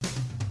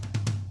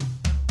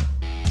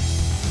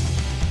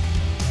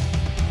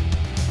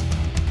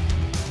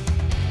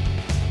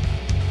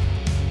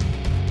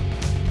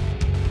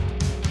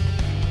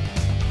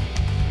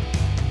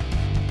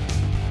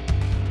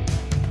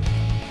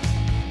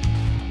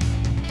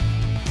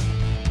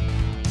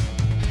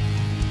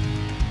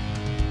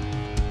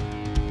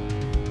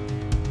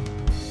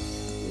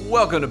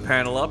Welcome to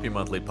Panel Up, your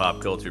monthly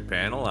pop culture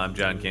panel. I'm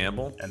John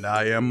Campbell. And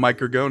I am Mike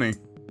Gergoni.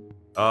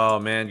 Oh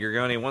man,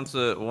 Gergoni, once in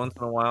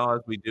a while,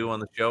 as we do on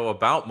the show,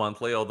 about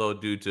monthly, although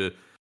due to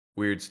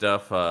weird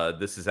stuff,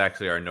 this is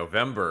actually our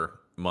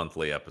November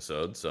monthly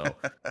episode. So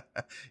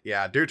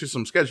yeah, due to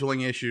some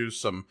scheduling issues,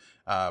 some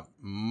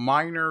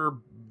minor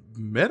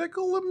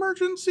medical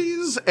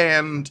emergencies,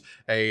 and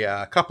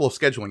a couple of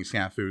scheduling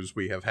snafus,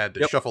 we have had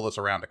to shuffle this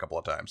around a couple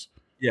of times.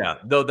 Yeah,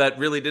 though that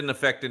really didn't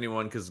affect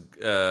anyone because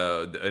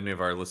any of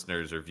our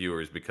listeners or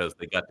viewers, because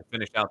they got to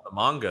finish out the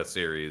manga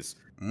series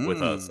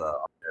with us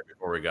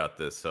before we got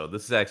this. So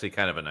this is actually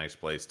kind of a nice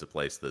place to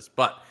place this.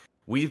 But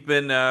we've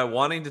been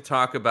wanting to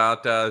talk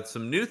about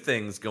some new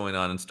things going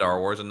on in Star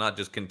Wars and not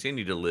just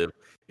continue to live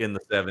in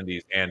the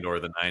 70s and or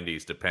the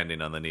 90s,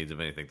 depending on the needs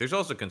of anything. There's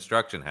also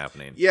construction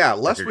happening. Yeah,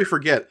 lest we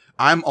forget,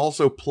 I'm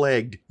also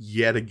plagued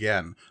yet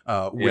again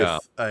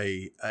with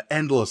a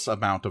endless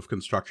amount of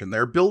construction.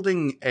 They're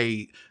building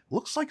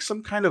looks like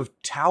some kind of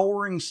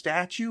towering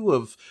statue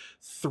of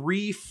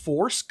 3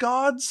 Force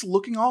gods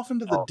looking off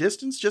into the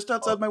distance just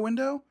outside my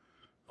window.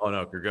 Oh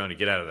no, you're going to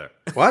get out of there.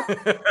 What?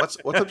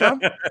 What's up,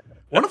 John?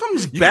 One of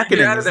them's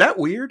beckoning. Is that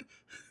weird?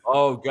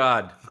 Oh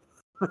God.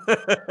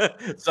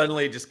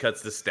 Suddenly it just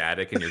cuts to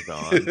static and you're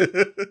gone.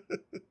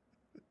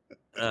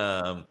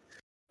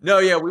 No,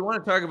 yeah, we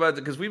want to talk about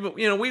it because we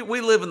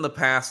live in the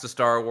past of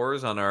Star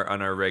Wars on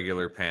our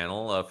regular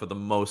panel for the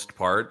most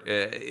part,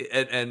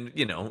 and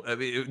I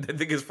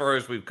think as far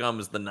as we've come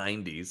is the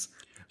 90s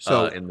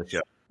in the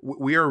show.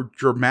 We are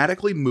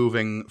dramatically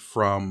moving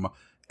from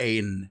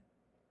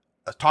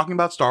talking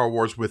about Star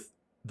Wars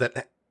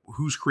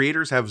whose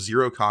creators have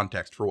zero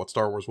context for what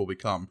Star Wars will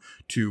become,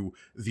 to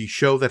the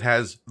show that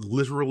has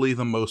literally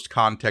the most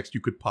context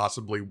you could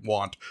possibly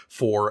want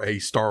for a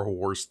Star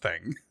Wars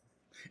thing.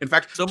 In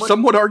fact,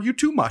 some would argue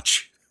too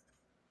much.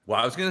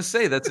 Well, I was going to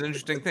say, that's an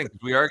interesting thing.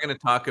 We are going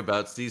to talk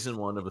about season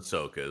 1 of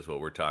Ahsoka is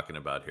what we're talking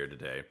about here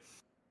today.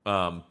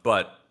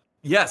 But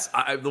yes,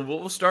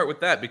 we'll start with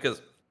that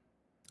because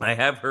I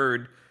have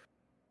heard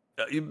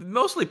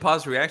mostly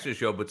positive reaction to the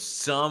show, but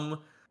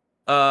some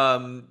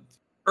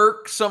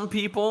irk some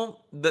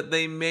people that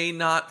they may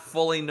not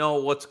fully know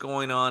what's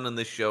going on in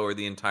the show or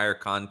the entire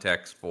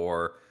context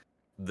for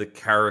the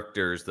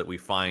characters that we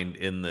find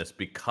in this,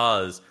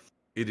 because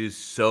it is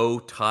so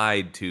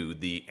tied to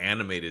the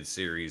animated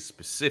series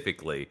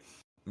specifically.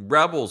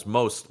 Rebels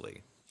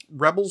mostly,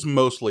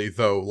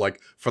 though,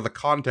 like, for the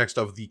context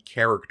of the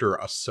character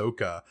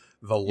Ahsoka,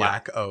 the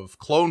lack of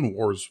Clone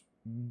Wars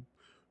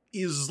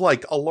is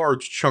like a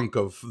large chunk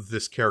of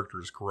this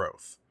character's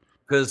growth.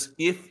 Because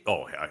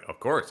of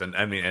course, and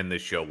I mean, and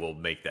this show will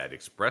make that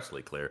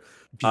expressly clear.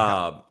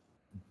 Yeah.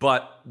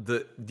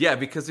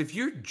 Because if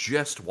you're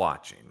just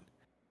watching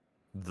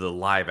the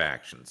live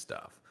action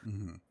stuff,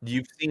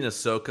 you've seen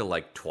Ahsoka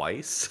like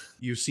twice.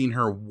 You've seen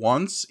her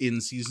once in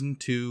season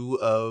 2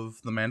 of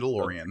The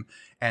Mandalorian,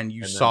 and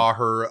you saw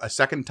her a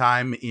second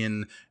time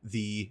in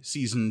the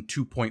season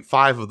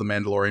 2.5 of The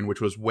Mandalorian, which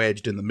was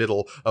wedged in the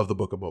middle of the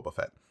Book of Boba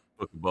Fett.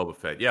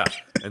 Yeah,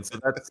 and so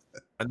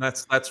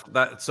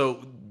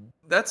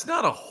that's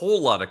not a whole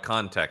lot of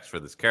context for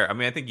this character. I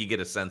mean, I think you get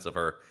a sense of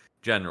her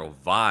general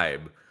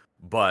vibe,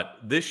 but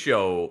this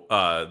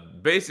show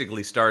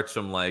basically starts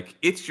from like,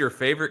 it's your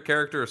favorite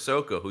character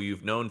Ahsoka, who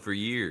you've known for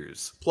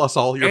years, plus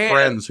all your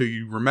friends who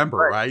you remember,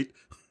 right?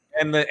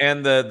 And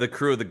the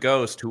crew of the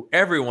Ghost, who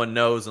everyone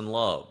knows and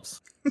loves,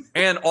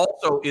 and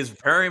also is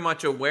very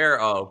much aware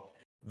of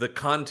the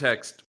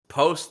context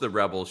post the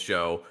Rebels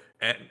show.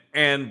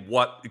 And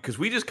what, because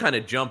we just kind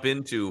of jump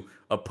into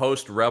a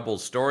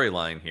post-Rebels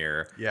storyline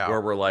here,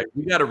 where we're like,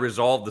 we got to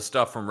resolve the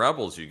stuff from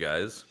Rebels, you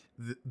guys.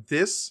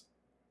 This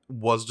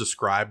was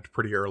described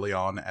pretty early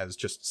on as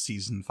just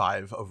season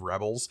 5 of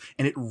Rebels,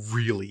 and it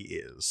really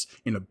is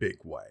in a big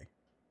way.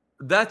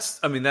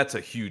 That's a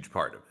huge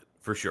part of it,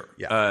 for sure.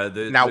 Yeah.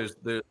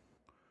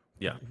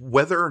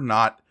 Whether or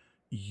not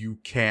you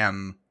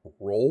can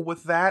roll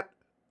with that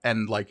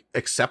and like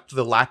accept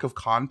the lack of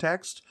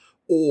context,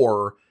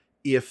 or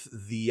if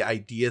the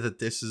idea that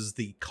this is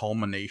the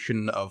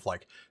culmination of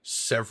like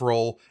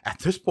several, at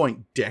this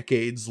point,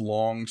 decades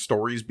long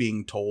stories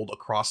being told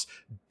across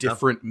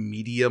different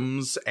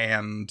mediums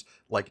and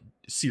like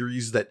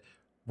series that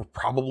were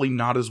probably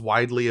not as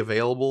widely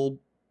available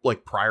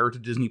like prior to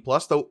Disney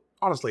Plus, though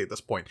honestly at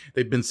this point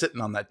they've been sitting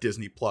on that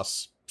Disney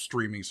Plus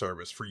streaming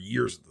service for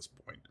years at this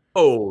point.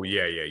 Oh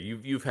yeah,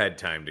 you've had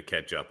time to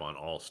catch up on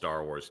all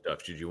Star Wars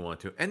stuff should you want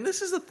to. And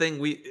this is the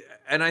thing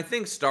I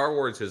think Star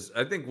Wars has,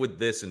 I think with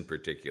this in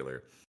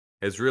particular,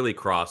 has really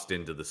crossed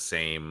into the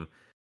same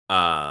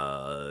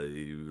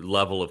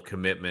level of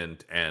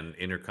commitment and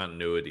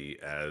intercontinuity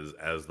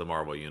as the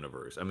Marvel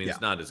universe. I mean,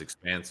 it's not as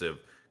expansive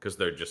because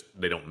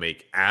they don't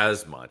make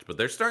as much, but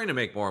they're starting to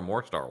make more and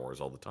more Star Wars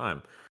all the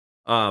time.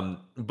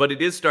 But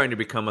it is starting to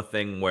become a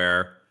thing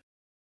where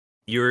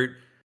you're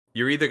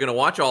either going to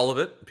watch all of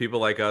it, people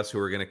like us who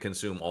are going to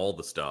consume all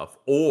the stuff,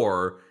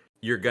 or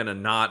you're going to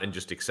not and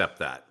just accept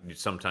that.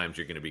 Sometimes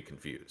you're going to be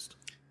confused.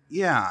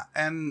 Yeah,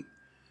 and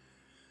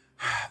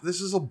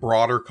this is a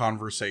broader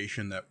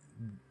conversation that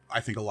I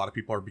think a lot of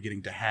people are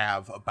beginning to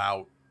have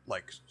about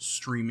like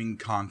streaming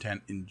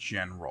content in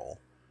general,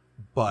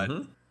 but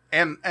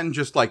and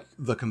just like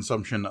the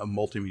consumption of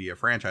multimedia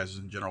franchises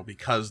in general,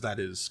 because that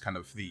is kind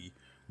of the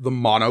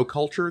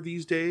monoculture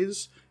these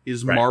days.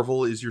 Is Right.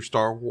 Marvel, is your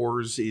Star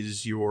Wars,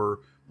 is your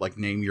like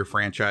name your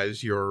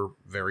franchise you're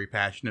very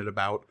passionate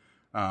about.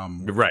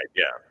 Right.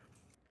 Yeah.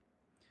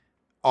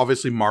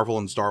 Obviously Marvel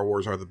and Star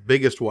Wars are the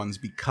biggest ones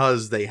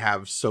because they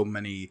have so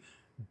many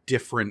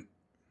different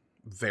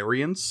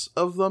variants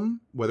of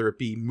them, whether it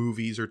be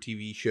movies or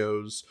TV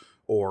shows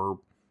or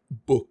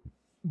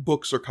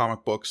books or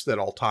comic books that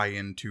all tie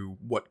into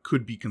what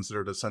could be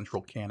considered a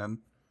central canon.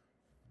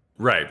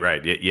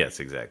 Right.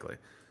 Yes, exactly.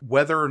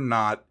 Whether or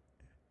not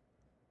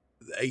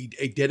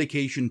a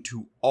dedication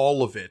to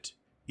all of it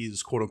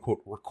is quote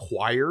unquote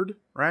required,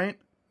 right?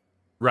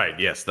 Right.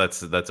 Yes,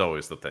 that's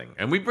always the thing,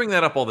 and we bring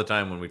that up all the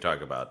time when we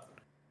talk about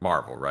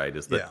Marvel. Right?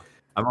 Is that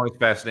I'm always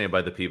fascinated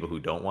by the people who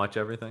don't watch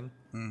everything.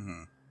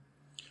 Mm-hmm.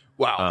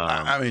 Wow.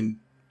 I mean,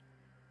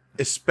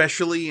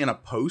 especially in a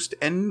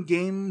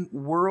post-Endgame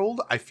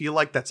world, I feel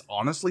like that's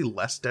honestly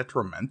less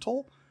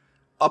detrimental.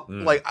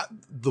 Like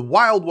the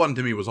wild one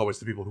to me was always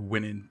the people who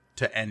went into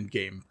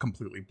Endgame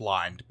completely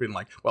blind, being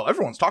like, "Well,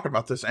 everyone's talking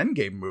about this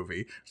Endgame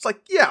movie." It's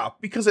like, yeah,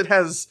 because it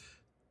has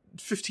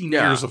 15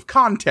 years of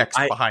context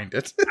behind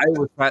it.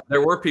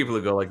 There were people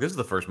who go like, "This is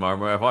the first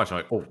Marvel movie I've watched." I'm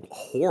like, "Oh,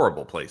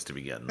 horrible place to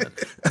begin." Then.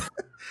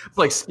 It's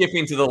like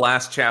skipping to the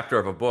last chapter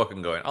of a book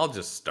and going, "I'll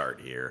just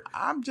start here."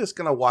 I'm just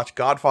gonna watch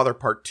Godfather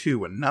Part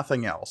 2 and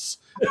nothing else.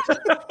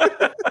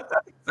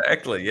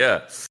 Exactly.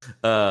 Yeah.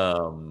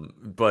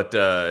 But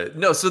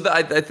no. So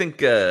I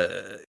think.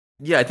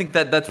 I think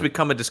that's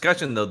become a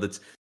discussion though.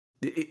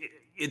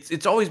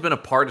 It's always been a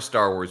part of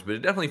Star Wars, but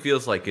it definitely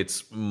feels like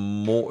it's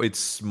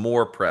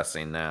more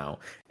pressing now,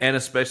 and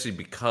especially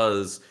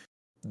because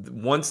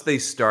once they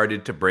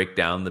started to break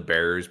down the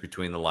barriers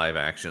between the live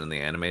action and the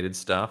animated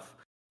stuff,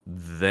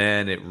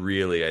 then it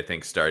really, I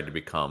think, started to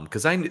become,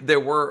 because there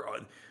were,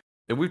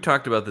 and we've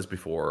talked about this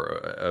before,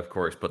 of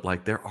course, but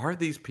like there are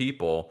these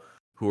people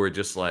who are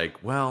just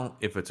like, well,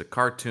 if it's a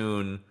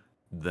cartoon,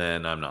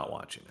 then I'm not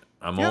watching it.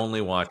 I'm only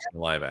watching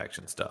live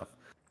action stuff,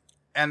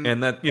 and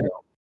that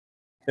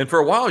and for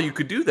a while you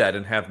could do that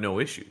and have no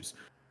issues.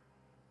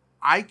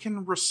 I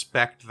can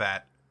respect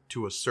that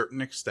to a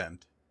certain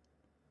extent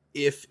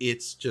if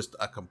it's just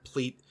a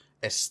complete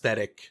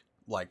aesthetic,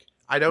 like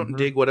I don't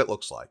dig what it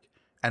looks like.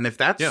 And if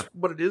that's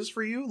what it is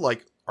for you,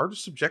 like art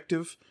is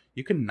subjective.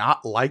 You can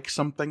not like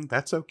something.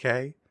 That's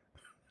okay.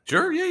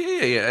 Sure.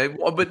 Yeah.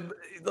 Well, but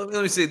let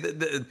me say,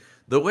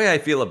 the way I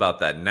feel about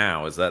that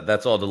now is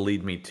that's all to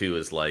lead me to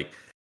is like,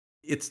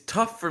 it's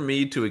tough for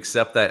me to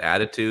accept that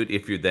attitude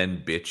if you're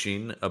then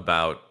bitching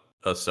about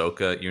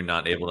Ahsoka. You're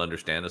not able to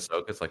understand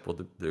Ahsoka. It's like, well,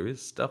 there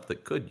is stuff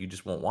that you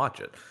just won't watch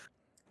it.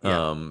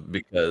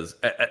 Because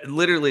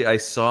literally I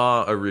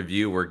saw a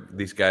review where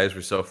these guys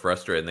were so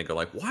frustrated and they go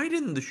like, why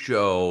didn't the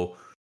show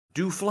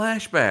do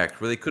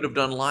flashbacks where they could have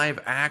done live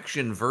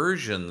action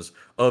versions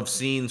of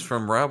scenes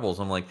from Rebels?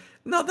 I'm like,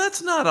 no,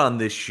 that's not on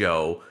this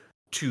show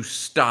to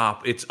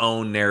stop its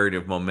own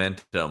narrative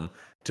momentum,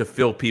 to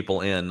fill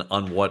people in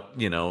on what,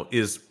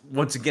 is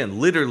once again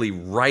literally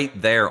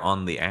right there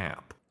on the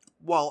app.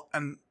 Well,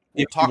 and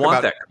we'll talk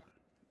about that.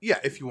 Yeah,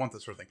 if you want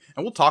this sort of thing.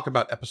 And we'll talk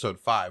about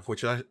episode 5,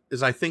 which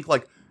is I think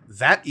like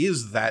that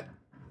is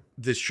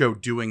this show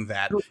doing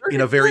that in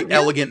a very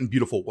elegant and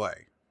beautiful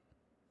way.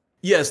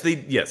 Yes,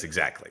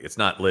 exactly. It's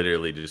not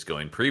literally just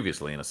going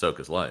previously in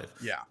Ahsoka's life.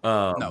 Yeah.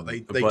 No,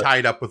 they tie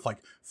it up with like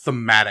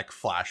thematic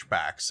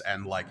flashbacks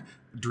and like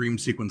dream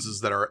sequences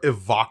that are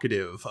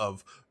evocative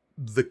of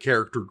the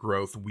character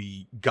growth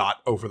we got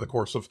over the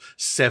course of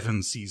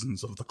 7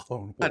 seasons of the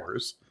Clone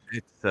Wars.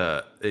 It's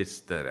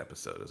that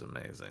episode is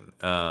amazing.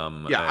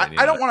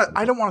 I don't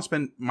want to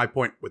spend, my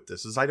point with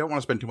this is I don't want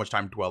to spend too much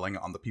time dwelling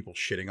on the people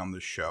shitting on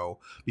this show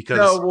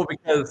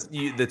because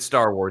that's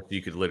Star Wars,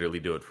 you could literally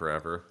do it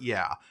forever.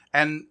 Yeah.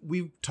 And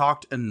we've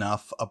talked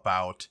enough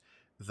about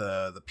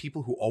the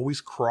people who always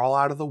crawl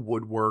out of the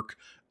woodwork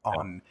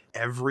on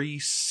every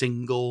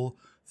single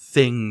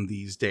thing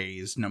these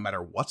days, no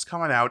matter what's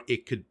coming out.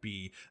 It could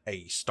be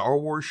a Star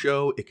Wars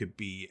show, it could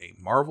be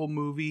a Marvel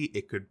movie,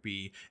 it could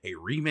be a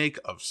remake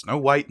of Snow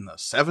White and the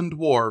Seven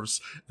Dwarves.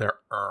 There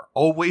are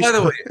always By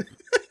the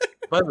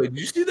way, did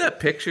you see that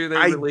picture they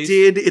released? I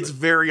did. It's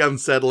very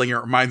unsettling. It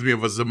reminds me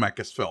of a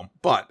Zemeckis film,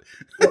 but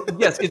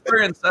yes, it's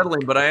very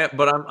unsettling. But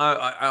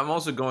I'm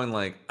also going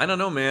like, I don't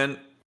know, man.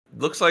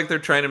 Looks like they're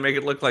trying to make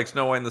it look like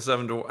Snow White and the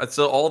Seven Dwarfs.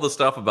 So all the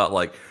stuff about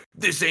like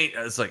this ain't.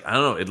 It's like, I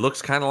don't know. It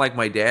looks kind of like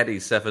my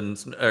daddy's Snow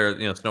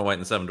White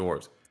and the Seven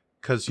Dwarfs.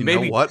 Because you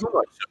know what?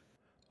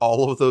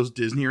 All of those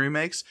Disney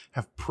remakes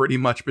have pretty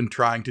much been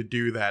trying to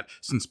do that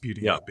since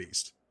Beauty and the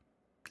Beast.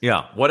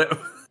 Yeah. What?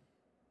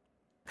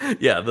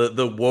 Yeah.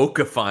 The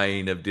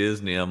wokeifying of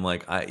Disney. I'm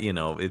like,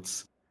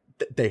 it's.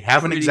 They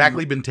haven't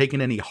exactly been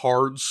taking any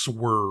hard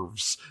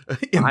swerves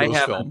in those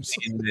films.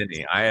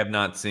 I have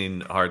not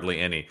seen hardly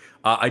any.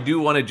 I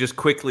do want to just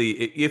quickly,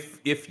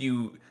 if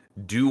you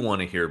do want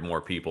to hear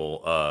more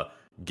people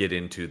get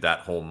into that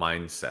whole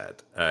mindset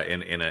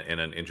in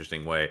an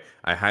interesting way.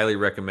 I highly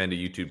recommend a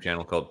YouTube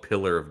channel called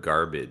Pillar of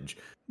Garbage,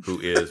 who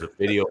is a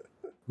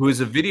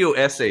video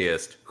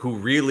essayist who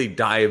really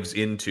dives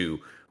into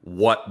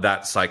what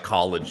that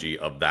psychology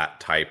of that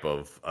type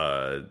of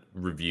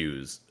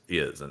reviews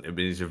is. And I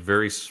mean, he's a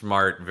very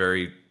smart,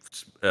 very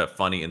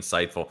funny,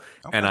 insightful,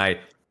 and I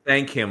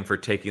thank him for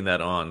taking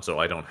that on, so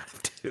I don't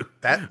have to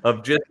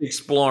of just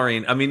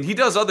exploring. I mean, he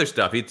does other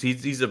stuff.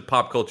 He's a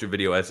pop culture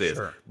video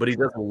essayist, but he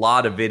does a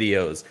lot of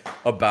videos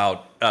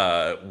about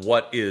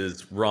what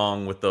is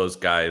wrong with those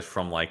guys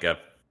from like a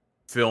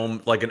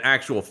film, like an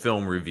actual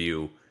film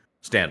review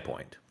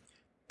standpoint.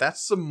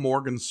 That's some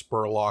Morgan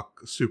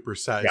Spurlock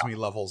supersize me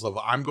levels of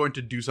I'm going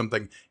to do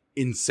something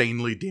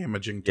insanely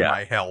damaging to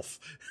my health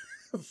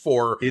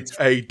for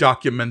a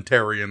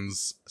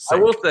documentarian's sake.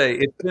 I will say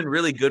it's been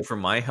really good for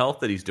my health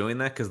that he's doing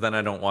that, because then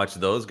I don't watch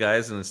those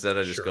guys, and instead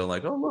I just go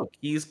like, oh look,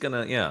 he's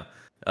gonna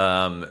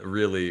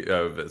really.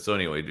 So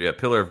anyway,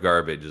 Pillar of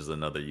Garbage is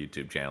another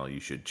YouTube channel you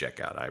should check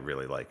out. I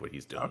really like what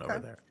he's doing over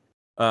there.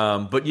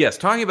 But yes,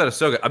 talking about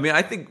Ahsoka, I mean,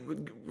 I think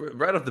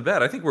right off the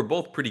bat, I think we're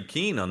both pretty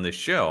keen on this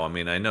show. I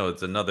mean, I know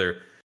it's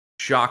another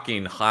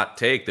shocking hot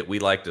take that we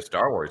liked a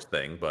Star Wars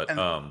thing, but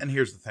and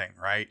here's the thing,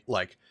 right?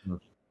 Like,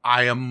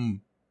 I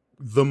am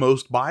the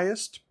most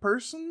biased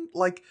person.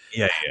 Like,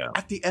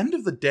 at the end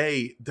of the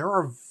day, there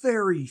are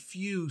very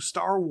few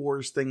Star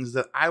Wars things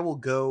that I will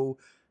go,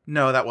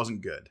 no, that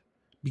wasn't good.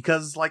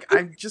 Because like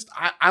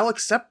I'll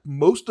accept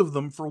most of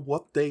them for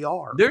what they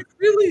are. There's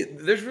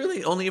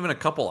really only even a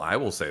couple I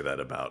will say that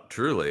about.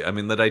 Truly, I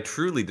mean that I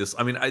truly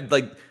I mean I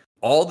like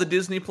all the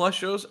Disney Plus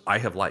shows I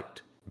have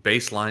liked,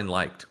 baseline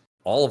liked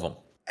all of them.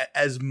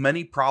 As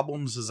many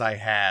problems as I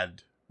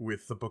had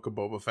with the Book of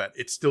Boba Fett,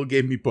 it still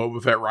gave me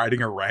Boba Fett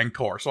riding a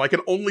Rancor, so I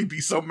can only be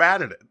so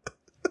mad at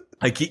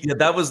it.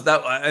 That was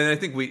that, and I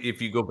think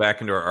if you go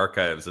back into our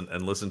archives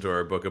and listen to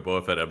our Book of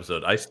Boba Fett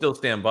episode, I still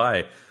stand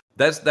by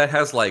that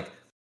has like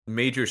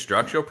major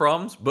structural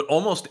problems, but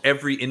almost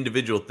every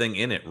individual thing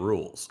in it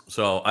rules.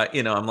 So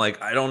I'm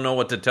like, I don't know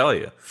what to tell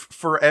you.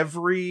 For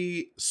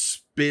every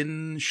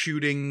spin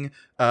shooting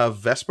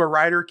Vespa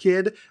rider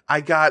kid, I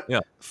got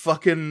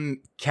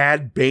fucking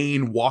Cad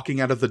Bane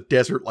walking out of the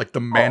desert like the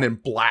Man in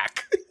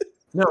Black.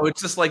 No,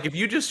 it's just like if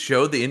you just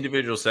show the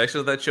individual section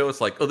of that show, it's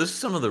like, oh, this is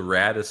some of the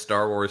raddest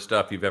Star Wars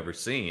stuff you've ever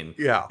seen.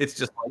 Yeah. It's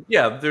just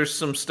like, there's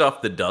some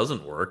stuff that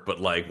doesn't work, but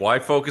like, why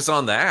focus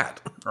on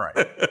that?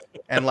 Right.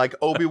 And like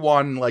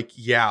Obi-Wan, like,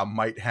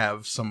 might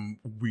have some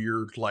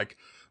weird, like,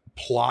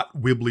 plot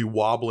wibbly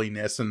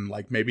wobbliness, and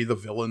like maybe the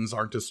villains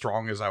aren't as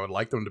strong as I would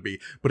like them to be,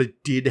 but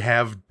it did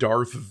have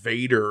Darth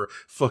Vader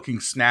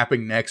fucking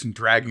snapping necks and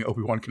dragging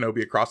Obi-Wan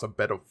Kenobi across a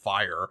bed of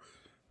fire.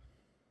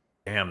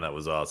 Damn, that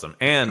was awesome.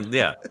 And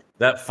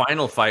that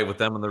final fight with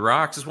them and the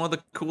Rocks is one of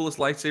the coolest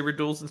lightsaber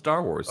duels in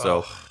Star Wars.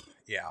 So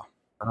yeah.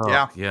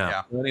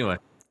 Anyway,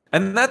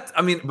 and that,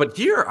 I mean, but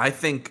here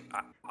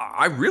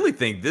I really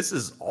think this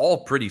is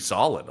all pretty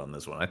solid on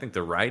this one. I think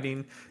the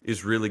writing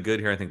is really good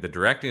here. I think the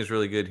directing is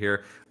really good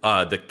here.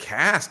 The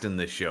cast in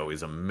this show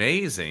is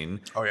amazing.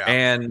 Oh yeah.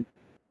 And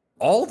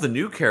all the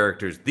new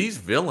characters, these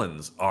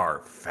villains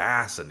are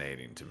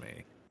fascinating to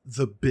me.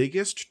 The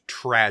biggest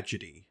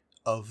tragedy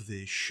of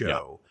this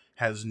show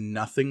has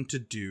nothing to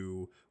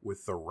do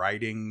with the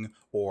writing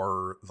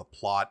or the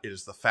plot. It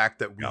is the fact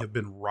that we have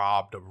been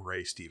robbed of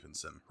Ray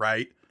Stevenson,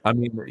 right? I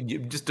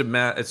mean, just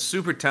a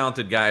super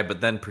talented guy, but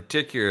then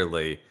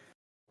particularly,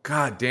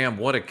 god damn,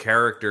 what a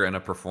character and a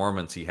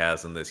performance he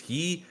has in this.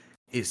 He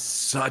is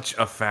such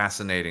a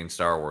fascinating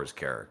Star Wars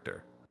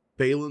character.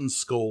 Baylan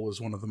Skoll is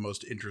one of the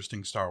most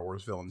interesting Star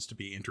Wars villains to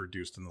be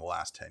introduced in the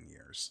last 10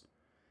 years.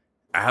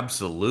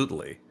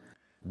 Absolutely.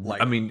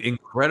 I mean,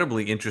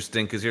 incredibly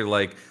interesting, because you're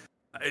like,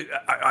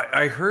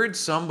 I heard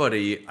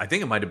somebody, I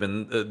think it might have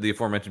been the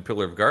aforementioned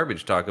Pillar of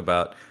Garbage, talk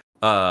about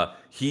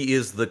he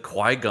is the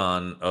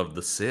Qui-Gon of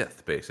the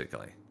Sith,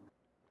 basically.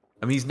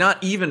 I mean, he's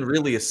not even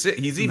really a Sith.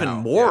 He's even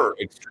more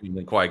extreme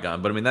than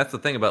Qui-Gon. But I mean, that's the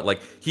thing about,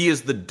 like, he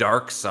is the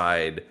dark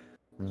side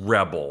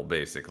rebel,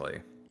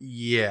 basically.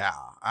 Yeah.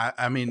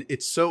 I mean,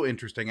 it's so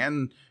interesting.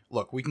 And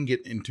look, we can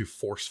get into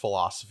Force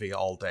philosophy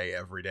all day,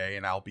 every day,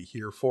 and I'll be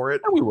here for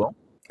it.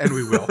 And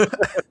we will.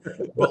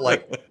 But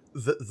like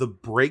the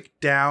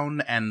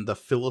breakdown and the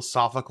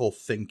philosophical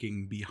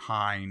thinking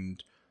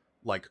behind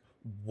like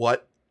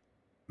what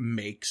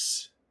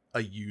makes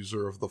a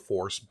user of the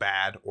Force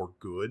bad or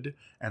good,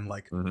 and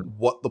like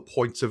what the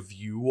points of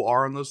view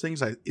are on those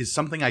things is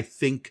something I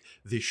think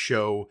this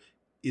show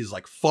is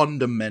like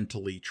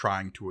fundamentally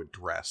trying to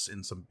address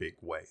in some big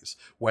ways.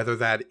 Whether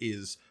that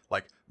is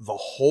like the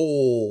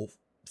whole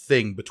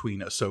thing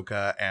between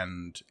Ahsoka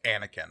and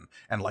Anakin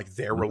and like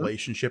their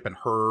relationship and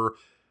her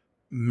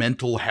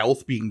mental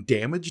health being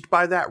damaged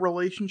by that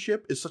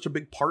relationship is such a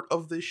big part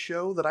of this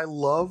show that I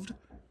loved.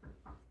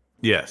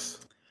 Yes.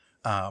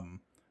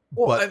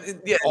 But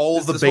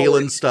all the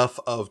Baylan stuff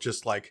of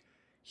just like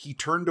he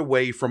turned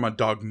away from a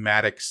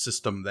dogmatic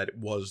system that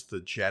was the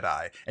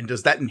Jedi. And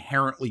does that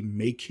inherently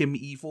make him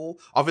evil?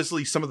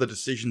 Obviously, some of the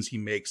decisions he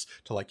makes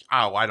to, like,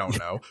 I don't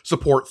know,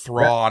 support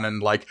Thrawn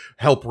and, like,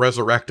 help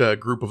resurrect a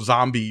group of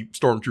zombie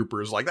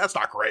stormtroopers, like, that's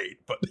not great.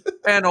 But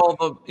and all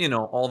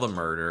the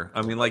murder.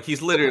 I mean, like,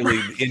 he's literally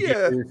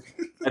introduced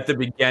at the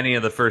beginning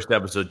of the first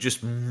episode,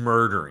 just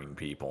murdering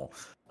people.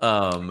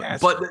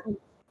 But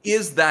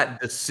is that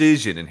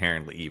decision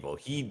inherently evil?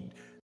 He,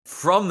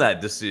 from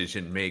that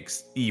decision,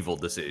 makes evil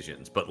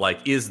decisions, but, like,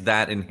 is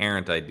that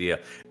inherent idea?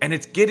 And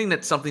it's getting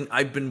at something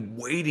I've been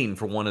waiting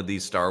for one of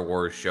these Star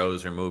Wars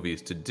shows or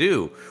movies to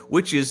do,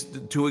 which is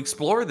to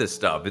explore this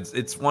stuff.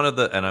 It's one of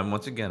the, and I'm,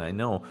 once again, I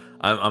know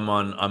I'm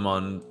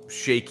on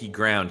shaky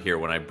ground here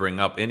when I bring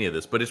up any of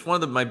this, but it's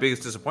one of my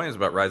biggest disappointments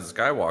about Rise of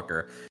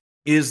Skywalker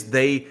is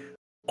they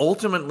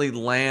ultimately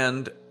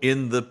land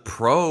in the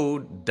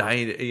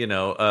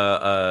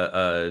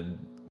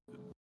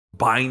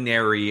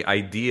binary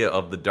idea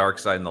of the dark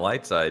side and the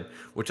light side,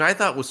 which I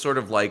thought was sort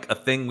of like a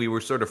thing we were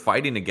sort of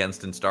fighting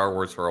against in Star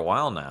Wars for a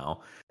while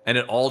now. And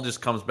it all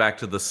just comes back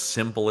to the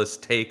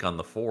simplest take on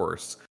the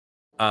Force.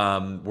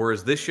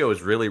 Whereas this show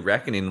is really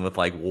reckoning with,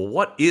 like, well,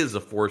 what is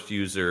a Force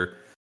user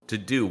to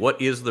do? What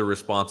is the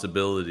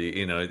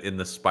responsibility, in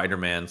the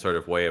Spider-Man sort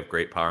of way of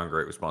great power and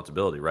great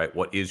responsibility, right?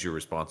 What is your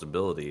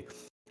responsibility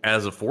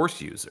as a Force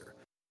user?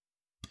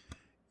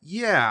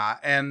 Yeah,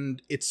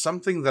 and it's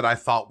something that I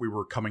thought we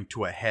were coming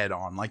to a head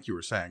on, like you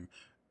were saying,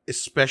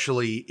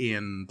 especially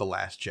in The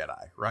Last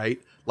Jedi, right?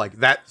 Like,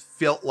 that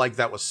felt like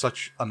that was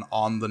such an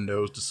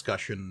on-the-nose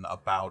discussion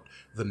about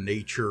the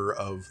nature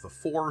of the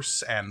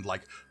Force and,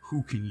 like,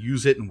 who can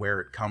use it and where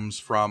it comes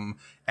from.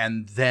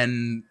 And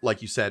then,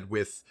 like you said,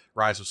 with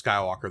Rise of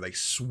Skywalker, they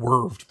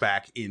swerved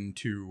back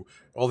into,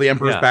 well, the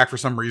Emperor's back for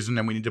some reason,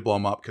 and we need to blow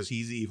him up because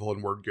he's evil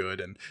and we're good,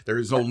 and there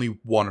is only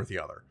one or the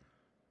other.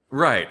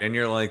 Right, and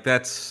you're like,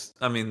 that's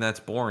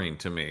boring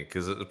to me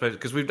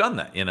because we've done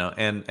that,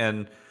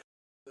 and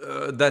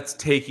that's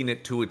taking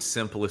it to its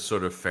simplest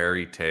sort of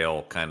fairy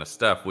tale kind of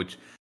stuff, which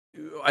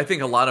I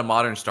think a lot of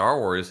modern Star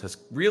Wars has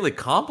really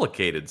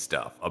complicated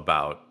stuff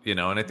about,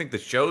 and I think the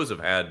shows have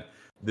had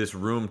this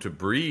room to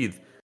breathe,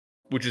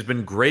 which has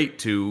been great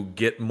to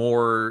get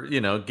more,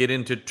 get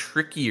into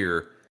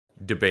trickier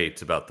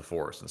debates about the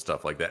Force and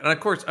stuff like that. And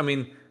of course, I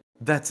mean,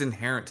 that's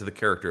inherent to the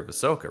character of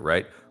Ahsoka,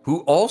 right?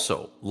 Who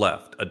also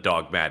left a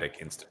dogmatic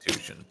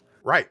institution.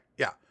 Right,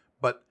 yeah.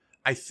 But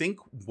I think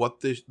what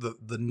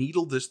the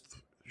needle this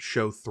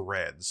show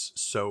threads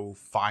so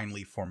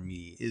finely for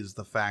me is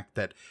the fact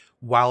that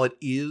while it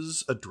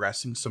is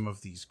addressing some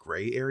of these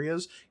gray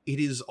areas, it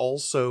is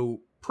also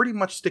pretty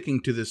much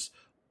sticking to this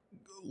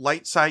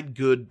light side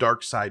good,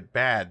 dark side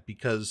bad,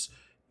 because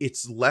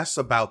it's less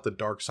about the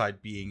dark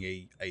side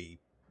being a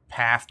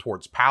path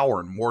towards power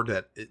and more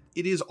that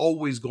it is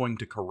always going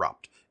to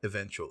corrupt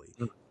eventually.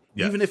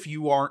 Yes. Even if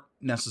you aren't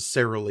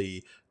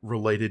necessarily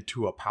related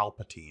to a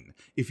Palpatine,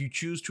 if you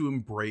choose to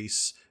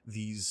embrace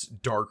these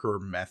darker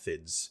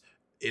methods,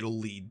 it'll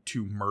lead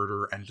to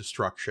murder and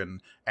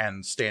destruction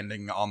and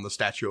standing on the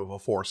statue of a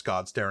Force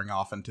god staring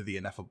off into the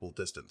ineffable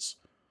distance.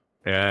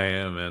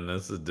 Yeah, man.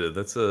 That's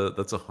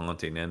a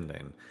haunting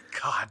ending.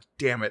 God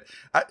damn it.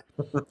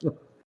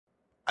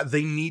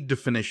 They need to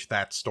finish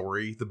that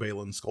story, the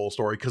Baylan Skoll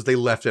story, because they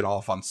left it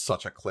off on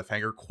such a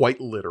cliffhanger,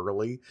 quite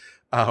literally.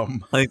 I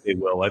think they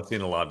will. I've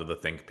seen a lot of the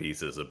think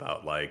pieces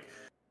about, like,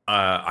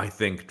 I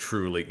think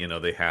truly,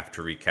 they have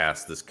to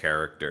recast this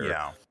character.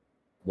 Yeah.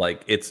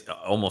 Like, it's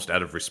almost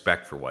out of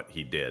respect for what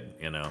he did,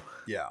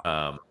 Yeah.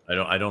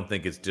 I don't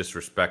think it's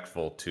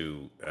disrespectful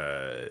to.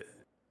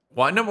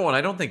 Well, number one,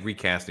 I don't think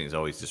recasting is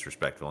always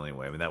disrespectful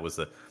anyway. I mean, that was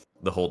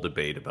the whole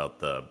debate about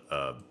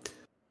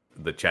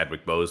the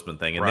Chadwick Boseman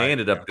thing, and they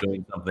ended up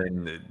doing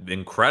something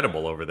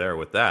incredible over there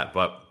with that.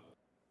 But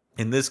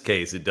in this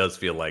case, it does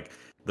feel like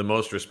the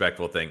most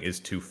respectful thing is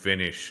to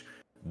finish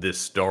this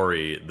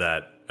story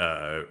that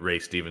Ray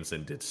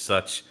Stevenson did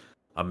such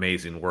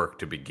amazing work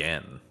to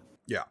begin.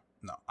 Yeah,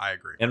 no, I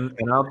agree. And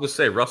I'll just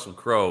say Russell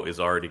Crowe is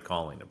already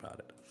calling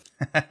about it.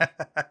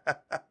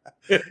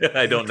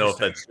 I don't know if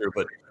that's true,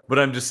 but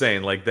I'm just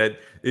saying, like, that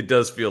it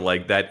does feel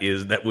like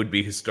that would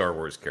be his Star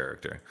Wars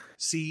character.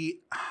 See,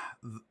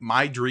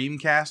 my dream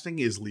casting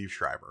is Liev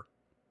Schreiber.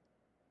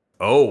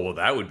 Oh, well,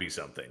 that would be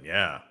something,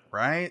 yeah.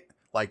 Right?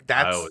 Like,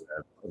 that's... I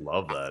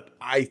love that.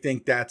 I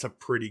think that's a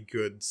pretty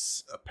good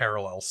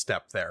parallel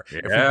step there. Yeah,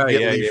 if we could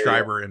get Liev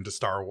Schreiber into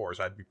Star Wars,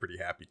 I'd be pretty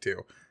happy,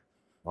 too.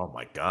 Oh,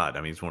 my God.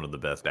 I mean, he's one of the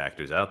best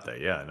actors out there.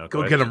 Yeah, no Go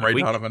question. Get him, Ray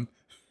Donovan.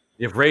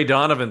 If Ray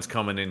Donovan's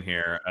coming in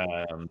here,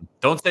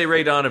 don't say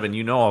Ray Donovan.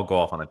 I'll go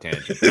off on a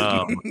tangent.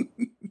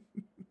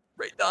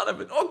 Ray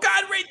Donovan. Oh,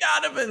 God, Ray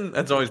Donovan.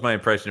 That's always my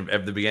impression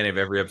of the beginning of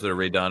every episode of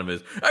Ray Donovan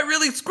is, I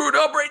really screwed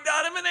up, Ray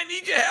Donovan. I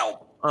need your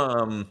help.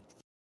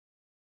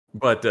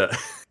 But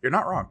you're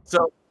not wrong.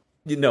 So,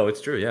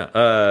 it's true. Yeah.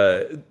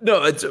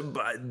 No, it's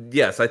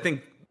yes. I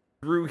think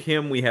through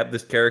him, we have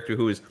this character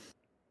who is,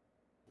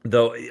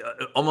 though,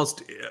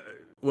 almost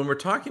when we're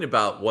talking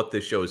about what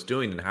this show is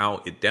doing and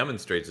how it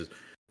demonstrates is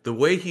the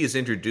way he is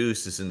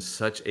introduced is in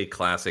such a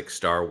classic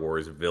Star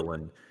Wars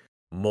villain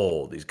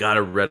mold. He's got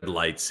a red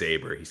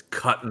lightsaber. He's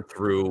cutting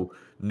through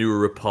New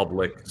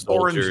Republic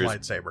Orange soldiers.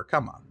 lightsaber,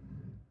 come on.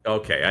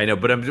 Okay, I know,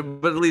 but at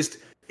least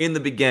in the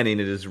beginning,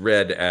 it is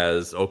read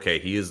as okay.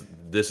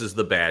 This is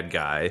the bad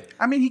guy.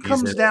 I mean, he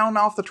comes down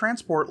off the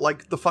transport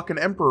like the fucking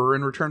Emperor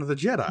in Return of the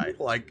Jedi.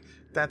 Like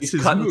that's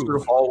his cutting move.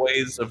 through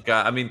hallways of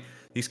guys. I mean,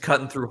 he's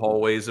cutting through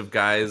hallways of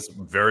guys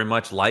very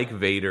much like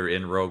Vader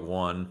in Rogue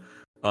One.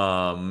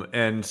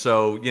 And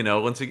so,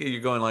 once again,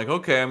 you're going like,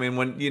 okay, I mean,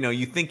 when,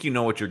 you think you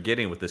know what you're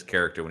getting with this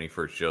character when he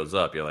first shows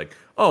up, you're like,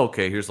 oh,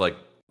 okay, here's like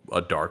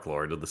a Dark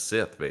Lord of the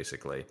Sith,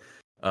 basically.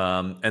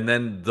 And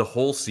then the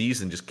whole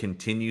season just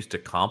continues to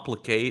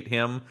complicate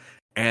him.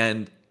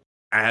 And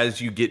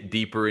as you get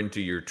deeper into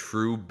your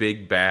true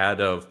big bad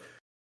of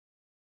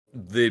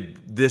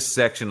this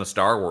section of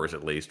Star Wars,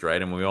 at least,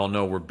 right? And we all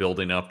know we're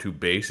building up to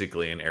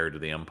basically an Heir to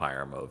the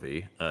Empire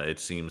movie. It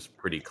seems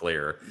pretty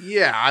clear.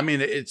 Yeah, I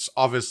mean, it's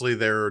obviously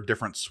there are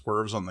different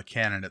swerves on the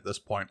canon at this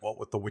point. What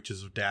with the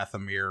Witches of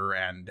Dathomir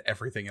and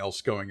everything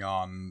else going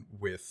on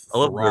with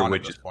Thrawn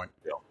at this point.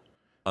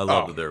 I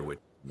love their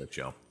witches in the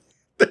show.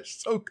 They're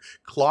so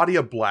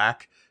Claudia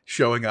Black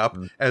showing up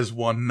as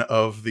one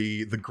of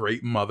the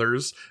great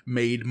mothers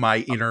made my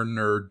inner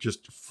nerd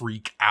just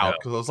freak out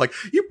because I was like,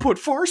 you put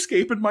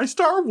Farscape in my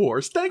Star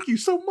Wars. Thank you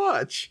so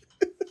much.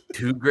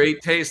 Two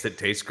great tastes that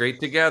taste great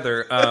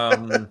together.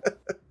 And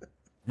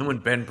when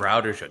Ben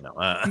Browder should know.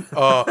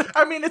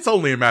 I mean, it's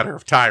only a matter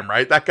of time,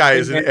 right? That guy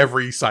is in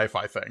every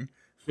sci-fi thing.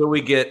 So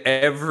we get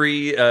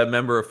every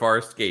member of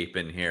Farscape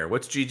in here.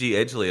 What's Gigi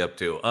Edgley up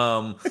to?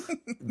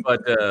 By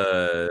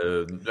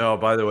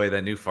the way,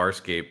 that new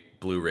Farscape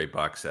Blu-ray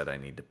box set I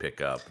need to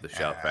pick up. The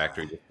Shout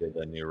Factory just did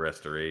a new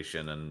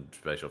restoration and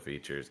special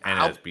features, and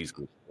it has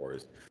Beastly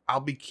Wars. I'll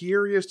be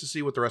curious to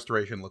see what the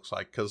restoration looks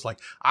like, because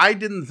I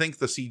didn't think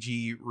the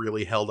CG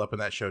really held up in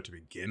that show to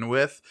begin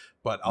with,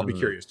 but I'll be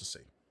curious to see.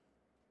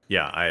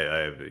 Yeah,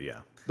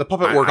 The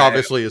puppet work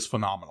obviously is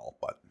phenomenal,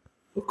 but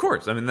of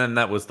course, I mean, then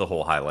that was the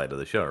whole highlight of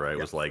the show, right? It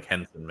was like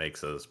Henson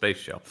makes a space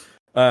show.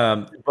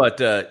 No,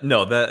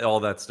 that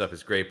all that stuff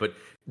is great, but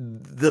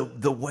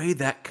the way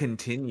that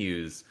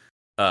continues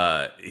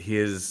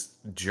his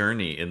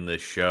journey in the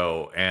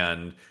show,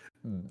 and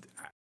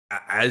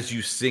as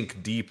you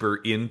sink deeper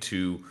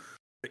into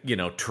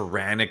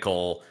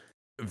tyrannical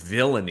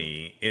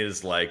villainy,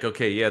 is like,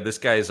 okay, yeah, this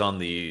guy's on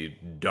the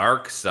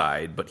dark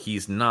side, but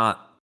he's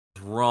not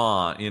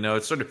Thrawn.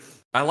 It's sort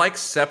of, I like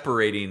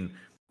separating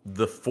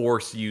the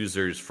Force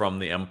users from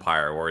the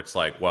Empire, where it's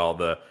like, well,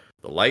 the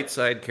light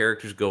side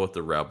characters go with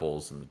the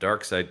rebels and the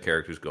dark side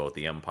characters go with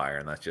the Empire,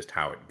 and that's just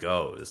how it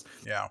goes.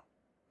 Yeah.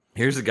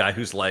 Here's a guy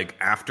who's like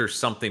after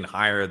something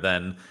higher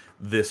than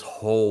this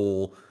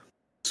whole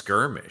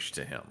skirmish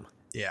to him.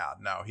 Yeah,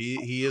 no,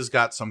 he has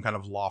got some kind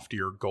of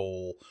loftier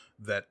goal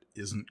that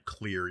isn't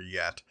clear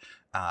yet.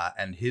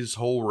 And his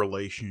whole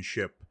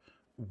relationship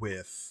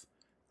with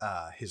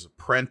his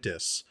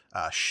apprentice,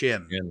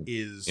 Shin,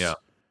 is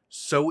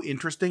so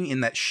interesting in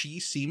that she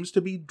seems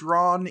to be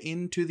drawn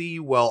into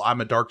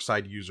I'm a dark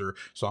side user,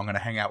 so I'm going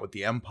to hang out with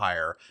the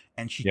Empire.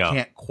 And she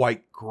can't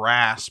quite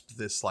grasp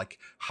this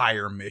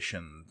higher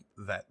mission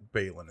that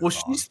Baylan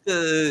is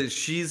on.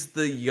 She's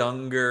the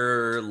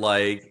younger,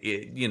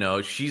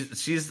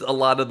 she's a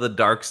lot of the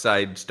dark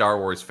side Star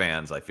Wars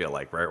fans, I feel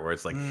like, right? Where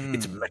it's like,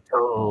 it's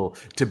metal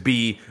to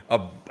be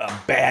a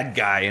bad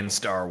guy in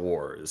Star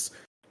Wars.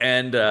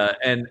 And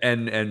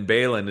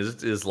Baylan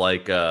is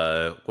like,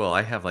 well,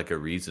 I have a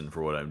reason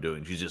for what I'm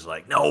doing. She's just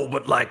like, no,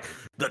 but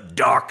the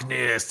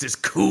darkness is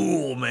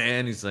cool,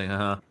 man. He's like,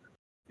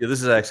 yeah,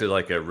 this is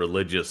actually a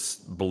religious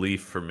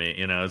belief for me.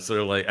 It's sort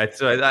of like, I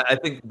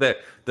think that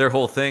their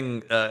whole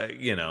thing,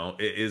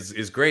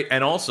 is great.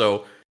 And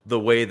also the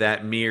way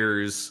that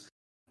mirrors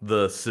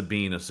the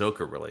Sabine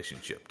Ahsoka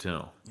relationship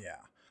too. Yeah.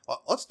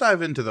 Let's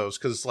dive into those,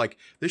 because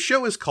this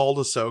show is called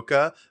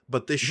Ahsoka,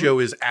 but this show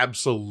is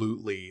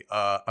absolutely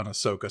an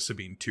Ahsoka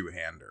Sabine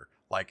two-hander.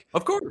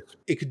 Of course,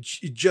 it could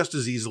just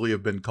as easily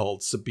have been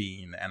called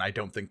Sabine, and I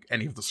don't think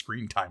any of the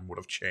screen time would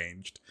have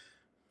changed.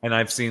 And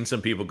I've seen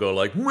some people go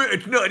like,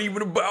 it's not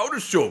even about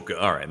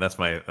Ahsoka. All right, that's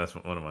one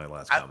of my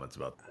last comments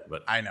about that.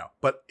 But I know,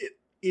 but it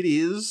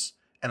is,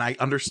 and I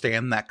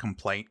understand that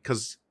complaint,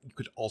 because you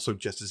could also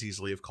just as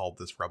easily have called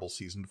this Rebel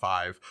Season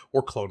 5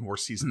 or Clone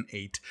Wars Season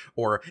 8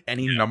 or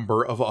any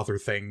number of other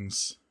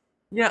things.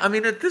 Yeah, I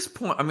mean, at this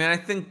point, I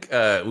think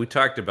we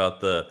talked about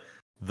the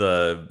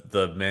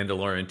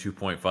Mandalorian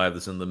 2.5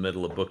 that's in the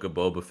middle of Book of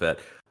Boba Fett.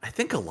 I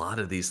think a lot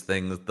of these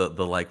things, the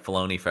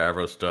Filoni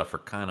Favreau stuff, are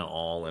kind of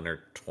all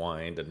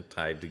intertwined and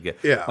tied together.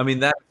 Yeah. I mean,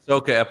 that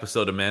Ahsoka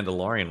episode of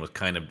Mandalorian was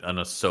kind of an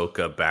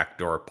Ahsoka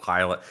backdoor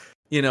pilot.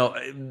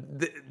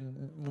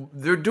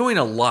 They're doing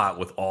a lot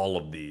with all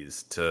of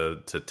these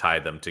to tie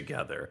them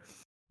together.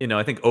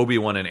 I think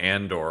Obi-Wan and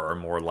Andor are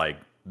more like,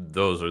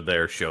 those are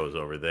their shows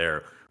over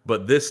there.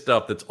 But this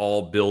stuff that's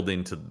all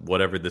building to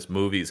whatever this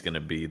movie is going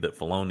to be that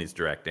Filoni's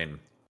directing,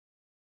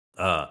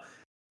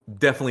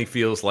 definitely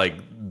feels like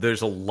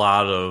there's a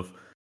lot of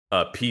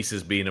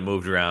pieces being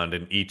moved around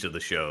in each of the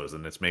shows,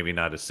 and it's maybe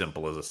not as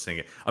simple as a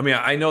single. I mean,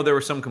 I know there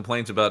were some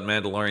complaints about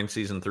Mandalorian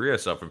season 3. I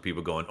saw from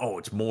people going, "Oh,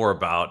 it's more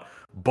about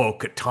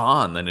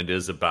Bo-Katan than it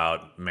is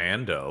about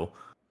Mando."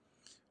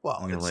 Well,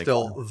 And you're it's like,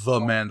 still oh. the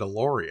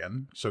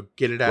Mandalorian, so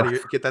get it out of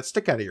your, get that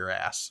stick out of your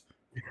ass.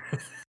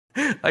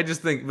 I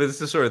just think, but it's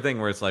the sort of thing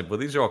where it's like, well,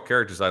 these are all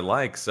characters I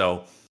like,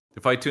 so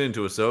if I tune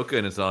into Ahsoka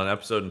and it's on an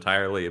episode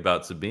entirely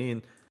about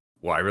Sabine,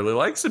 well, I really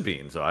like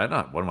Sabine, so I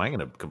not. What am I going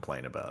to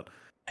complain about?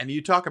 And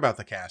you talk about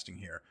the casting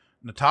here.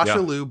 Natasha Yeah.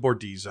 Liu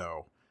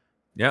Bordizzo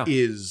Yeah.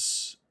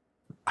 is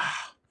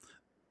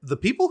the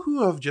people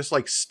who have just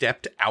like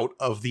stepped out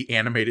of the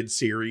animated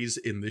series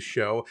in this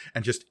show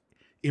and just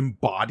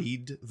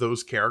embodied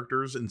those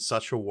characters in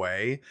such a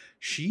way.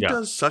 She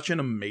does such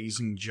an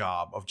amazing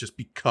job of just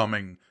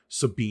becoming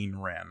Sabine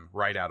Wren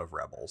right out of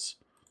Rebels.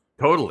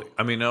 Totally.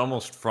 I mean,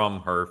 almost from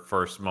her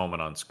first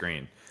moment on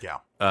screen. Yeah.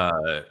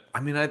 I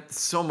mean,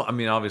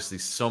 obviously,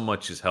 so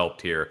much is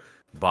helped here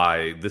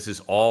by this is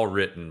all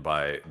written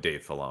by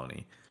Dave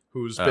Filoni,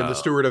 who's been the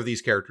steward of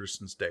these characters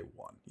since day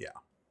one. Yeah.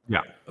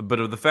 Yeah. But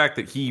of the fact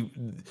that he,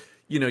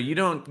 you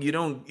don't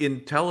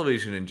in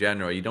television in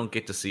general, you don't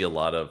get to see a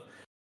lot of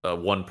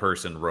one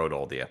person wrote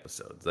all the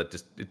episodes.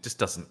 It just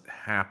doesn't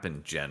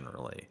happen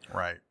generally.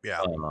 Right.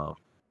 Yeah.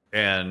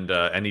 And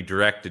he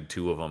directed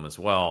 2 of them as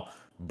well.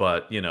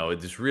 But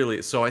it's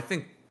really, so I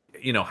think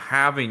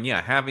having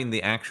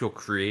the actual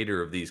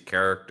creator of these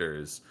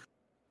characters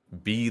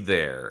be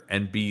there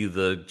and be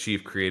the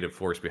chief creative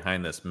force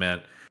behind this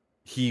meant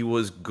he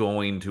was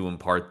going to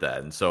impart that,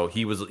 and so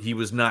he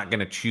was not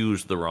going to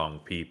choose the wrong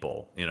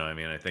people. You know what I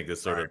mean? I think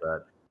it's sort of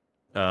that.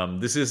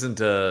 This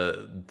isn't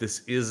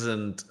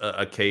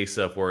a case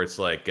of where it's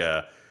like,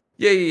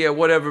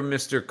 whatever,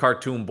 Mr.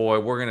 Cartoon Boy,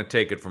 we're going to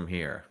take it from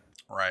here.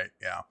 Right.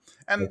 Yeah.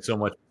 And like so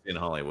much in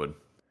Hollywood.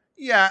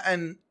 Yeah,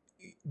 and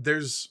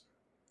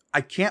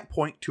I can't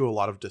point to a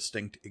lot of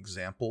distinct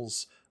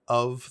examples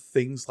of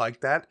things like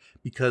that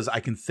because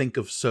I can think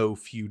of so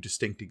few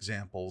distinct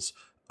examples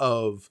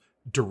of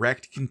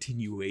direct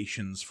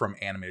continuations from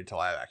animated to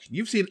live action.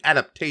 You've seen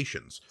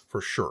adaptations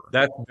for sure.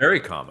 That's very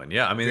common.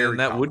 Yeah, I mean, Very and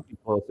that common. would be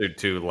closer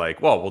to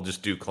like, well, we'll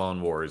just do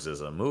Clone Wars as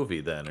a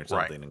movie then or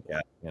something.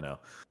 Right. And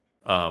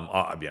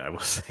I will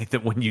say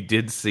that when you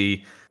did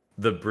see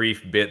the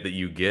brief bit that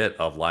you get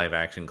of live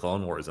action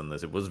Clone Wars in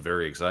this, it was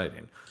very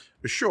exciting.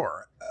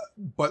 Sure.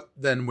 But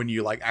then when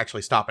you like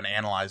actually stop and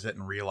analyze it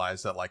and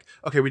realize that like,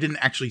 okay, we didn't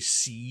actually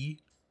see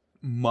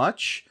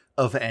much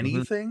of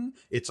anything.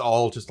 It's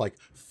all just like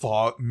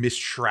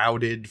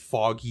mist-shrouded,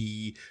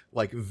 foggy,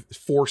 like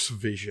force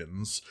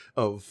visions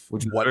of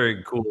which is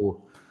very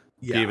cool.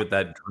 Yeah. Gave it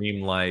that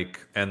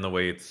dreamlike, and the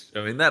way it's,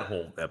 I mean, that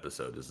whole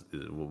episode is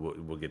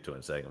we'll get to in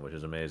a second, which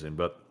is amazing.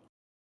 But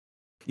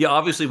yeah,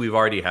 obviously we've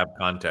already have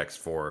context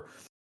for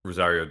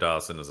Rosario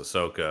Dawson as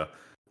Ahsoka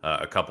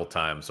a couple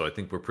times, so I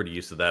think we're pretty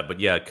used to that. But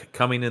yeah,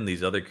 coming in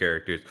these other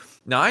characters.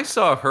 Now I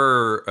saw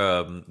her,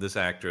 this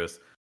actress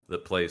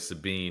that plays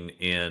Sabine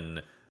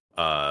in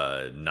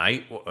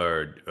Night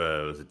or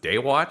was it Day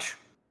Watch?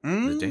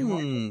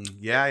 Yeah.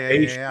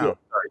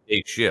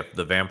 Day Shift,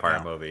 the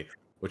vampire movie,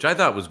 which I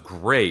thought was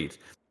great.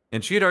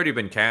 And she had already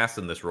been cast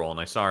in this role, and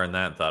I saw her in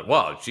that and thought,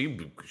 wow, she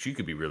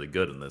could be really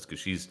good in this because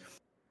she's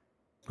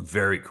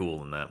very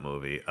cool in that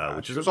movie.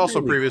 Which was also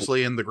really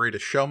previously in The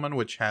Greatest Showman,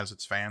 which has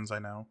its fans, I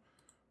know.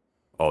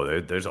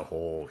 Oh, there's a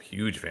whole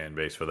huge fan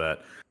base for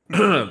that.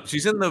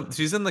 She's in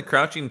the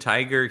Crouching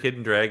Tiger,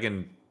 Hidden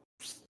Dragon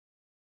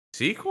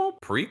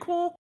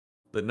prequel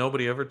that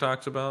nobody ever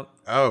talks about.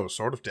 Oh,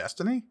 Sword of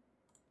Destiny?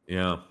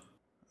 Yeah.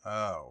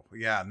 Oh,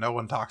 yeah, no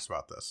one talks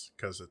about this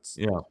because it's...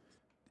 Yeah.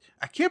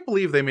 I can't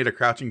believe they made a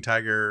Crouching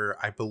Tiger.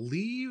 I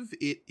believe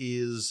it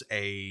is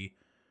a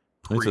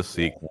prequel. It's a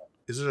sequel.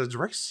 Is it a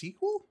direct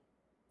sequel?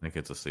 I think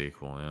it's a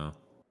sequel, yeah.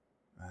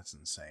 That's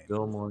insane.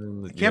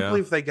 I can't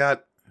believe they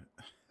got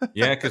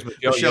because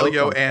Michelle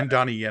Yeoh and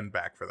Donnie Yen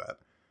back for that.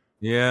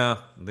 Yeah.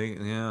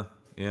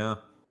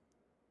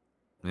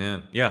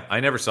 I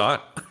never saw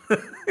it.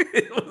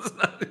 It was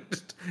not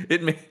just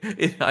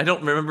I don't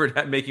remember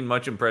it making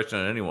much impression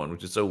on anyone,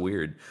 which is so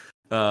weird.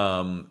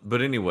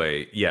 But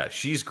anyway, yeah,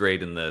 she's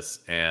great in this,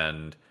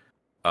 and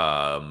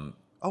oh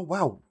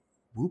wow,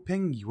 Wu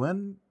Ping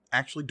Yuan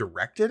actually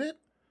directed it.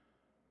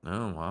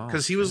 Oh wow,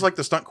 because he was like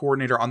the stunt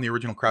coordinator on the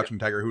original Crouching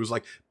Tiger, who was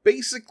like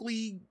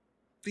basically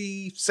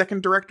the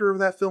second director of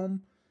that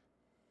film.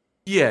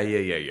 Yeah,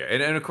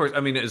 and of course,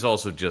 I mean, it's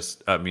also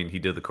just, I mean, he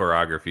did the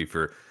choreography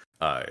for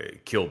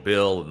Kill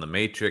Bill and The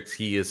Matrix.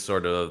 He is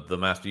sort of the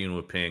master Yuen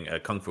Wu-Ping.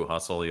 Kung Fu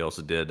Hustle he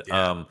also did.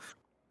 Yeah.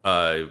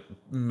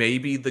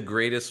 Maybe the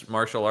greatest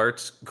martial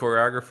arts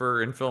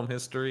choreographer in film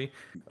history.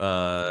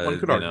 One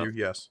could argue,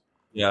 yes.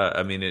 Yeah,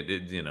 I mean,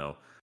 it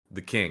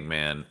the king,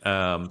 man.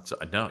 So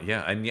no,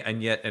 yeah, and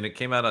it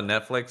came out on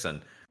Netflix,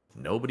 and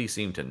nobody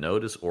seemed to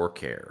notice or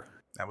care.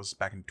 That was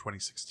back in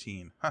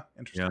 2016. Huh,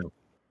 interesting.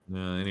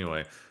 Yeah.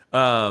 Anyway,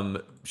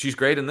 she's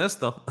great in this,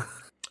 though.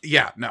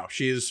 Yeah, no,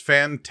 she is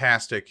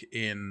fantastic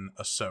in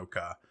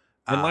Ahsoka.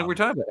 And like we're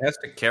talking about, it has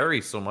to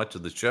carry so much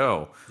of the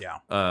show. Yeah.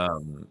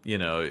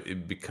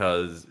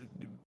 Because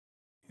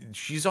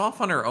she's off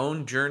on her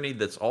own journey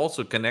that's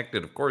also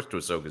connected, of course, to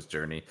Ahsoka's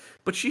journey,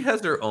 but she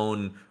has her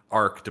own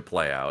arc to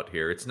play out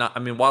here. It's not, I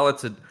mean, while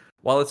it's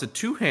a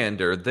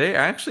two-hander, they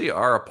actually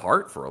are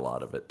apart for a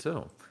lot of it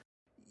too.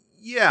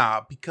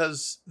 Yeah,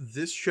 because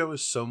this show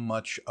is so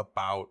much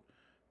about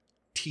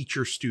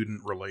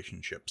teacher-student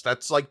relationships.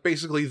 That's like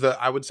basically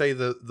I would say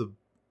the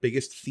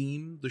biggest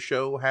theme the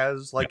show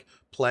has, like,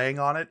 playing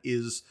on it,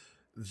 is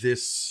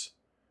this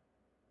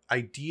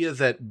idea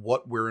that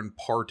what we're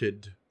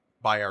imparted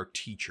by our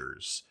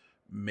teachers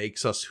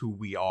makes us who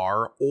we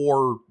are,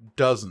 or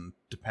doesn't,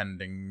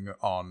 depending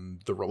on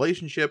the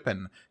relationship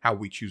and how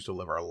we choose to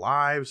live our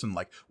lives, and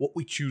like what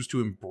we choose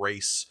to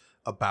embrace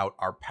about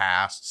our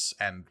pasts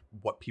and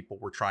what people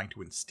were trying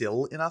to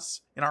instill in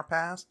us in our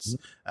pasts.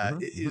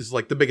 Is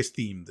like the biggest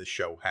theme this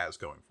show has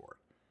going for it.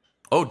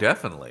 Oh,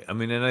 definitely. I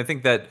mean, and I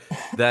think that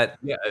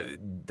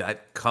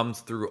that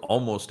comes through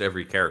almost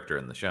every character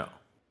in the show.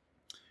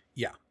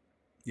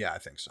 Yeah, I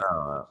think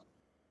so.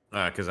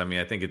 Because I mean,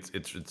 I think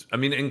it's I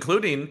mean,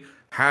 including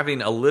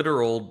having a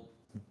literal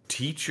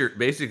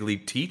basically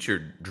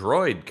teacher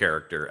droid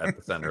character at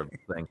the center of the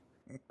thing.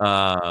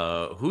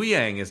 Hu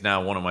Yang is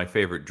now one of my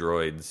favorite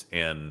droids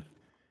in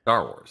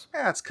Star Wars.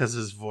 Yeah, it's because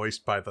it's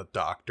voiced by the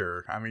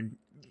Doctor. I mean,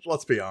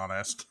 let's be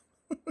honest.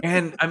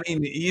 And I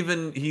mean,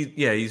 even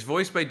he's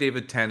voiced by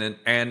David Tennant,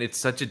 and it's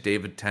such a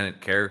David Tennant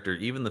character.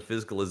 Even the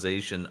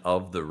physicalization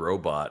of the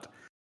robot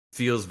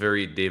feels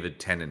very David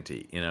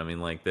Tennant-y. You know, I mean,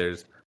 like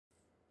there's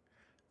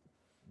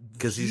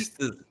because he's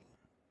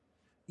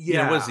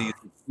was he?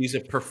 He's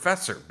a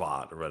professor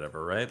bot or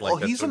whatever, right? Like,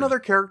 well, he's another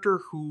character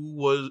who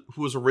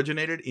was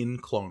originated in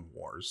Clone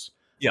Wars.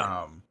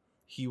 Yeah.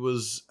 He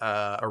was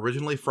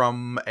originally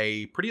from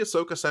a pretty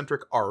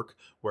Ahsoka-centric arc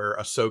where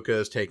Ahsoka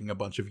is taking a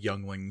bunch of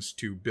younglings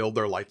to build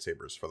their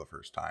lightsabers for the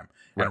first time.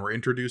 Right. And we're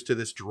introduced to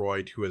this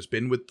droid who has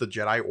been with the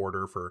Jedi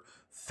Order for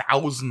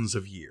thousands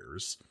of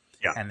years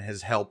and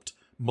has helped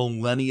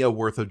millennia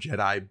worth of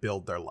Jedi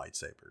build their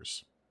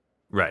lightsabers.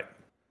 Right.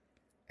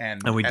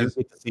 And we do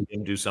get to see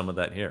him do some of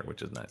that here,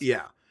 which is nice.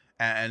 Yeah.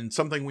 And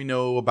something we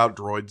know about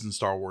droids in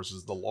Star Wars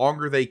is the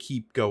longer they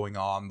keep going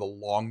on, the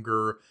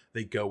longer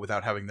they go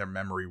without having their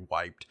memory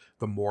wiped,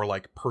 the more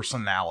like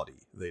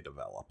personality they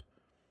develop.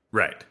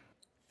 Right.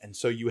 And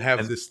so you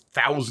have this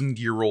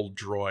 1,000-year-old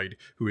droid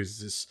who is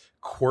this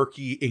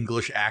quirky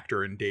English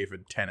actor in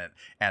David Tennant.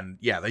 And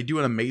yeah, they do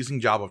an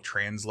amazing job of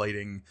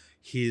translating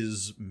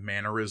his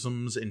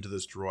mannerisms into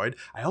this droid.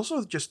 I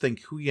also just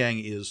think Hu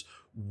Yang is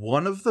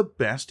one of the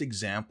best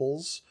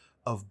examples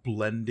of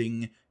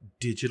blending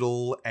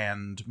digital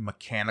and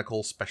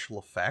mechanical special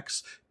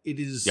effects. It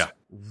is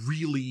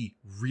really,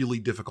 really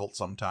difficult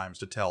sometimes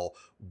to tell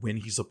when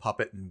he's a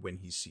puppet and when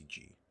he's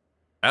CG.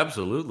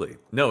 Absolutely.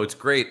 No, it's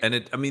great.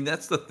 And I mean,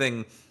 that's the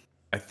thing.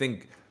 I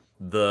think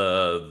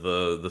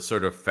the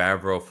sort of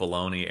Favreau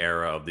Filoni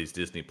era of these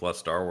Disney Plus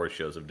Star Wars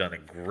shows have done a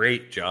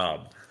great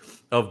job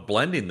of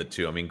blending the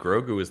two. I mean,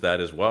 Grogu is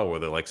that as well, where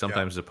they're like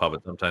sometimes a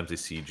puppet, sometimes a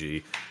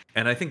CG.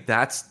 And I think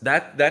that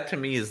to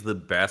me is the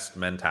best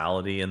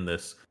mentality in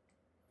this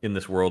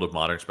world of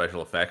modern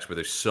special effects, where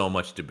there's so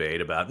much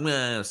debate about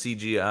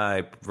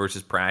CGI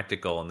versus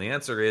practical. And the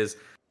answer is,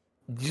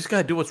 you just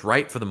got to do what's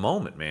right for the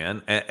moment,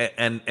 man.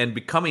 And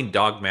becoming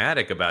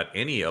dogmatic about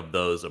any of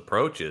those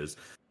approaches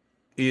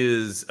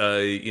is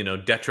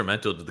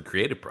detrimental to the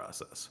creative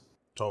process.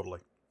 Totally.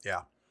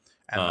 Yeah.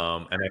 And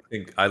I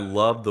think I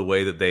love the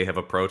way that they have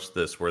approached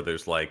this, where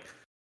there's like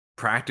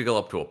practical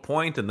up to a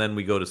point, and then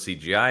we go to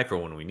CGI for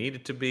when we need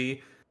it to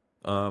be.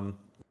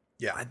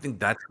 I think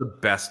that's the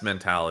best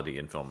mentality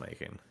in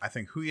filmmaking. I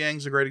think Hu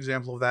Yang's a great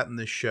example of that in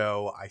this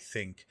show. I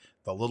think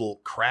the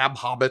little crab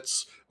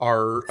hobbits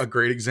are a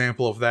great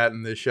example of that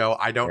in this show.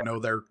 I don't know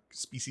their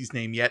species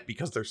name yet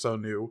because they're so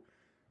new.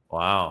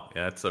 Wow,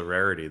 yeah, it's a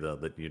rarity though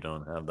that you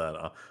don't have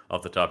that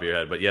off the top of your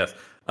head. But yes,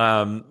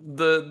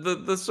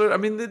 the sort. I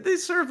mean, they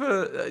serve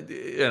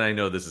and I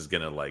know this is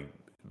gonna like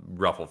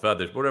ruffle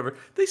feathers, but whatever.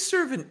 They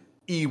serve an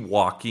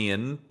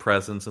Ewokian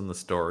presence in the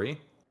story.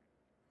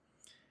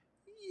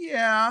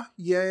 Yeah.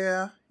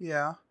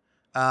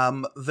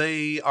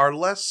 They are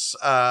less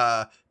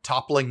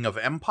toppling of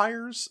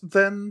empires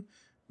than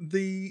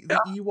the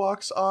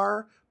Ewoks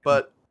are,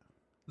 but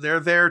they're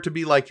there to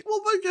be like,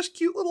 well, they're just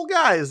cute little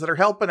guys that are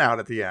helping out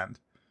at the end.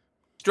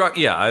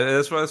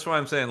 That's why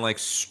I'm saying, like,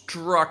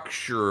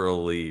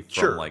 structurally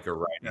from like a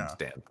writing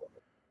standpoint,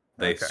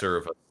 they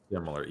serve a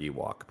similar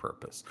Ewok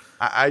purpose.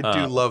 I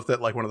do love that,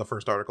 like, one of the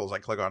first articles I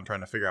click on trying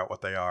to figure out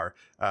what they are,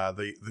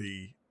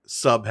 the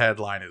sub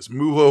headline is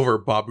 "Move Over,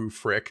 Babu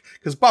Frick,"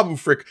 because Babu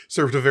Frick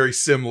served a very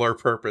similar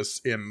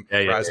purpose in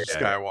Rise of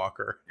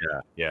Skywalker.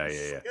 Yeah.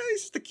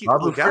 He's just a cute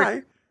little guy.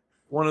 Frick,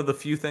 one of the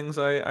few things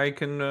I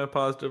can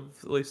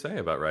positively say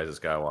about Rise of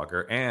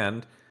Skywalker,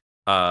 and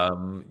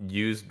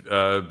used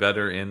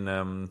better in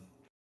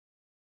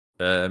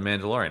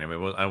Mandalorian. I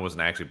mean, I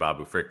wasn't actually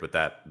Babu Frick, but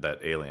that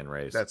alien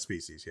race, that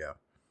species,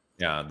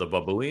 yeah, the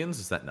Babulians.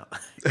 Is that no?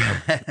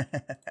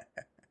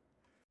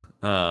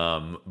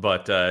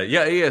 But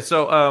yeah.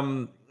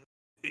 So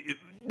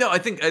no, I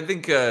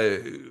think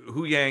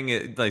Hu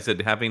Yang, like I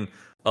said, having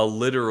a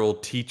literal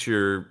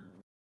teacher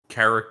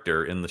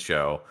character in the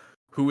show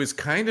who is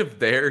kind of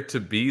there to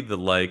be the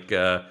like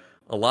a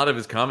lot of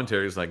his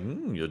commentary is like,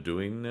 you're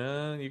doing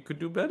you could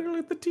do better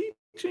with the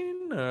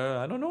teaching.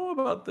 I don't know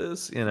about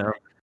this,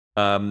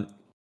 Um,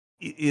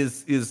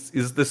 is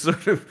this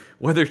sort of,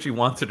 whether she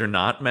wants it or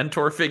not,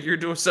 mentor figure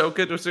to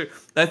Ahsoka?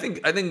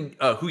 I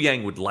think Hu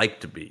Yang would like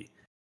to be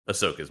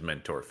Ahsoka's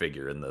mentor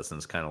figure in this, and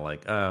it's kind of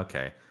like,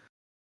 okay.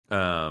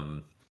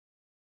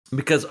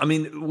 Because I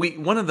mean,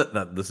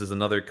 this is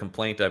another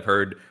complaint I've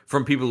heard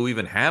from people who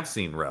even have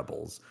seen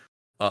Rebels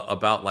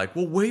about, like,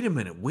 well, wait a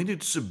minute, when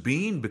did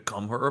Sabine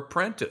become her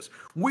apprentice?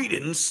 We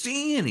didn't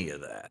see any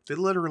of that. They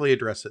literally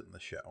address it in the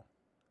show.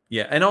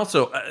 Yeah, and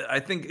also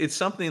I think it's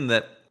something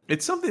that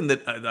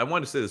I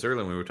wanted to say this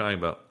earlier when we were talking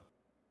about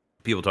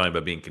people talking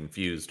about being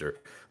confused or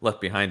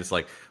left behind. It's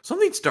like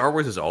something Star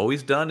Wars has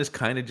always done is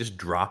kind of just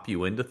drop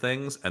you into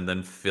things and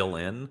then fill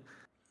in.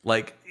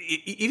 Like,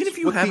 even if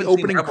you what haven't the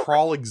opening seen Rebels,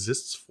 crawl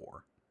exists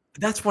for.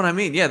 That's what I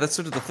mean. Yeah, that's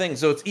sort of the thing.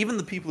 So it's even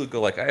the people who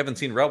go like, I haven't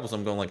seen Rebels.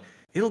 I'm going like,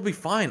 it'll be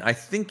fine. I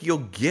think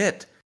you'll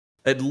get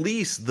at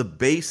least the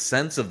base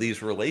sense of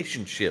these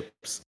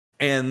relationships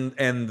and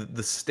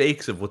the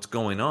stakes of what's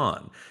going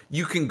on.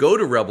 You can go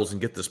to Rebels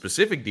and get the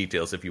specific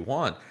details if you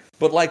want.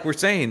 But like we're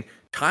saying,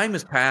 time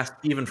has passed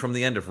even from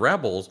the end of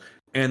Rebels,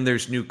 and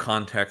there's new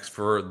context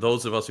for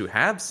those of us who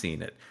have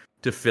seen it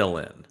to fill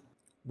in.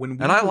 When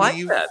we and I like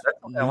leave that.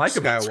 I like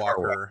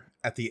Skywalker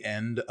at the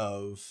end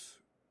of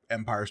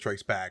Empire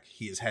Strikes Back,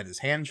 he has had his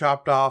hand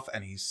chopped off,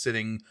 and he's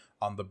sitting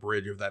on the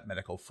bridge of that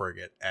medical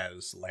frigate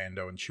as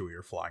Lando and Chewie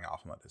are flying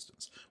off in the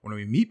distance. When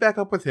we meet back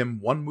up with him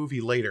one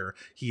movie later,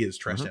 he is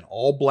dressed in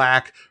all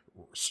black,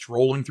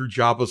 strolling through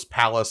Jabba's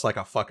palace like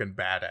a fucking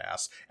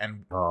badass.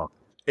 And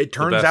it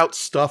turns out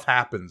stuff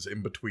happens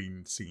in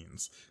between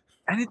scenes.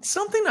 And it's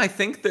something I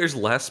think there's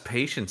less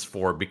patience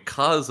for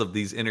because of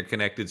these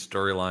interconnected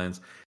storylines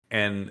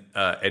and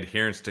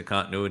adherence to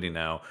continuity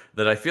now,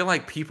 that I feel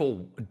like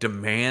people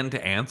demand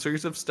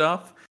answers of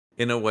stuff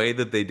in a way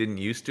that they didn't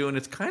used to. And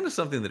it's kind of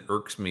something that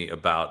irks me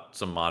about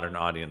some modern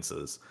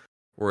audiences,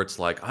 where it's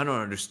like, I don't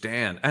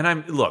understand.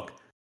 And look,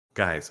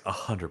 guys,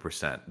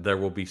 100%, there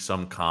will be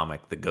some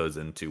comic that goes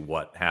into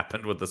what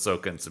happened with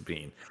Ahsoka and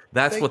Sabine.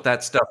 That's what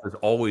that stuff has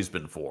always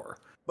been for.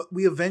 But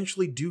we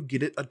eventually do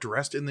get it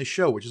addressed in the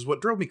show, which is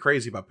what drove me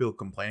crazy about people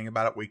complaining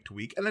about it week to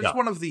week. And it's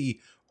one of the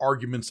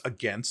arguments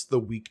against the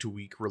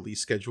week-to-week release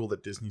schedule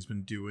that Disney's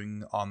been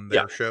doing on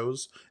their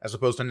shows, as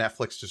opposed to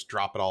Netflix just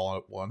drop it all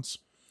at once.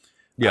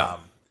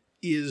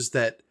 Is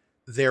that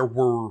there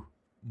were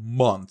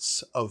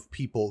months of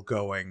people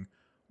going,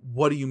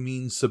 what do you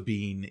mean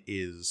Sabine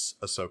is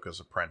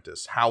Ahsoka's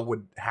apprentice?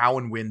 How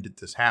and when did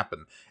this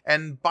happen?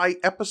 And by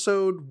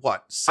episode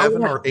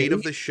 7 or 8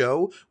 of the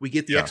show, we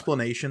get the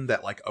explanation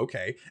that, like,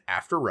 okay,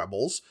 after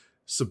Rebels,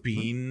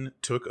 Sabine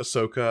took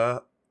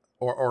Ahsoka,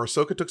 or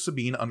Ahsoka took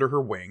Sabine under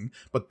her wing,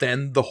 but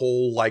then the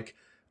whole like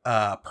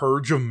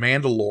purge of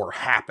Mandalore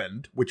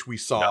happened, which we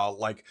saw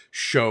like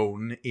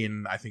shown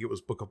in, I think it was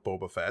Book of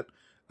Boba Fett.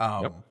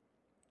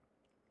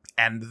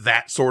 And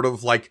that sort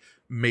of like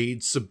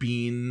made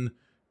Sabine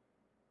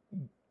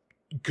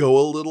go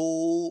a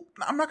little,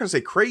 I'm not going to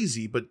say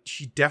crazy, but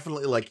she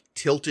definitely like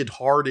tilted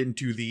hard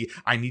into the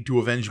I need to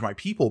avenge my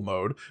people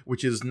mode,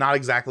 which is not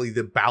exactly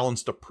the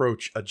balanced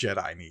approach a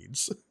Jedi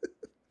needs.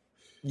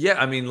 Yeah,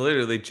 I mean,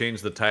 literally they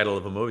changed the title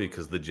of a movie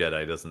because the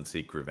Jedi doesn't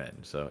seek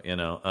revenge. So,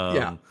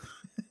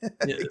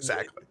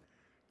 exactly.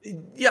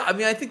 Yeah, I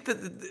mean, I think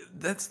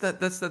that's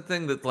the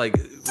thing that, like,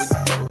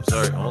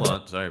 sorry, hold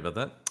on, sorry about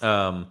that.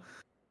 On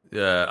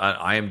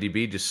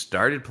IMDb just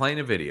started playing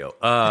a video.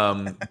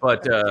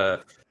 But I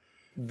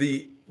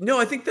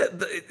think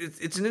that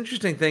it's an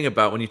interesting thing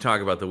about when you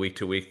talk about the week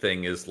to week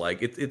thing is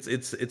like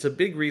it's a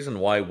big reason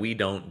why we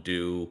don't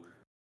do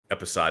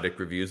episodic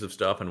reviews of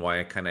stuff, and why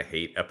I kind of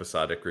hate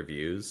episodic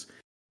reviews,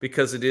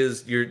 because it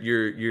is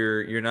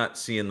you're not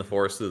seeing the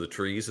forest through the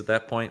trees at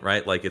that point,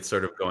 right? Like, it's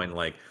sort of going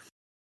like,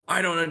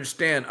 I don't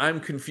understand,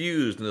 I'm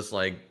confused, and it's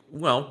like,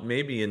 well,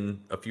 maybe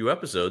in a few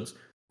episodes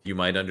you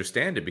might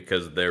understand it,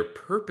 because they're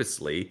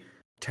purposely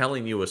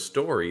telling you a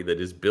story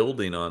that is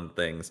building on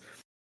things.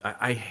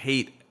 I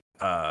hate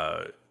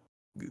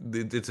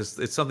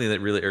it's something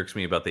that really irks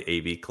me about the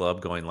AV Club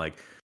going like,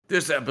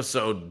 this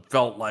episode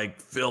felt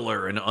like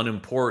filler and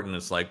unimportant.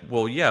 It's like,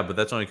 well, yeah, but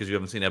that's only because you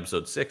haven't seen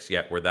episode 6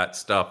 yet, where that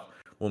stuff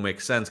will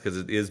make sense because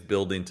it is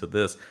building to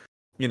this.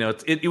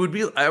 It would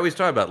be, I always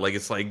talk about, like,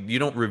 it's like you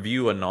don't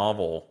review a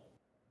novel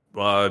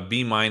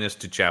B-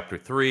 to chapter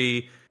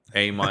 3,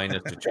 A-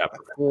 to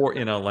chapter 4.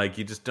 Like,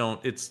 you just don't.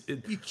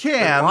 You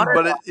can,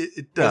 but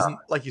it doesn't.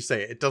 Like you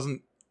say, it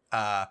doesn't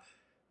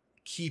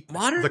keep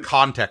the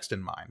context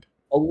in mind.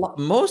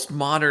 Most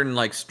modern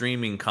like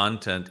streaming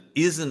content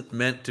isn't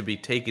meant to be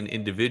taken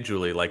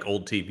individually like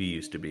old TV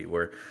used to be,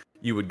 where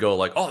you would go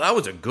like, oh, that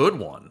was a good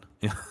one.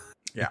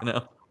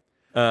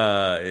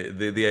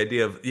 The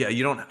idea of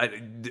you don't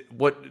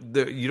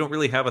you don't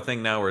really have a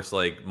thing now where it's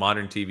like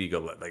modern TV go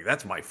like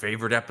that's my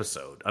favorite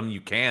episode. I mean,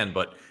 you can,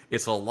 but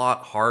it's a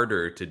lot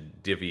harder to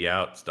divvy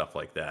out stuff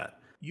like that.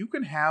 You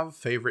can have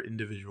favorite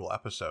individual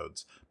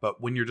episodes,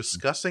 but when you're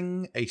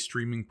discussing a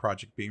streaming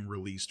project being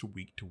released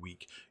week to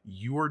week,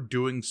 you are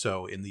doing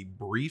so in the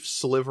brief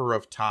sliver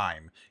of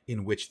time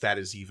in which that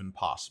is even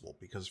possible.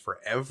 Because for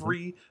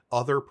every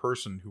other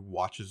person who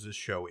watches this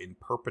show in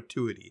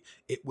perpetuity,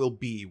 it will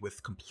be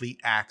with complete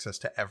access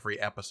to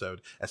every episode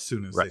as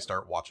soon as they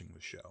start watching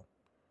the show.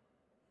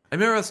 I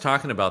remember us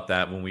talking about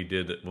that when we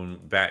did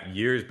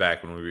years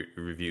back when we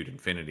reviewed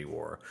Infinity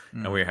War,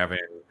 and we were having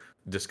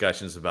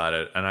discussions about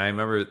it. And I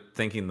remember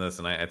thinking this,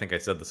 and I think I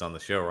said this on the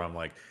show, where I'm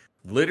like,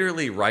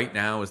 literally right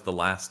now is the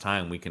last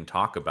time we can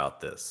talk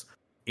about this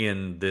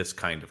in this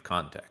kind of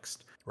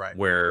context,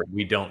 where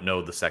we don't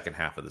know the second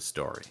half of the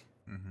story.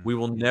 We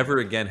will never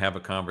again have a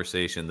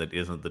conversation that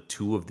isn't the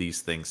two of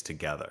these things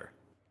together.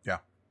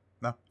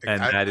 No, and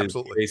that is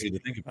crazy to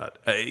think about.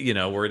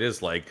 Where it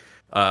is like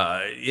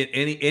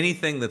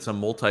anything that's a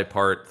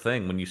multi-part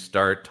thing when you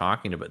start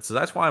talking about it. So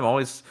that's why I'm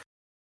always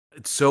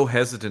so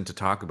hesitant to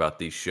talk about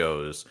these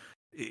shows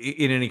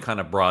in any kind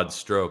of broad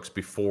strokes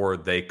before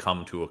they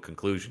come to a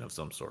conclusion of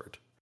some sort.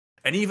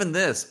 And even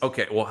this,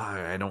 okay, well,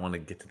 I don't want to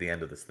get to the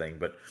end of this thing,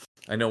 but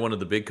I know one of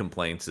the big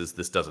complaints is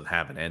this doesn't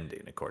have an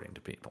ending, according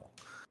to people.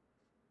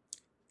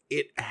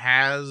 It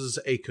has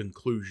a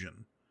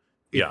conclusion.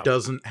 It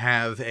doesn't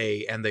have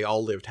and they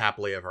all lived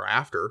happily ever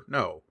after.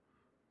 No.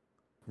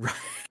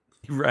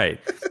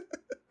 Right.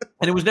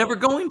 And it was never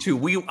going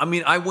to.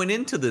 I went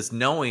into this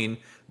knowing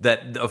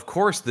that, of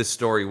course, this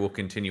story will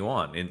continue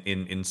on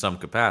in some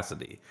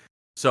capacity.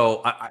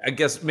 So I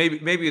guess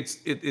maybe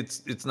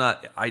it's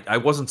not. I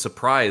wasn't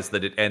surprised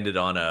that it ended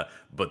on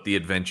but the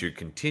adventure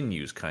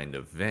continues kind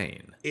of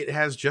vein. It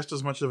has just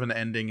as much of an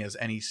ending as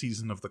any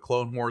season of the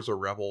Clone Wars or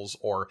Rebels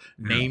or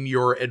name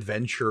your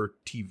adventure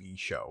TV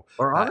show.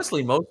 Or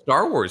honestly, most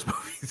Star Wars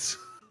movies.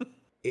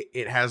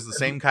 It has the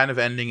same kind of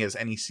ending as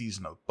any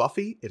season of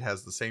Buffy. It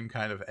has the same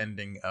kind of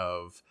ending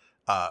of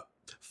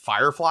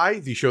Firefly,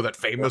 the show that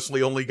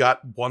famously only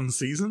got one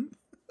season.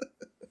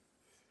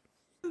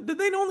 Did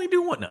they only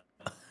do one? No.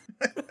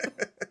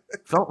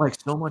 Felt like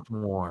so much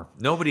more.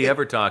 Nobody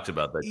ever talks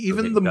about that.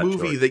 Even the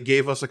movie that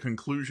gave us a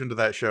conclusion to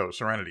that show,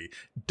 Serenity,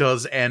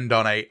 does end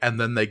on and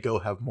then they go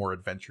have more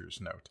adventures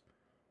note.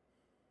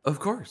 Of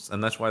course.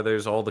 And that's why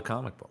there's all the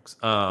comic books.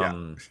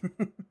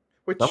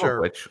 Which some of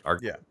which are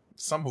good.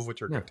 Some of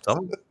which are good.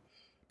 Some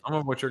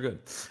of which are good.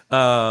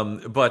 I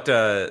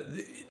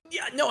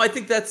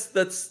think that's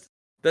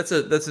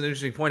an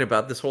interesting point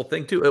about this whole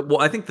thing too.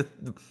 Well, I think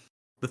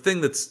the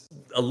thing that's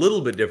a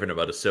little bit different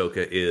about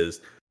Ahsoka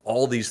is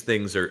all these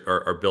things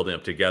are building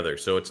up together.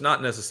 So it's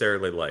not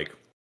necessarily like,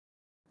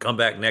 come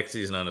back next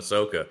season on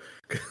Ahsoka.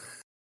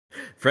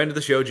 Friend of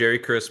the show, Jerry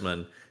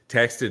Chrisman,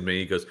 texted me.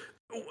 He goes,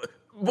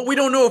 but we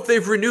don't know if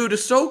they've renewed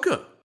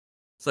Ahsoka.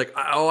 It's like,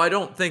 I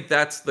don't think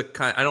that's the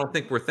kind. I don't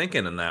think we're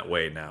thinking in that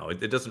way now.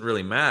 It doesn't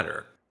really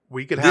matter.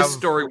 We could this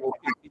story will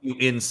continue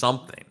in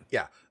something.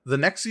 Yeah, the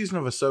next season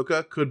of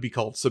Ahsoka could be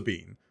called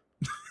Sabine.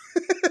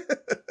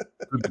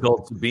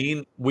 Called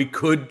Sabine. We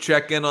could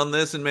check in on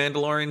this in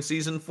Mandalorian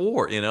season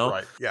 4.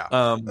 Right?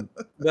 Yeah.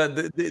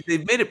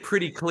 They've made it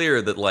pretty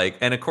clear that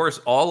and of course,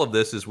 all of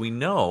this is, we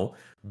know,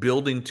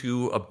 building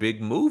to a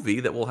big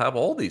movie that will have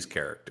all these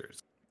characters.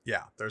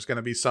 Yeah, there's going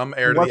to be some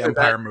Heir to the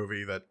Empire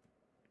movie that.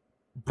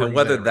 And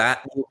whether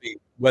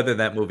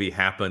that movie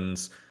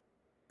happens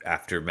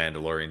after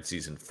Mandalorian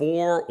season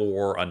 4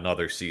 or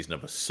another season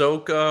of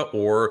Ahsoka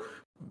or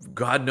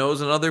God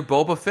knows another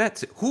Boba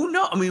Fett. Who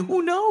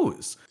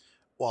knows?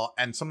 Well,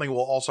 and something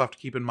we'll also have to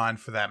keep in mind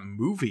for that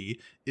movie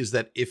is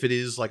that if it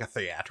is like a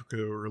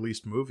theatrically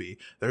released movie,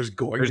 there's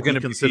going to be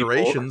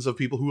considerations of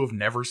people who have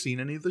never seen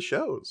any of the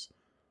shows.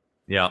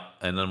 Yeah,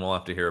 and then we'll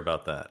have to hear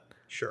about that.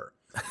 Sure.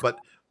 But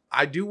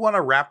I do want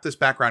to wrap this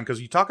background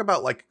because you talk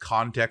about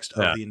context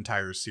of the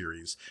entire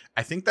series.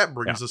 I think that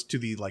brings us to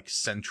the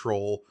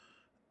central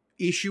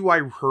issue I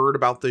heard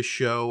about this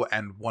show,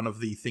 and one of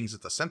the things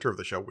at the center of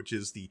the show, which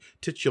is the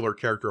titular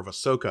character of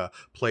Ahsoka,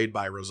 played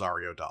by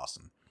Rosario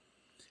Dawson.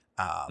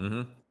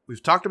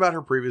 We've talked about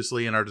her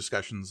previously in our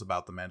discussions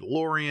about The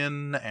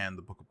Mandalorian and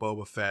the Book of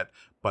Boba Fett,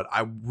 but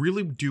I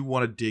really do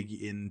want to dig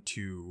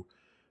into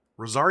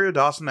Rosario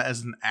Dawson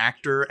as an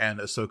actor and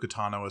Ahsoka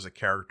Tano as a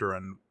character,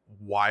 and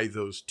why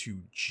those two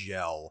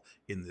gel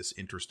in this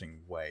interesting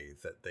way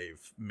that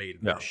they've made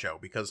in this show.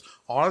 Because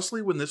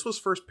honestly, when this was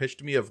first pitched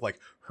to me of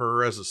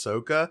her as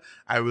Ahsoka,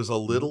 I was a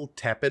little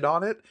tepid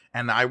on it,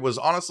 and I was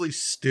honestly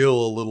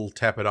still a little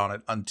tepid on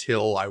it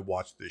until I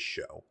watched this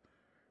show.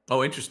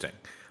 Oh, interesting.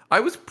 I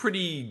was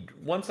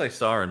once I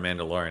saw her in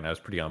Mandalorian, I was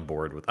pretty on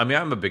board with.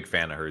 I'm a big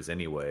fan of hers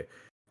anyway.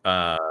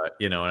 And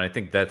I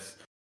think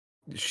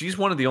she's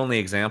one of the only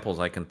examples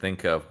I can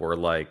think of where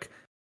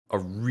a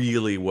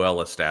really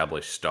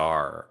well-established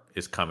star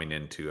is coming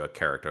into a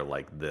character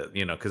like this,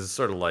 because it's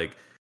sort of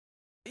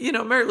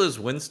Mary Liz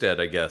Winstead,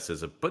 I guess,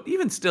 but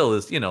even still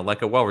is,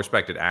 a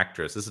well-respected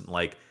actress, isn't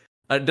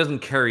it doesn't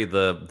carry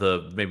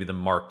the maybe the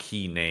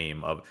marquee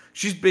name of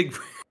she's big.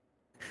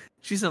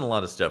 She's in a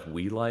lot of stuff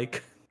we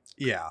like.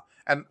 Yeah,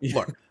 and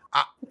look,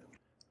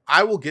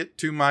 I will get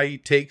to my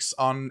takes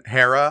on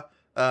Hera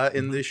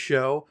in this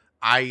show.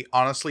 I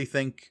honestly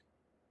think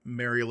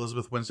Mary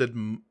Elizabeth Winstead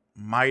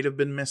might have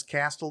been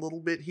miscast a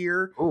little bit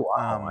here. Oh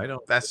wow, I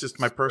don't. That's just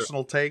my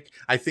personal take.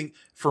 I think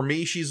for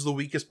me, she's the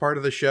weakest part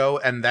of the show,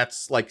 and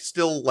that's like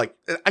still like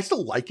I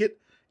still like it.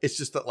 It's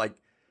just that like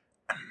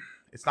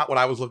it's not what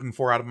I was looking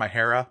for out of my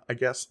Hera, I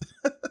guess.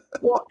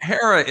 Well,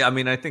 Hera, I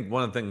mean, I think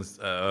one of the things,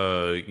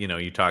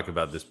 you talk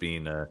about this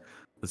being a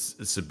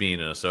Sabine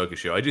and Ahsoka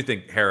show. I do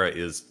think Hera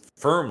is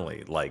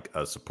firmly like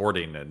a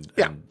supporting and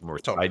more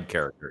side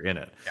character in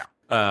it.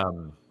 Yeah.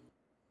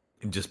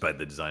 Just by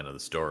the design of the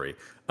story.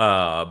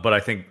 But I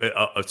think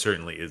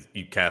certainly is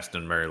you cast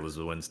in Mary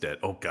Elizabeth Winstead.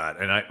 Oh God!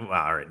 And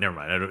all right, never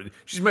mind.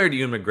 She's married to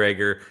Ewan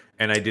McGregor,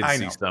 and I did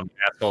see some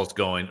assholes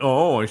going,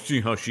 "Oh, I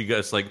see how she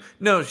gets like."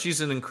 No, she's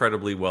an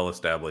incredibly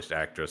well-established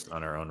actress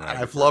on her own right.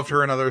 I've loved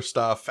her in other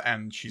stuff,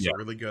 and she's a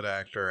really good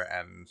actor.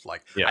 And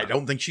like, I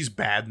don't think she's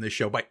bad in this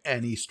show by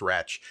any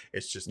stretch.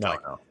 It's just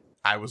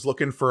I was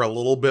looking for a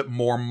little bit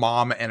more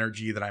mom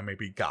energy than I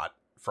maybe got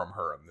from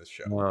her in this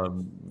show.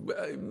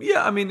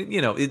 I mean,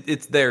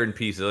 it's there in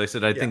pieces. Like I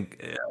said, I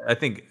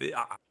think,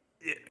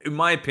 in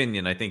my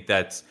opinion, I think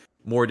that's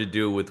more to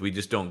do with we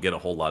just don't get a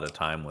whole lot of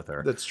time with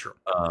her. That's true.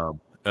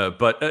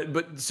 But I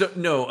was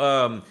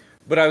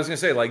gonna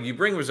say, like, you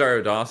bring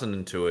Rosario Dawson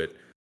into it,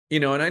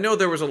 and I know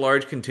there was a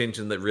large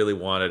contingent that really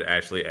wanted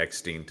Ashley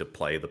Eckstein to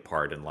play the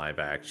part in live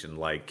action,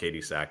 like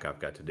Katie Sackhoff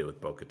got to do with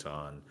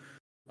Bo-Katan,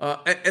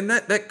 and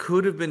that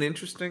could have been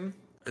interesting.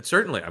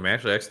 Certainly, I mean,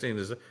 Ashley Eckstein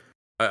is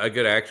a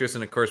good actress,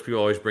 and of course, people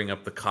always bring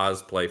up the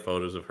cosplay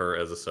photos of her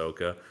as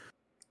Ahsoka.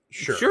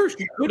 Sure,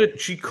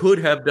 she could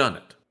have done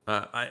it.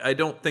 I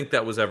don't think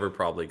that was ever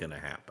probably going to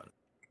happen.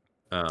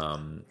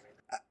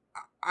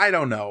 I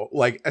don't know,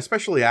 like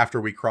especially after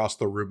we crossed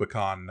the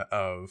Rubicon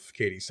of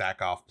Katie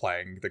Sackhoff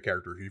playing the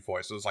character she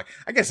voices, like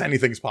I guess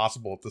anything's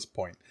possible at this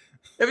point.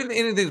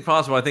 Anything's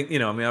possible. I think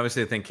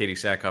obviously, I think Katie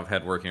Sackhoff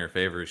had work in her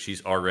favor.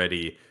 She's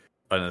already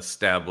an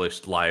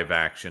established live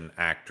action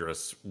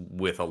actress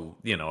with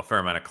a fair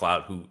amount of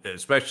clout, who,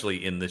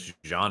 especially in this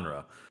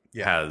genre,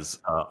 has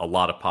a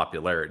lot of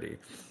popularity.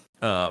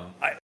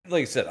 Like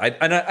I said,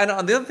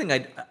 on the other thing,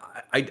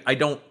 I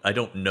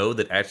don't know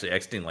that Ashley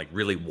Eckstein like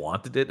really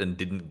wanted it and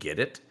didn't get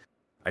it.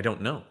 I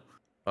don't know.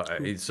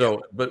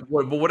 But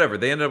whatever.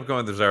 They ended up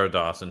going with Rosario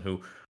Dawson,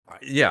 who,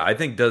 I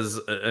think does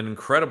an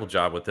incredible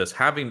job with this.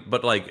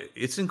 But like,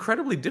 it's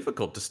incredibly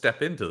difficult to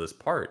step into this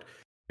part,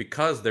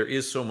 because there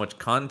is so much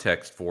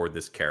context for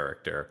this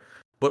character,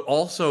 but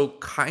also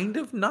kind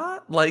of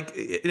not like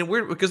in a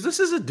weird, because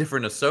this is a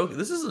different Ahsoka.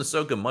 This is an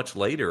Ahsoka much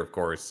later, of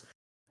course,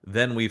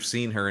 than we've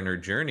seen her in her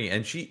journey,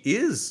 and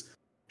she's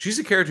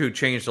a character who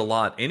changed a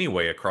lot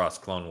anyway across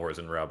Clone Wars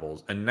and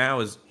Rebels, and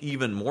now is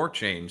even more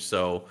changed.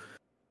 So,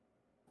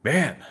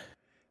 man,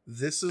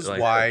 this is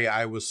why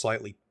I was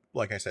slightly,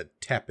 like I said,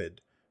 tepid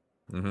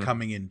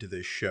coming into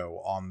this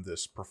show on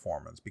this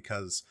performance,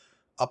 because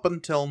up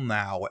until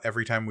now,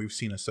 every time we've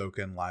seen Ahsoka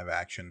in live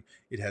action,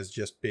 it has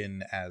just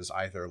been as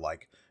either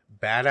like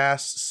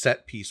badass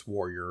set piece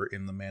warrior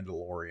in The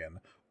Mandalorian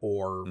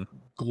or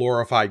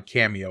glorified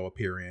cameo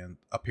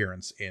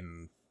appearance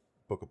in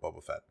Book of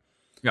Boba Fett.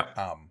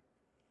 Yeah.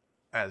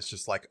 As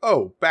just like,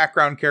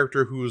 background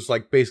character who's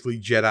like basically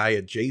Jedi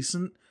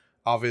adjacent.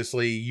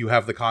 Obviously, you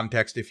have the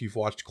context if you've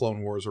watched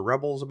Clone Wars or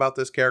Rebels about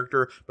this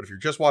character, but if you're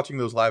just watching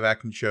those live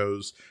action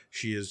shows,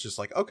 she is just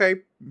like,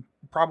 okay,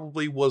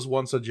 probably was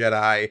once a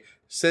Jedi,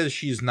 says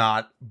she's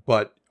not,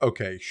 but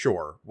okay,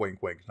 sure,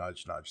 wink, wink,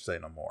 nudge, nudge, say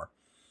no more.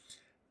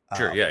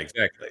 Sure, yeah,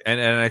 exactly. And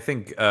I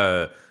think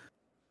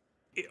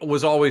it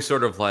was always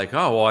sort of like,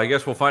 oh, well, I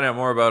guess we'll find out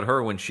more about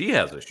her when she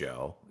has a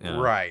show.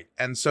 Right,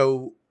 and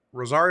so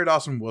Rosario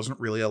Dawson wasn't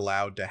really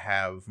allowed to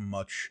have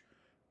much...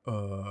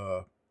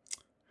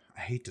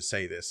 I hate to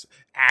say this,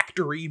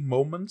 actory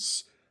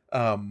moments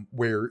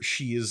where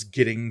she is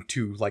getting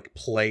to like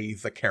play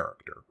the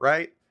character,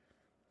 right?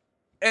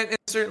 And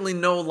certainly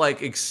no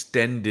like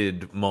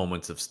extended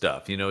moments of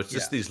stuff. It's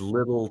just these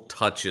little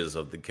touches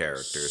of the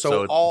character.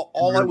 So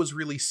all I was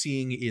really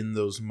seeing in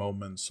those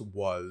moments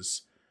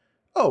was,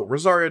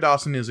 Rosario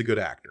Dawson is a good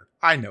actor.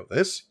 I know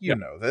this. You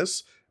know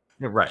this.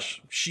 Right.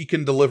 She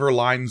can deliver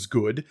lines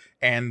good.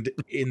 And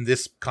in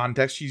this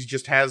context, she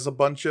just has a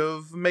bunch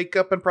of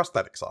makeup and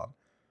prosthetics on.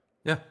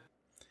 Yeah.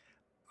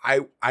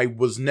 I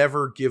was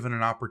never given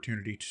an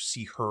opportunity to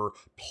see her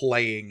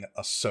playing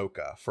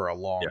Ahsoka for a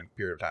long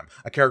period of time.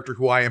 A character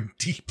who I am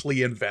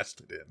deeply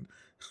invested in.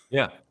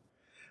 Yeah.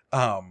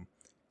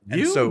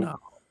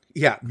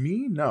 Yeah,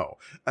 me, no.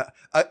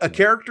 A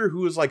character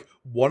who is like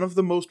one of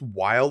the most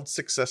wild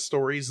success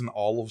stories in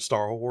all of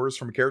Star Wars,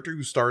 from a character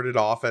who started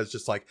off as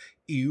just like,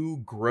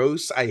 ew,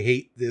 gross, I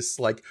hate this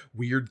like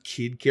weird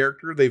kid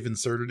character they've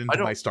inserted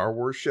into my Star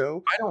Wars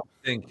show. I don't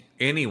think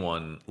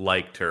anyone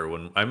liked her.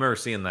 When I remember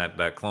seeing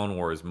that Clone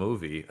Wars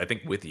movie, I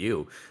think with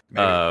you,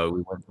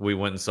 we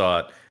went and saw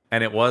it,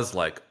 and it was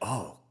like,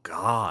 oh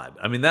God.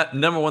 I mean, that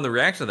number one, the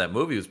reaction to that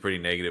movie was pretty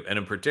negative, and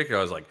in particular,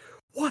 I was like,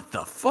 what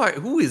the fuck?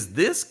 Who is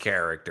this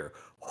character?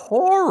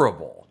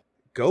 Horrible.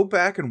 Go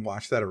back and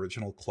watch that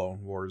original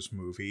Clone Wars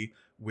movie,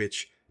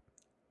 which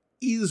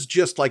is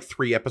just like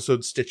 3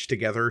 episodes stitched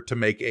together to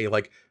make a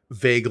like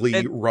vaguely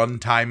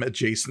runtime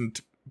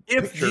adjacent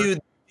picture.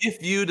 If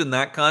viewed in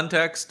that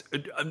context,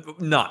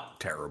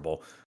 not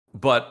terrible.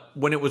 But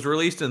when it was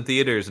released in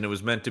theaters and it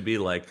was meant to be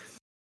like,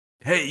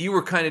 hey, you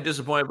were kind of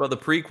disappointed about the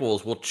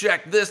prequels. Well,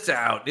 check this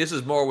out. This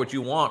is more what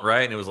you want,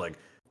 right? And it was like,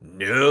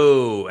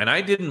 no. And I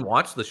didn't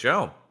watch the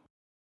show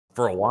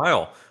for a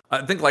while.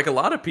 I think like a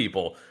lot of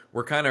people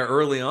were kind of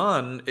early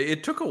on.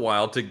 It took a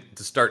while to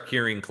start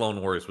hearing Clone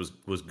Wars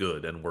was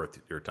good and worth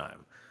your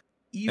time.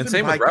 Even and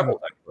same with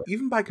Rebels.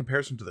 Even by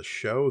comparison to the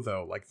show,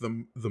 though, like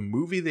the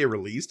movie they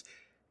released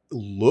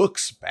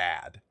looks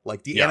bad.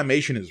 Like the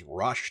animation is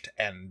rushed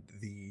and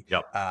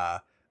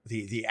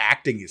the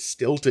acting is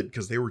stilted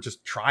because they were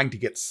just trying to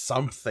get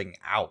something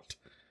out.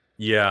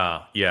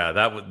 Yeah,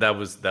 that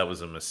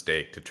was a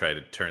mistake to try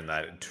to turn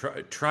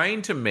that,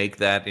 trying to make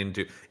that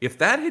into, if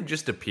that had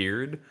just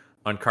appeared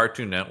on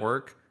Cartoon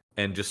Network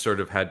and just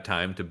sort of had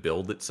time to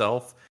build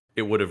itself,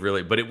 it would have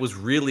really, but it was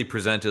really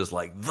presented as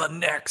like the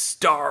next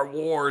Star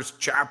Wars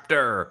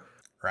chapter.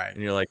 Right.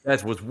 And you're like,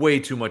 that was way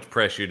too much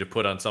pressure to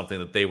put on something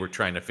that they were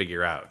trying to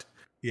figure out.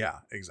 Yeah,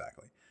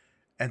 exactly.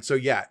 And so,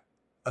 yeah,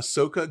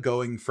 Ahsoka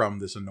going from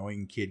this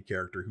annoying kid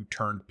character who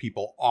turned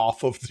people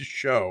off of the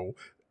show,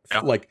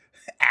 like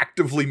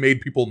actively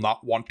made people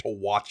not want to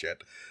watch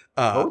it,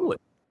 totally,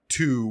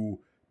 to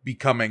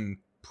becoming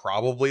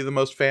probably the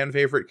most fan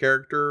favorite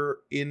character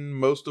in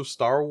most of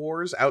Star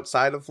Wars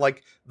outside of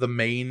like the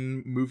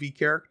main movie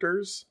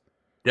characters.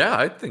 Yeah,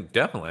 I think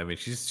definitely. I mean,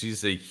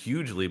 she's a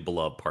hugely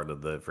beloved part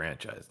of the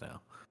franchise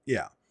now.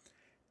 Yeah.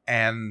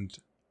 And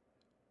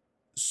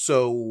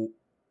so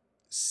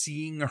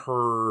seeing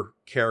her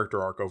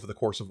character arc over the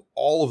course of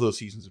all of those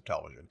seasons of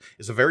television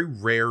is a very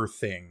rare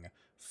thing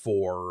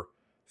for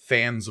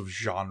fans of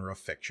genre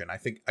fiction. I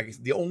guess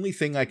the only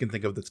thing I can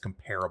think of that's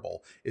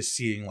comparable is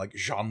seeing like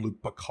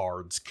Jean-Luc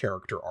Picard's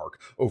character arc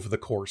over the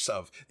course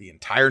of the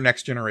entire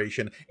Next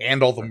Generation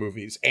and all the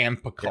movies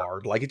and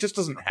Picard. Like, it just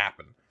doesn't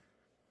happen.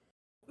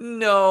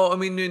 No, I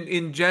mean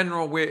in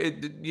general,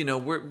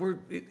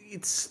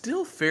 it's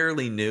still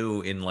fairly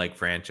new in like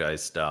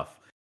franchise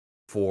stuff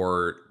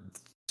for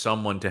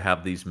someone to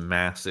have these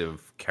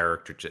massive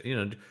character.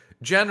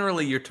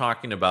 Generally you're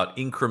talking about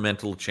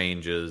incremental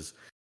changes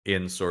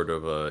in sort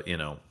of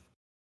an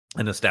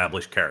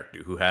established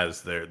character who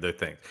has their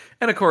thing.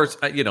 And of course,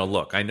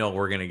 look, I know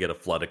we're gonna get a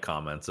flood of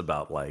comments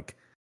about like,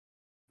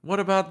 what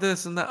about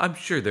this and that? I'm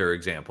sure there are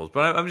examples,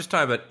 but I'm just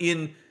talking about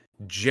in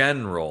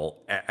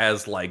general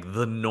as like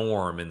the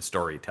norm in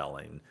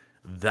storytelling.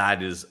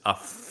 That is a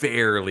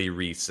fairly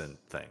recent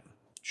thing.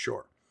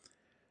 Sure.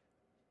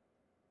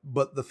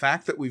 But the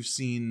fact that we've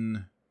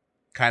seen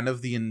kind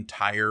of the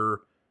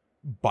entire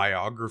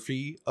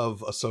biography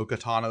of Ahsoka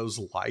Tano's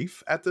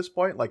life at this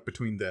point, like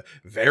between the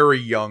very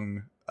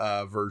young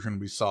version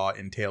we saw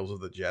in Tales of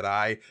the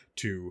Jedi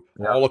to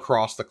all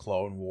across the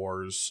Clone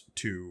Wars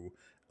to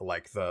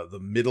like the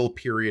middle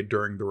period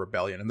during the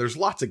rebellion, and there's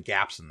lots of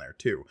gaps in there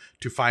too,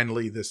 to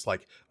finally this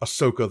like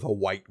Ahsoka the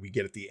White we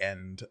get at the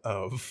end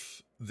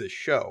of this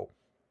show.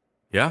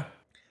 Yeah,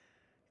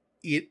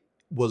 it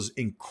was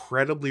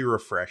incredibly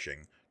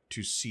refreshing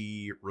to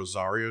see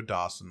Rosario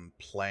Dawson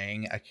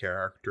playing a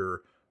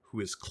character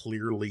who is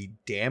clearly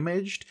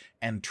damaged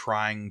and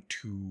trying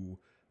to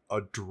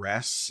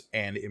address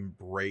and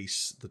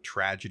embrace the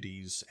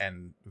tragedies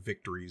and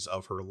victories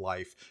of her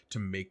life to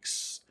make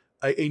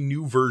a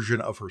new version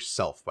of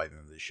herself by the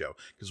end of the show.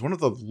 Because one of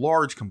the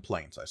large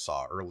complaints I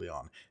saw early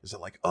on is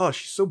that like, oh,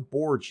 she's so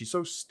bored, she's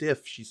so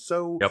stiff, she's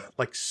so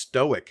like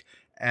stoic.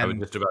 And I was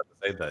just about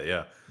to say that.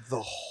 Yeah,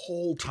 the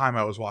whole time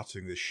I was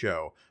watching this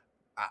show,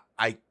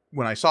 I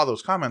when I saw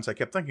those comments, I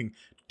kept thinking,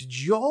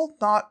 did y'all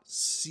not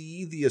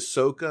see the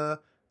Ahsoka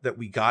that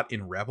we got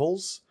in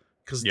Rebels?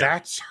 Because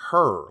that's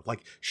her.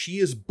 Like, she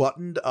is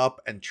buttoned up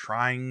and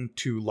trying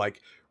to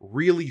like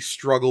really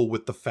struggle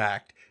with the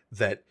fact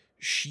that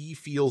she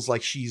feels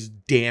like she's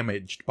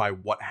damaged by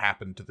what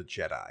happened to the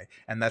Jedi.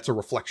 And that's a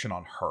reflection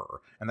on her.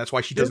 And that's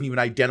why she doesn't even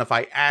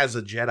identify as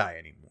a Jedi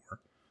anymore.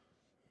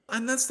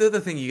 And that's the other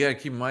thing you got to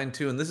keep in mind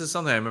too. And this is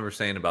something I remember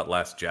saying about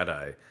Last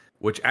Jedi,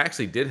 which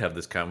actually did have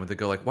this comment. They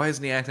go like, why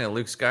isn't he acting like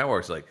Luke Skywalker?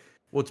 It's like,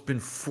 well, it's been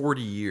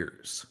 40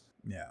 years.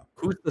 Yeah.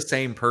 Who's the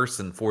same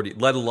person 40,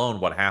 let alone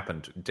what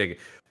happened?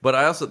 But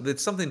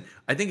it's something,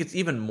 I think it's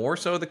even more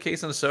so the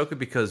case in Ahsoka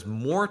because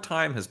more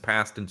time has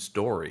passed in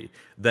story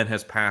than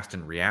has passed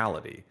in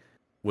reality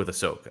with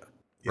Ahsoka.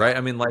 Yeah. Right?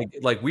 I mean,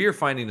 like we are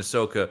finding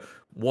Ahsoka,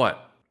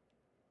 what,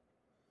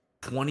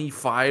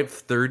 25,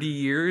 30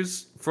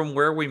 years from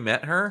where we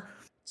met her?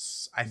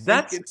 I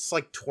think it's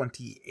like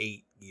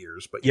 28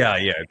 years, but yeah,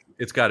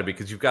 it's got to be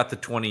because you've got the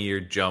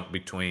 20-year jump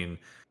between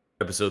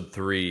Episode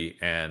 3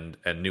 and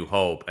New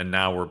Hope, and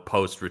now we're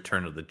post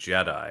Return of the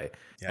Jedi,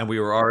 and we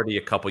were already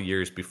a couple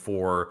years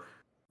before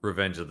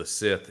Revenge of the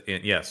Sith.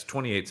 Yes,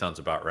 28 sounds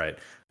about right.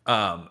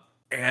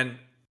 And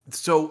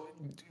so,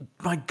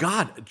 my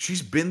God,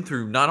 she's been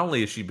through. Not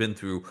only has she been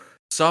through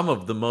some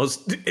of the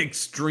most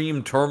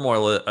extreme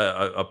turmoil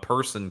a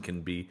person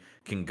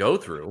can go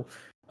through.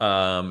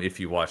 If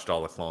you watched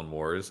all the Clone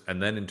Wars,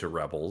 and then into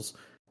Rebels,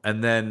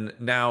 and then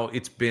now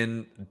it's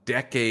been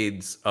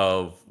decades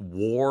of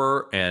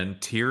war and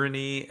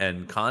tyranny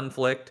and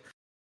conflict.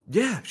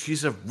 Yeah,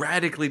 she's a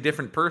radically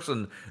different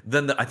person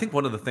than I think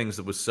one of the things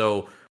that was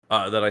so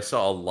that I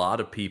saw a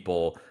lot of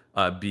people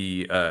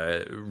be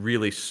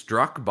really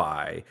struck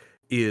by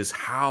is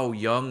how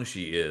young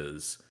she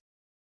is.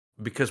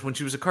 Because when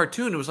she was a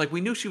cartoon, it was like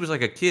we knew she was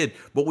like a kid,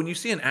 but when you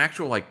see an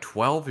actual like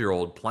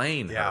 12-year-old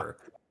playing Yeah. her,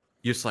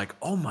 you're just like,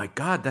 oh my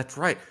God, that's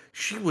right.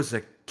 She was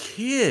a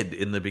kid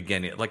in the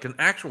beginning, like an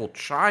actual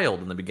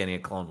child in the beginning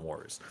of Clone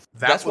Wars.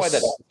 That's why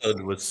that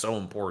episode was so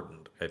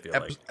important, I feel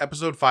like.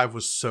 Episode 5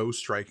 was so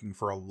striking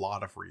for a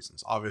lot of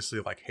reasons. Obviously,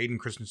 like Hayden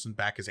Christensen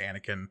back as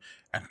Anakin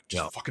and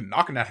just fucking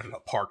knocking that out of the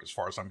park as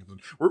far as I'm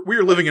concerned.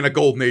 We're living in a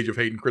golden age of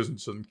Hayden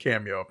Christensen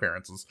cameo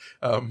appearances.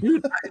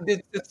 Dude,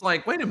 it's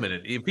like, wait a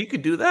minute. If he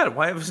could do that,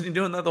 why wasn't he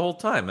doing that the whole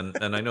time?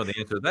 And I know the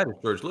answer to that is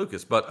George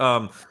Lucas. But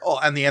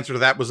and the answer to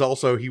that was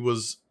also he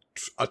was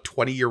a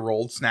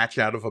 20-year-old snatched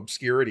out of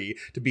obscurity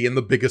to be in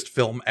the biggest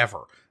film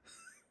ever.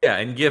 Yeah,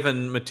 and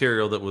given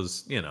material that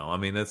was, I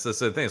mean, that's the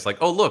thing. It's like,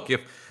 oh, look,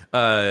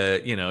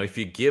 if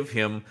you give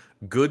him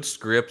good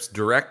scripts,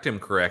 direct him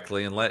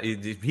correctly,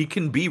 and he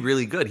can be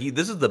really good.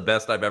 This is the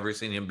best I've ever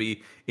seen him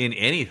be in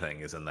anything.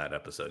 Is in that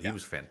episode. Yeah. He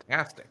was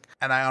fantastic.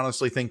 And I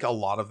honestly think a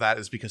lot of that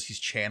is because he's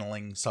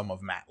channeling some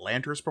of Matt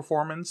Lanter's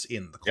performance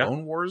in the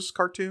Clone Wars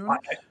cartoon.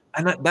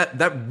 And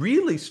that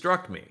really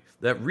struck me.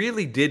 That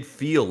really did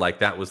feel like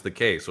that was the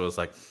case. So it was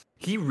like,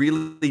 he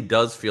really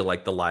does feel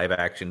like the live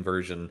action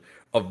version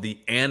of the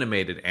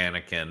animated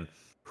Anakin,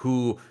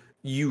 who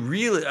you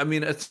really, I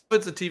mean, it's a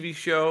TV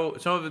show.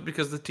 Some of it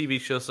because of the TV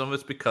show, some of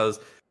it's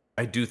because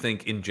I do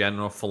think in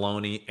general,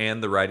 Filoni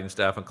and the writing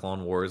staff in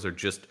Clone Wars are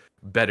just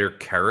better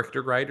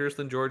character writers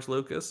than George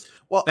Lucas.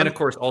 Well, and of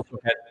course also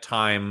had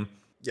time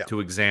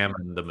to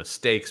examine the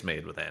mistakes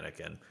made with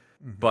Anakin.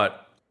 Mm-hmm.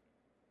 But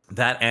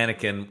that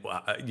Anakin,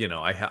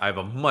 I have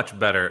a much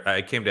better.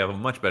 I came to have a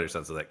much better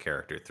sense of that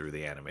character through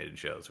the animated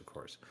shows, of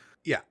course.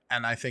 Yeah,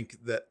 and I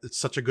think that it's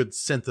such a good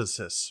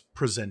synthesis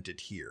presented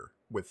here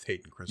with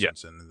Hayden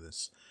Christensen in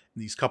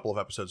these couple of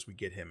episodes we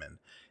get him in,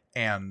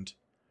 and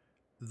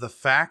the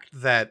fact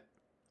that,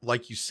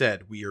 like you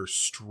said, we are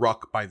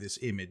struck by this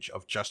image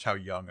of just how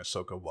young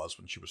Ahsoka was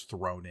when she was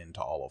thrown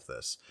into all of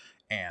this,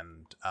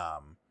 and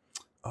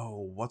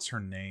what's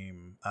her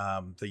name?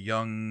 The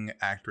young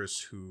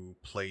actress who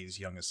plays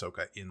young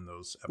Ahsoka in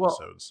those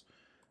episodes.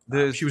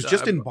 She was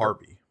just in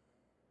Barbie.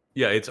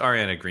 Yeah, it's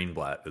Ariana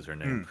Greenblatt is her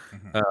name.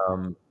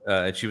 Mm-hmm.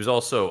 And she was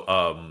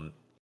also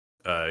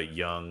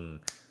young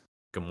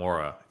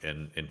Gamora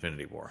in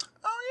Infinity War.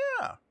 Oh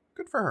yeah,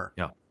 good for her.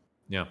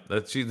 Yeah.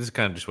 This is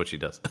kind of just what she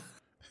does.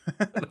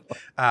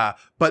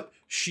 But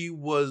she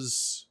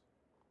was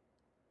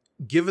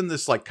given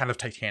this like kind of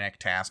titanic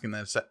task in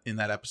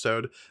that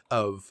episode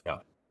of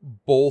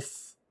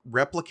both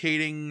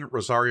replicating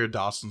Rosario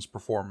Dawson's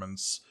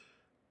performance,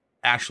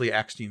 Ashley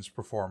Eckstein's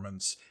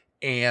performance,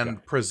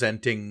 and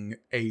presenting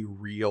a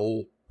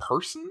real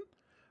person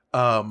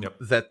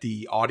that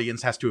the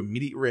audience has to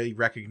immediately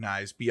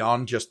recognize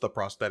beyond just the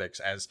prosthetics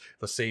as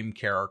the same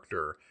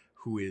character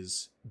who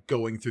is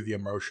going through the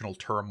emotional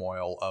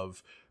turmoil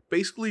of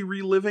basically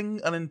reliving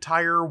an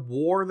entire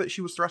war that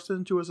she was thrust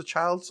into as a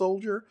child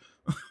soldier.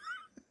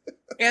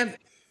 And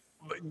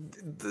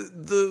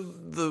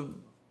the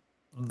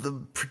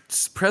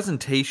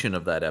presentation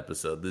of that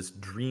episode, this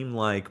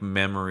dreamlike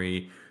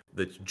memory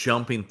that's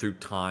jumping through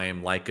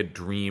time like a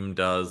dream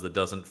does, that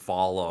doesn't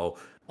follow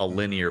a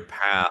linear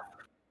path,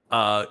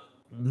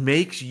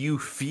 makes you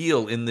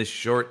feel in this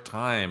short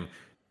time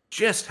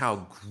just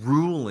how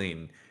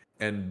grueling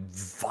and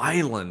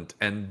violent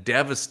and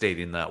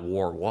devastating that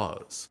war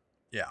was.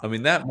 Yeah. I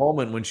mean, that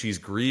moment when she's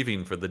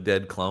grieving for the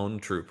dead clone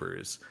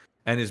troopers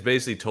and is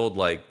basically told,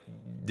 like,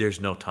 there's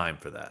no time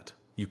for that.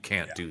 You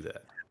can't do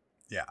that.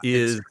 Yeah.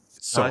 Is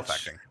it's so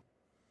affecting.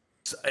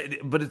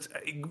 But it's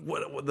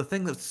what the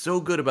thing that's so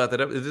good about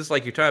that is just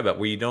like you're talking about,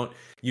 where you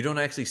don't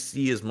actually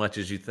see as much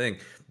as you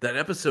think. That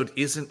episode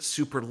isn't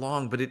super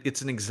long, but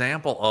it's an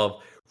example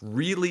of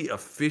really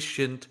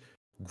efficient,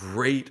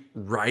 great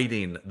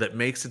writing that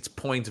makes its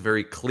points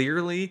very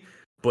clearly,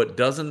 but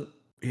doesn't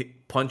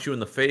punch you in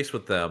the face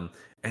with them.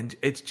 And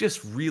it's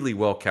just really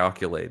well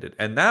calculated.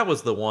 And that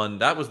was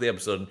the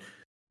episode,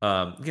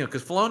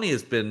 because Filoni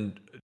has been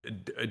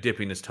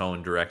dipping his toe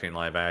in directing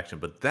live action,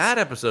 but that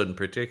episode in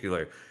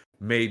particular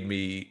made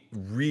me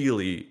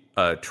really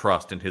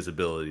trust in his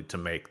ability to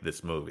make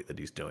this movie that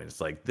he's doing. It's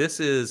like,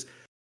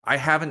 I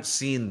haven't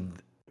seen,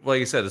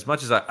 like I said, as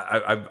much as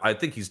I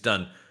think he's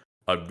done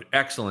an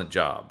excellent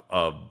job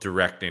of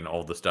directing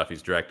all the stuff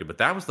he's directed, but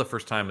that was the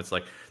first time it's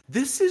like,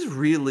 this is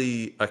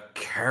really a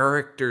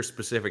character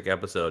specific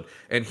episode,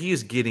 and he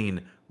is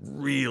getting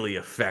really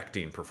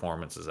affecting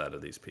performances out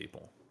of these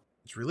people.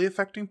 it's really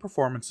affecting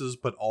performances,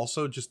 but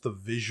also just the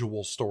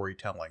visual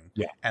storytelling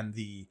and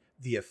the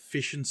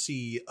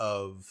efficiency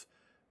of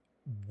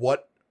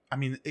what I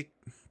mean.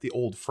 The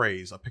old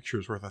phrase, "A picture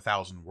is worth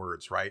 1,000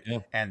 words," right? Yeah.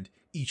 And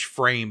each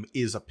frame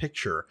is a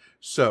picture.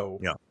 So,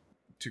 Yeah.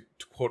 to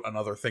quote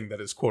another thing that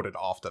is quoted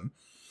often,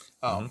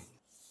 Mm-hmm.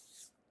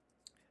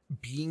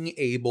 being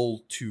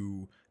able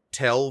to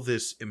tell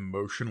this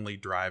emotionally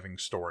driving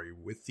story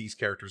with these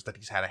characters that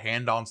he's had a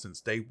hand on since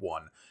day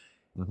one,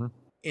 Mm-hmm.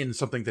 in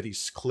something that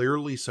he's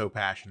clearly so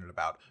passionate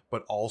about,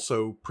 but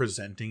also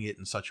presenting it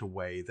in such a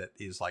way that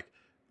is like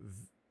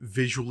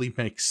visually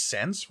makes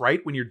sense,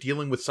 right? When you're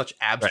dealing with such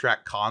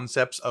abstract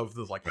concepts of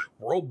the like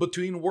world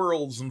between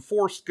worlds and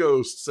force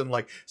ghosts and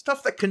like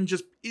stuff that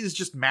is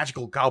just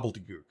magical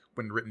gobbledygook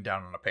when written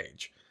down on a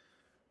page.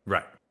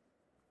 Right.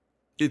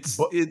 It's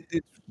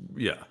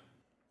yeah.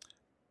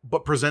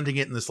 But presenting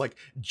it in this like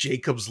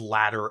Jacob's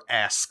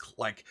Ladder-esque,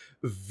 like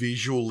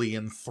visually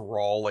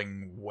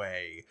enthralling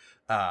way,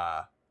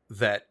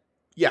 that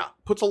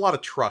puts a lot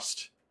of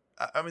trust.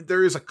 I mean,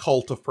 there is a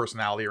cult of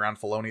personality around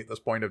Filoni at this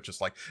point of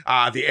just like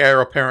the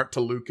heir apparent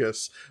to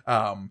Lucas,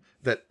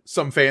 that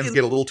some fans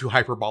get a little too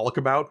hyperbolic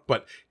about,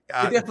 but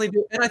they definitely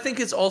do. And I think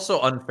it's also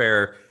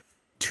unfair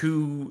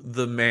to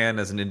the man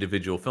as an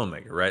individual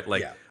filmmaker, right?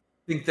 Like, I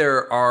think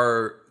there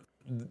are.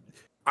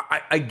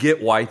 I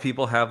get why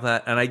people have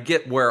that, and I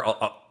get where,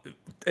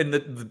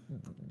 and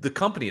the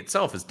company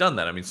itself has done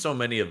that. I mean, so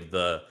many of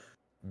the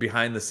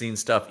behind the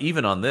scenes stuff,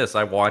 even on this,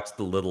 I watched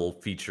the little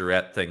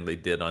featurette thing they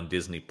did on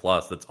Disney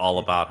Plus. That's all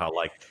about how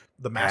like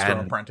the Master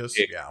and Apprentice,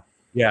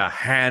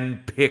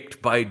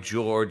 handpicked by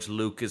George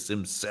Lucas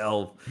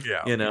himself,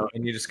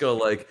 and you just go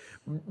like.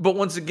 But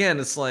once again,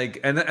 it's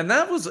like, and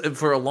that was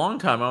for a long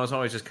time. I was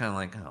always just kind of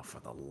like, oh, for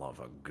the love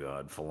of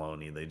God,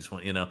 Filoni. They just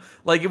want,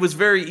 like it was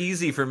very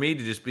easy for me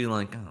to just be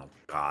like, oh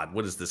God,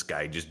 what is this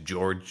guy? Just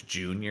George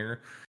Jr.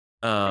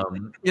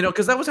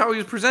 Because that was how he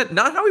was presented,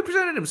 not how he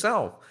presented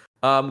himself.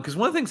 Because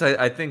one of the things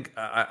I think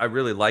I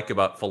really like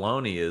about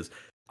Filoni is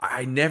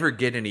I never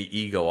get any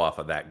ego off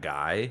of that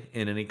guy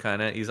in any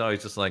kind of. He's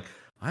always just like,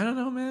 I don't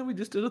know, man. We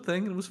just did a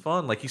thing and it was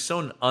fun. Like he's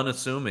so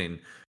unassuming.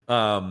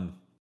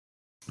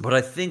 But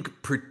I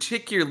think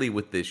particularly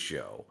with this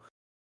show,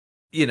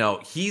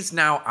 he's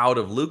now out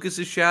of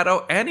Lucas's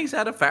shadow and he's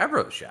out of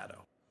Favreau's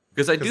shadow.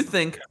 Because I do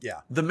think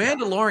The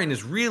Mandalorian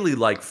is really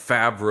like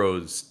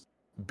Favreau's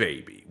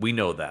baby. We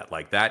know that.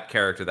 Like that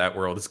character, that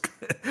world is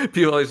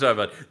people always talk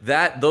about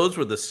that. Those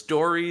were the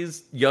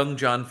stories young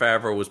Jon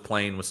Favreau was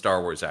playing with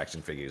Star Wars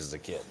action figures as a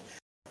kid.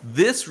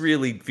 This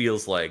really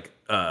feels like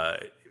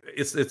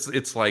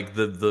it's like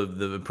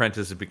the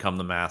apprentice has become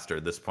the master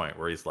at this point,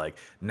 where he's like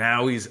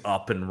now he's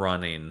up and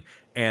running,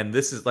 and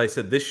this is like I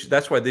said,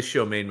 that's why this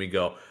show made me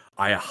go,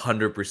 I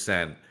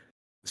 100%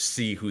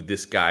 see who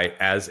this guy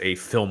as a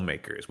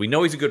filmmaker is. We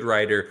know he's a good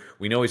writer,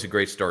 we know he's a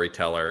great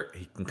storyteller,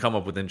 he can come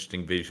up with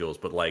interesting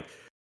visuals, but like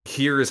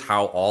here is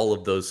how all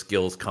of those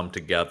skills come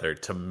together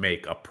to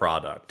make a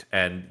product.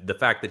 And the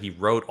fact that he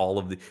wrote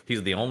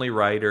he's the only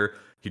writer,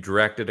 he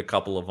directed a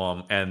couple of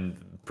them,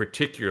 and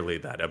particularly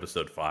that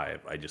episode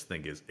 5, I just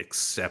think is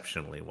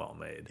exceptionally well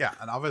made. Yeah,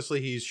 and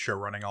obviously he's show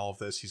running all of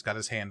this. He's got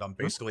his hand on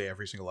basically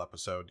every single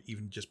episode,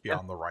 even just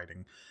beyond the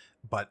writing.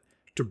 But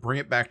to bring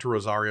it back to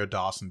Rosario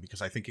Dawson,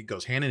 because I think it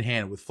goes hand in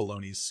hand with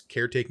Filoni's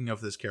caretaking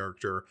of this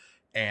character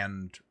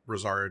and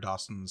Rosario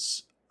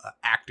Dawson's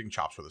acting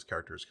chops where this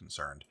character is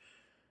concerned.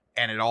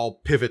 And it all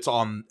pivots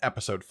on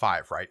episode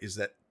 5, right? Is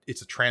that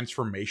it's a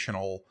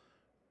transformational,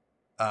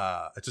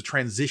 it's a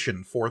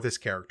transition for this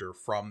character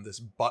from this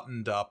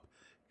buttoned up,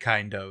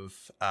 kind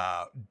of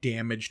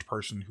damaged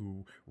person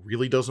who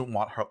really doesn't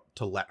want her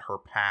to let her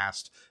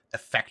past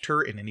affect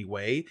her in any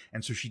way,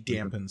 and so she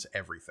dampens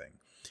everything.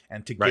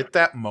 And to get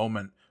that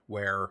moment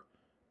where,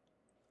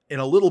 in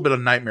a little bit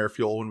of nightmare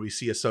fuel, when we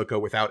see Ahsoka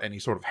without any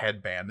sort of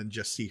headband and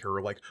just see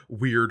her like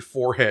weird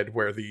forehead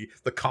where the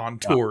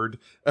contoured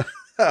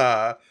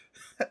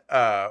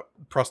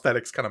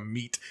prosthetics kind of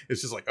meet,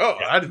 it's just like, oh,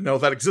 I didn't know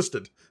that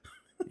existed.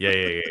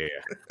 Yeah.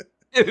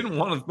 I didn't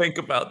want to think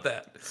about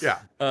that. Yeah.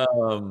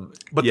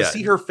 But to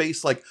see her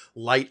face like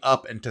light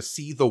up and to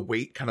see the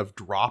weight kind of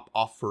drop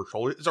off her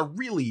shoulder is a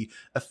really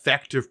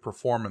effective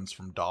performance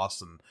from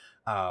Dawson,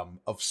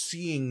 of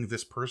seeing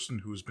this person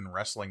who's been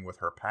wrestling with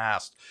her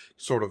past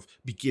sort of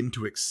begin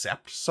to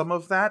accept some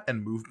of that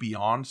and move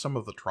beyond some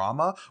of the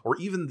trauma, or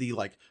even the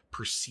like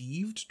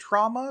perceived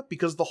trauma,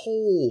 because the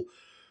whole...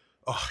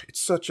 it's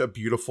such a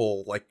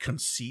beautiful like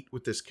conceit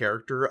with this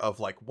character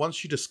of like, once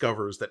she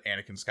discovers that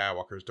Anakin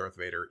Skywalker is Darth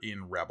Vader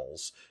in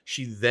Rebels,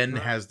 she then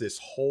has this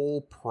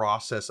whole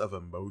process of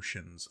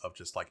emotions of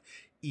just like,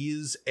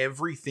 is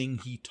everything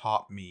he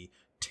taught me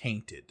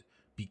tainted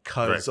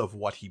because of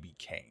what he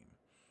became?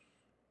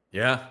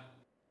 Yeah.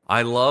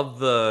 I love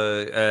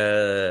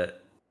the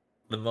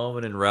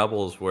moment in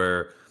Rebels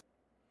where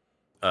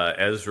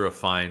Ezra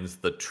finds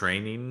the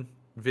training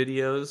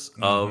videos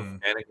of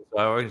Anakin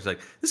Skywalker. He's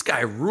like, this guy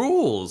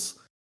rules.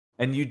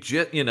 And you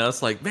just,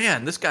 it's like,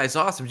 man, this guy's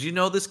awesome. Do you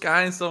know this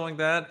guy and stuff like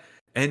that?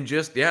 And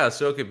just,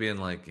 Ahsoka being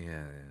like,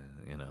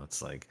 You know,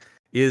 it's like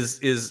is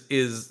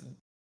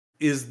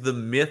the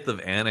myth of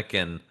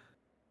Anakin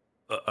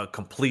a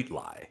complete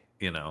lie?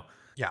 You know,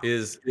 Yeah.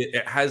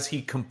 has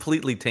he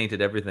completely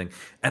tainted everything?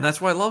 And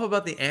that's what I love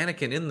about the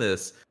Anakin in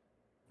this.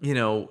 You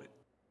know,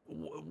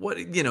 what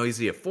you know, is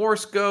he a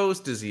Force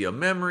ghost? Is he a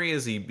memory?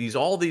 He's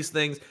all these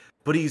things?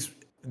 But he's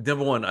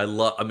number one.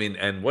 I mean,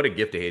 and what a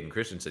gift to Hayden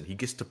Christensen. He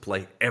gets to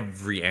play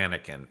every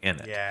Anakin in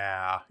it.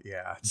 Yeah,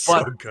 it's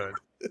But so good.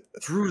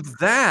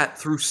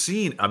 through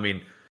scene, I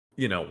mean,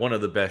 you know, one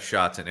of the best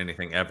shots in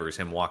anything ever is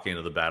him walking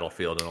into the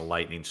battlefield in a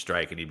lightning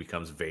strike, and he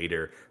becomes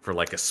Vader for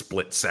like a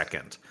split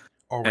second.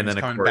 Or when And he's then,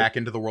 of coming course, back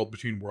into the world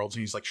between worlds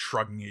and he's like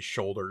shrugging his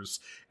shoulders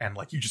and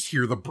like you just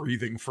hear the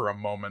breathing for a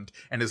moment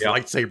and his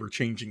lightsaber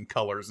changing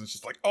colors and it's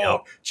just like,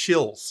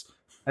 chills.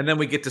 And then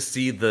we get to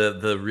see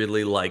the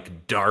really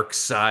like dark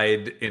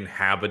side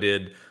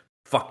inhabited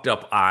fucked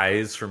up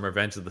eyes from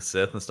Revenge of the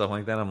Sith and stuff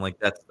like that. I'm like,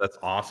 that's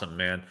awesome,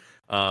 man.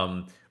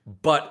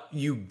 But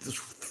you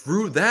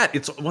through that,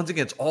 it's once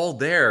again, it's all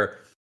there.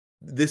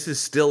 This is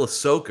still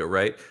Ahsoka,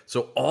 right?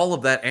 So all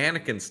of that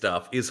Anakin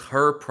stuff is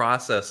her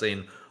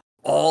processing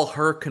all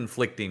her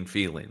conflicting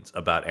feelings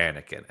about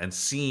Anakin and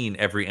seeing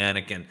every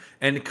Anakin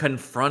and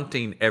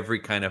confronting every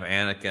kind of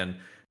Anakin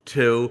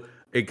to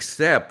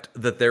accept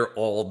that they're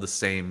all the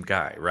same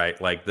guy, right?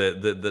 Like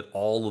that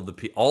all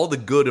the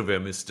good of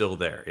him is still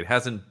there. It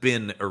hasn't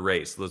been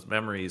erased. Those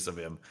memories of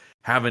him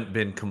haven't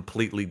been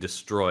completely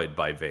destroyed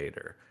by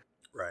Vader.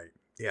 Right.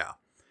 Yeah.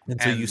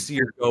 And so you see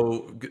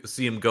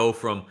him go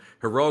from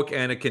heroic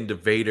Anakin to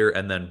Vader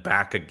and then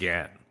back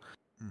again.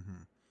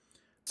 Mm-hmm.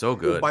 So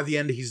good. Well, by the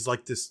end, he's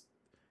like this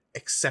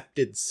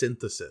accepted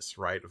synthesis,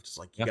 right? Of just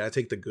like, you gotta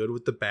take the good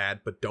with the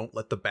bad, but don't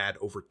let the bad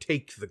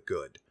overtake the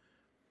good.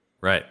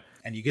 Right.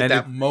 And you get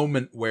that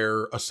moment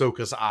where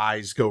Ahsoka's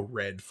eyes go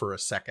red for a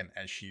second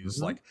as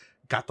she's like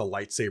got the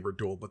lightsaber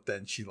duel, but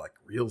then she like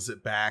reels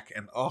it back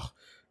and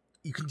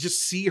you can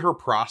just see her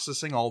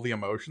processing all the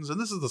emotions. And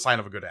this is the sign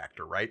of a good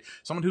actor, right?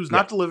 Someone who's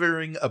not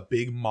delivering a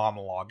big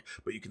monologue,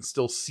 but you can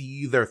still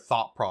see their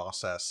thought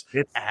process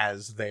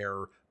as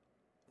they're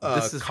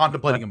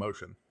contemplating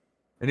emotion.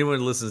 Anyone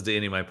who listens to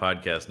any of my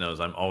podcasts knows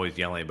I'm always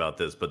yelling about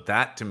this, but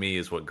that to me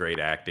is what great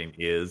acting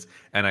is.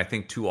 And I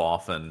think too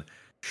often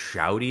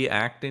shouty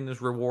acting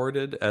is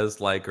rewarded as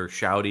like, or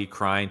shouty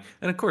crying.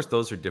 And of course,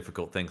 those are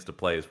difficult things to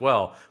play as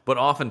well. But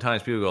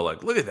oftentimes people go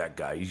like, look at that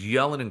guy. He's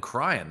yelling and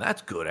crying.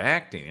 That's good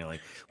acting. You're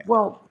like,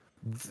 well,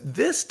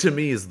 this to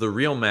me is the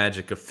real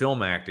magic of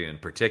film acting in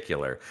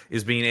particular,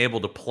 is being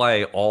able to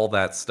play all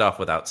that stuff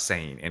without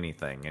saying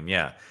anything. And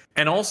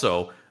and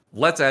also,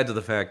 let's add to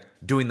the fact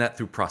doing that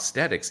through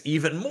prosthetics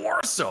even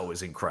more so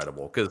is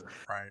incredible, because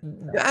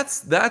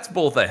that's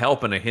both a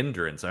help and a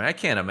hindrance. I mean, I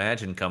can't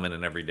imagine coming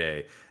in every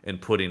day and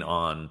putting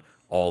on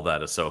all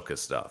that Ahsoka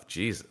stuff.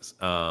 Jesus,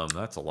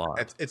 that's a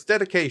lot. It's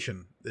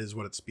dedication is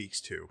what it speaks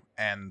to,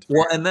 and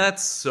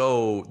that's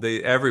so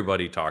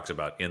everybody talks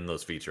about in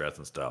those featurettes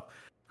and stuff.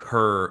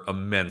 Her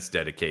immense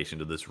dedication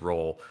to this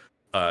role.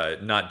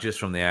 Not just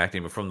from the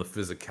acting, but from the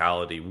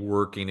physicality,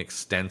 working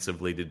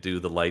extensively to do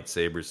the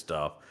lightsaber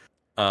stuff.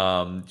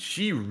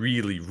 She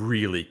really,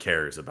 really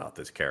cares about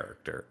this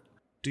character.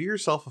 Do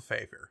yourself a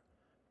favor.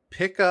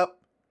 Pick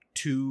up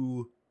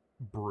 2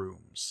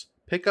 brooms.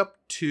 Pick up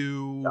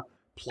 2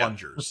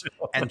 plungers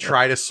and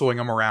try to swing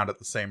them around at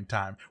the same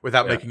time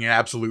without making an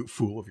absolute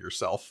fool of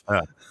yourself.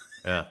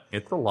 Yeah,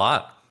 it's a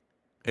lot.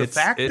 The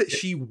fact that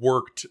she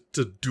worked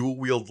to dual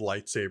wield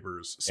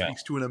lightsabers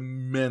speaks to an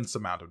immense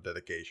amount of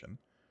dedication.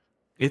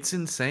 It's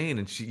insane,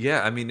 and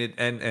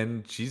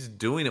and she's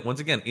doing it once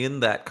again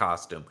in that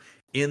costume,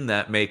 in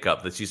that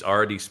makeup that she's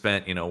already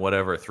spent,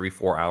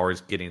 3-4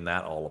 hours getting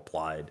that all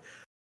applied.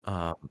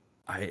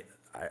 I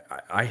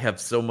have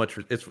so much.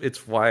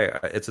 It's why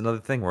it's another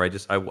thing where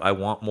I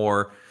want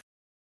more,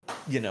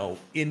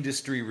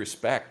 industry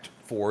respect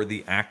for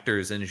the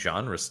actors and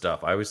genre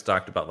stuff. I always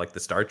talked about like the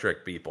Star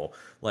Trek people.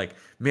 Like,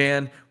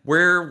 man,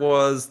 where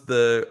was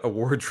the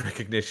awards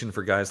recognition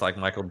for guys like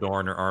Michael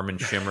Dorn or Armin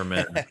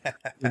Shimmerman?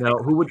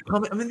 Who would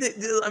come? I mean,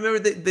 I remember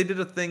they did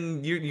a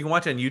thing you can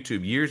watch on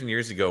YouTube years and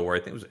years ago where I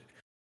think it was.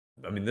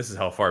 I mean, this is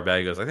how far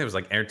back it goes. I think it was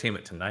like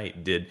Entertainment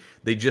Tonight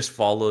they just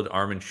followed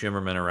Armin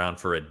Shimmerman around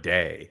for a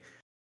day.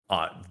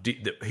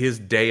 His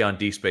day on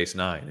Deep Space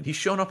Nine, and he's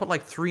showing up at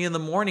like 3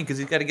 a.m. because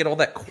he's got to get all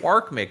that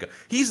Quark makeup.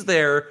 He's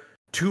there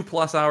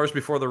 2+ hours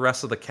before the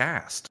rest of the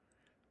cast.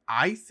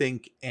 I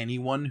think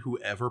anyone who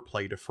ever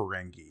played a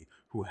Ferengi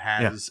who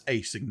has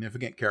a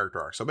significant character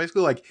arc, so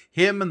basically like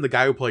him and the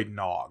guy who played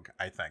Nog,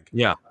 I think,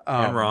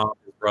 and Ron,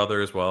 his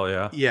brother as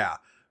well,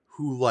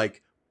 who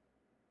like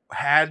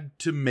had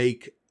to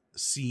make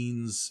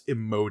scenes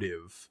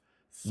emotive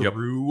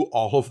through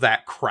all of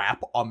that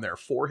crap on their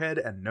forehead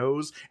and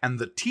nose and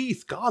the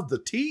teeth. God, the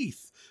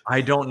teeth.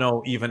 I don't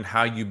know even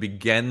how you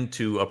begin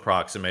to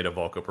approximate a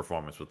vocal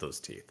performance with those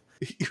teeth.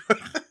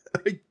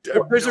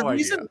 There's a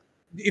reason.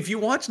 If you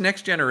watch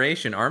Next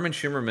Generation, Armin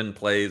Shimmerman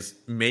plays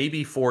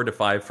maybe 4 to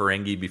 5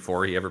 Ferengi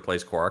before he ever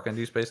plays Quark on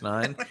Deep Space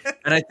Nine.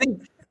 And I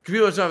think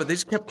People were talking about, they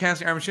just kept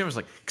casting Armin Shimer's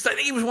like, because I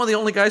think he was one of the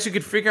only guys who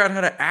could figure out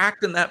how to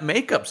act in that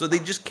makeup. So they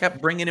just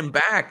kept bringing him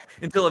back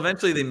until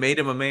eventually they made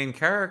him a main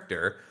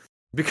character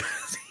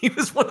because he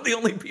was one of the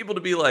only people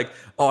to be like,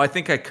 oh, I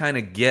think I kind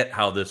of get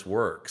how this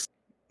works.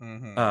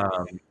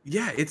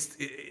 Yeah,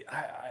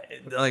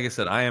 like I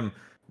said, I am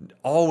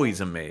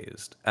always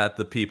amazed at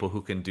the people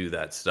who can do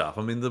that stuff.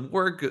 I mean,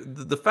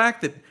 the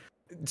fact that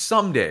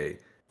someday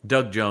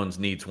Doug Jones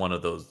needs one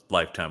of those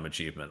Lifetime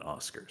Achievement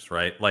Oscars,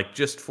 right? Like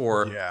just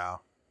for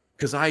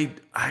because I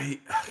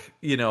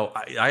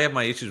have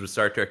my issues with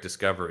Star Trek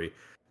Discovery,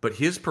 but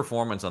his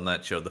performance on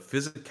that show, the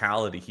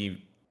physicality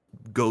he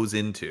goes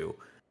into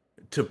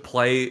to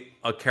play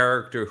a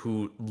character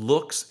who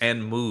looks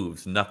and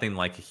moves nothing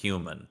like a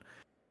human.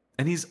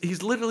 And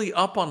he's literally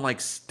up on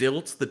like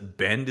stilts that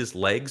bend his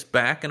legs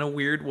back in a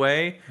weird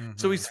way.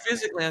 So he's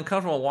physically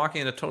uncomfortable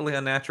walking in a totally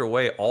unnatural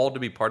way, all to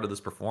be part of this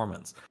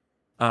performance.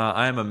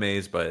 I am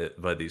amazed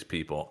by these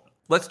people.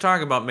 Let's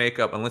talk about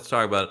makeup, and let's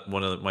talk about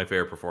one of my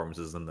favorite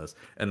performances in this,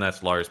 and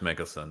that's Lars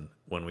Mikkelsen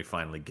when we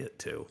finally get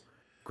to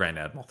Grand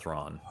Admiral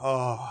Thrawn.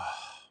 Oh,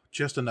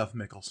 just enough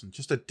Mikkelsen.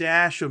 Just a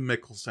dash of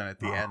Mikkelsen at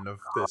the end of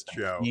this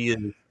show.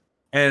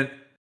 And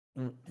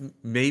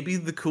maybe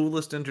the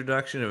coolest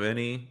introduction of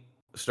any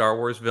Star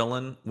Wars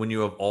villain when you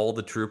have all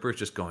the troopers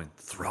just going,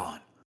 Thrawn,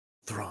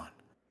 Thrawn,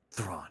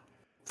 Thrawn,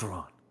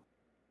 Thrawn.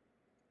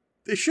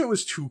 This show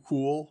is too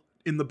cool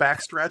in the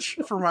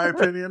backstretch, for my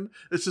opinion.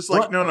 It's just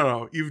like,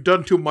 no. You've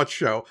done too much,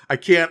 show. I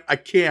can't.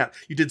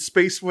 You did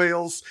Space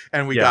Whales,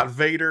 and we got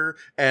Vader,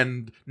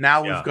 and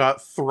now we've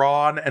got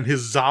Thrawn and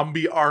his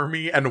zombie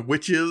army and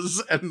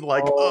witches, and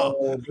like,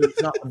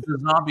 the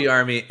zombie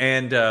army,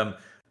 and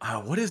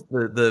what is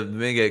the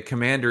mega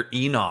Commander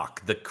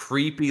Enoch, the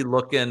creepy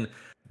looking,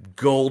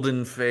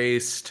 golden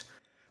faced.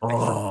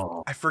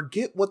 I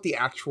forget what the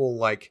actual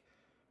like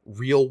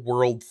real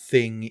world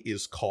thing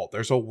is called.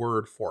 There's a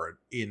word for it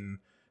in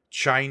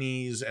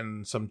Chinese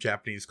and some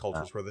Japanese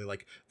cultures where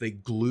they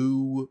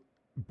glue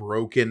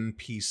broken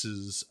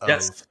pieces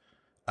of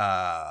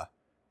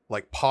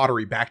like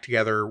pottery back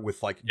together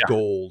with like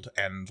gold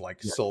and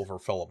like silver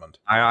filament.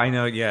 I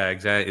know,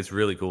 exactly. It's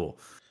really cool.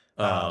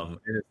 And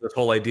it's this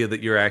whole idea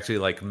that you're actually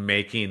like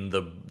making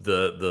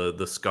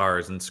the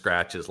scars and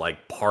scratches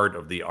like part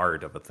of the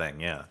art of a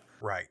thing.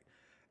 Right.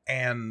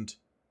 And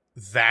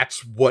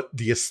that's what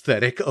the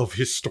aesthetic of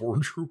his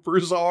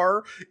stormtroopers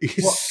are.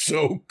 Is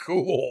so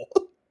cool.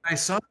 I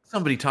saw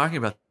somebody talking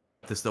about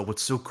this, though.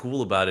 What's so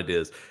cool about it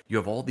is you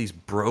have all these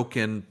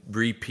broken,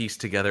 re-pieced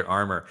together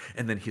armor,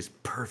 and then his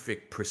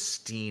perfect,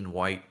 pristine,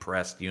 white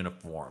pressed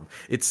uniform.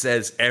 It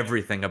says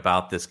everything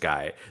about this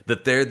guy,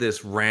 that they're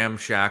this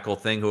ramshackle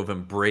thing who have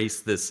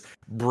embraced this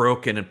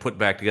broken and put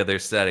back together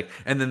aesthetic.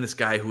 And then this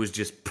guy who is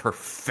just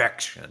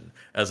perfection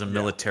as a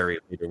military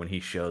leader when he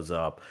shows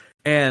up.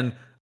 And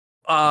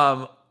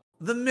the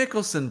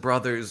Mikkelsen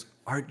brothers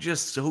are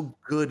just so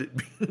good at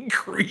being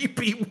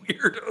creepy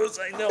weirdos.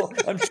 I know.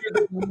 I'm sure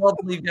they're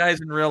lovely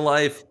guys in real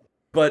life,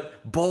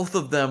 but both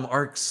of them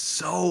are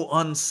so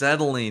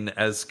unsettling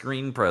as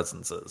screen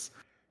presences.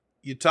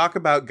 You talk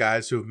about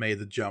guys who have made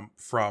the jump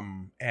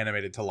from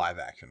animated to live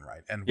action,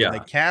 right? And when they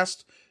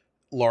cast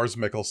Lars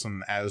Mikkelsen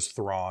as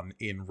Thrawn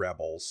in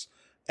Rebels,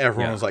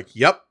 everyone was like,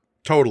 yep,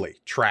 totally.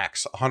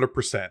 Tracks,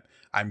 100%.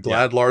 I'm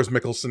glad Lars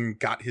Mikkelsen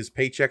got his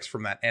paychecks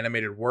from that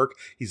animated work.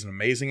 He's an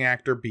amazing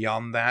actor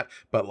beyond that,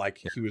 but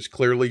like he was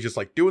clearly just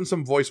like doing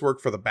some voice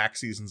work for the back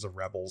seasons of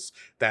Rebels.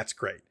 That's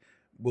great.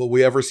 Will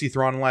we ever see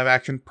Thrawn in live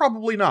action?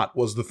 Probably not,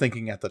 was the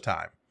thinking at the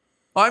time.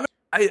 I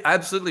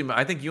absolutely.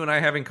 I think you and I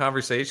are having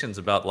conversations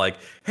about like,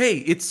 hey,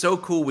 it's so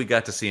cool we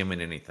got to see him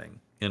in anything.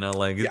 You know,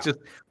 like it's just,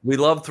 we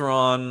love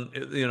Thrawn.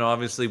 You know,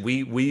 obviously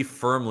we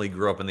firmly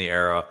grew up in the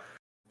era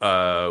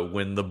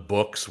when the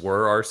books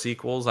were our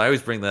sequels. I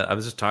always bring that. I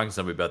was just talking to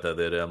somebody about that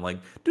the other day. I'm like,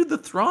 dude, the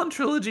Thrawn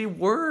trilogy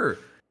were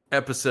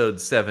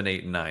episodes 7,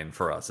 8, and 9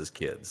 for us as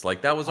kids.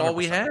 Like that was 100%. All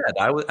we had.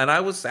 I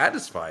was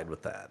satisfied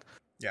with that.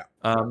 Yeah.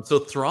 So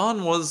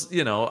Thrawn was,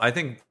 you know, I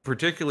think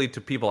particularly to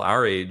people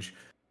our age,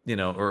 you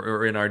know,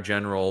 or in our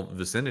general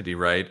vicinity,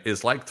 right,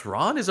 is like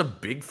Thrawn is a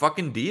big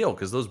fucking deal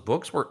because those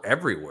books were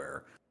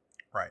everywhere.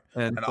 Right.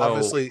 And so,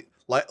 obviously,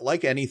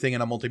 like anything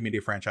in a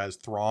multimedia franchise,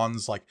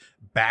 Thrawn's like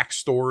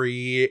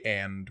backstory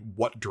and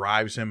what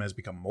drives him has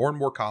become more and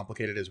more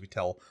complicated as we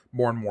tell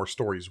more and more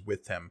stories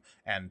with him.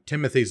 And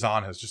Timothy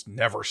Zahn has just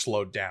never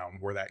slowed down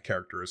where that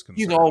character is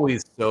concerned. He's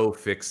always so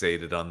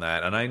fixated on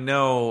that. And I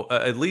know,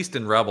 at least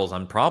in Rebels,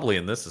 I'm probably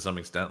in this to some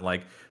extent,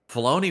 like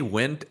Filoni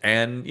went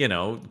and, you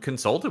know,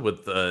 consulted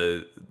with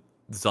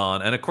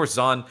Zahn. And of course,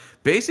 Zahn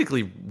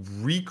basically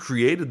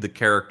recreated the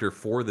character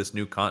for this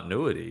new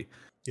continuity.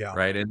 Yeah.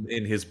 Right.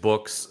 In his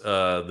books,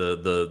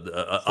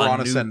 Thrawn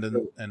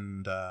Ascendant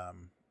and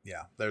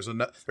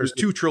there's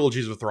 2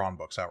 trilogies of Thrawn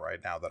books out right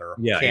now that are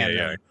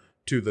canon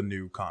to the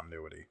new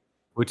continuity,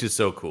 which is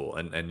so cool,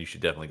 and you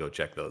should definitely go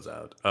check those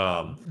out.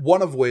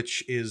 One of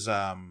which is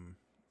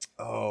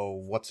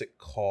what's it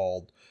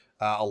called?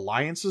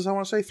 Alliances, I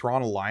want to say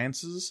Thrawn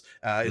Alliances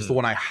is the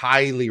one I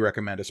highly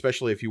recommend,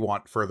 especially if you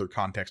want further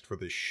context for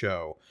this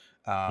show.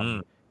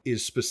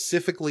 is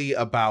specifically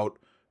about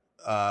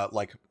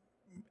like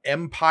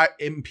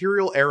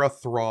Imperial era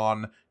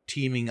Thrawn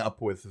teaming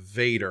up with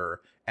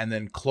Vader, and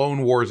then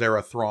Clone Wars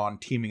era Thrawn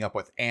teaming up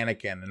with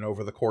Anakin, and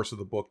over the course of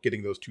the book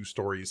getting those two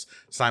stories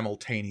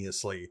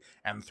simultaneously,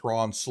 and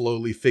Thrawn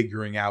slowly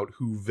figuring out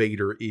who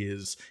Vader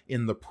is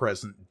in the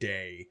present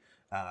day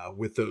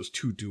with those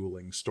two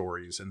dueling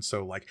stories. And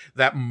so like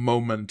that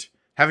moment,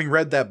 having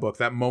read that book,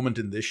 that moment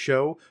in this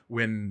show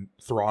when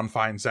Thrawn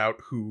finds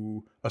out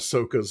who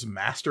Ahsoka's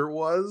master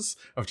was,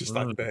 of just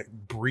like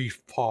that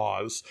brief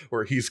pause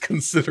where he's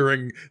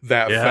considering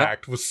that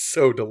fact, was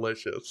so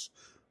delicious.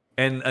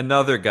 And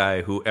another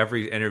guy who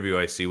every interview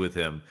I see with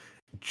him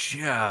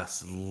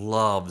just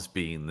loves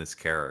being this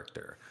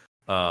character.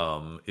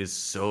 Is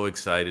so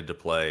excited to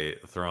play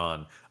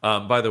Thrawn.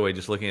 By the way,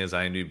 just looking at his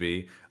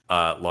IMDb,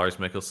 Lars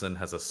Mikkelsen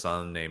has a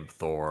son named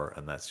Thor,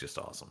 and that's just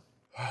awesome.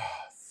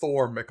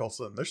 Thor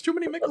Mikkelsen. There's too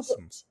many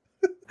Mikkelsens.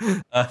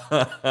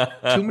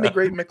 Too many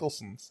great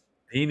Mikkelsens.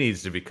 He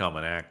needs to become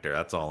an actor.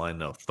 That's all I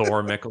know.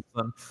 Thor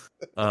Mikkelsen.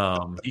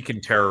 He can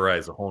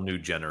terrorize a whole new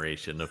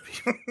generation of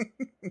people.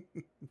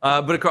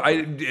 But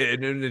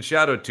in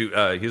shout out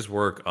to his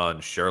work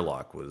on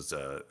Sherlock was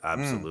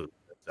absolutely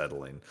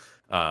unsettling.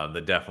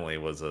 That definitely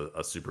was a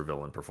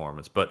supervillain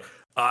performance. But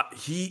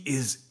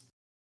it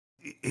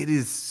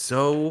is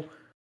so.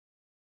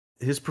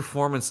 His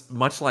performance,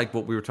 much like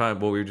what we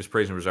were just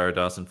praising Rosario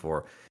Dawson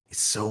for, is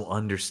so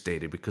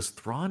understated because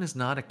Thrawn is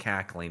not a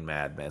cackling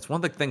madman. It's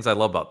one of the things I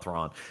love about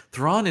Thrawn.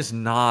 Thrawn is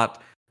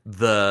not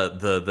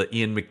the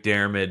Ian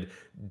McDiarmid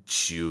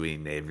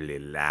chewing every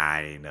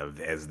line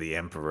as the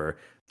Emperor.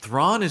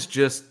 Thrawn is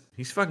just,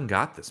 he's fucking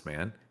got this,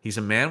 man. He's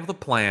a man with a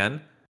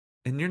plan,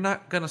 and you're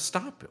not gonna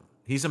stop him.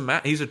 He's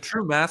a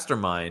true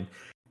mastermind,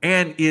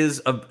 and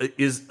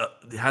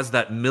has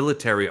that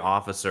military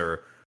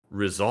officer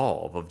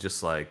resolve of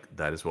just like,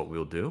 that is what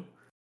we'll do.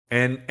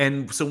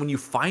 And so when you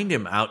find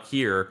him out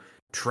here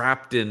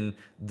trapped in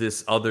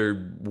this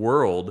other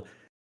world,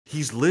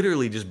 he's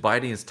literally just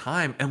biding his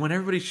time. And when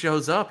everybody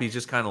shows up, he's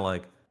just kind of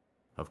like,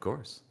 of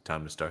course,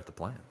 time to start the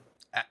plan.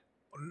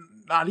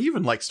 Not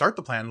even like start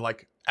the plan.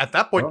 Like at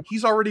that point,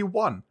 he's already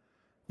won.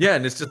 Yeah,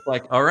 and it's just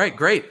like, all right,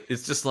 great.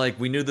 It's just like,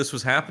 we knew this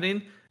was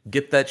happening.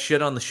 Get that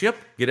shit on the ship.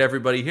 Get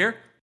everybody here.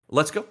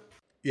 Let's go.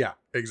 Yeah,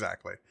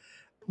 exactly.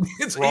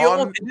 It is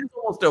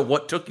almost a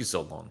what took you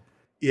so long.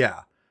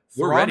 Yeah.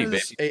 We're ready,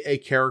 baby. A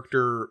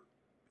character.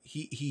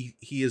 He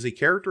is a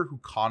character who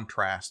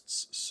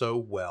contrasts so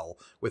well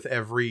with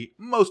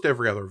most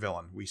every other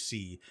villain we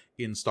see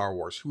in Star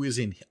Wars, who is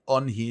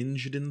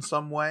unhinged in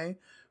some way,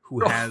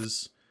 who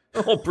has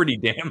pretty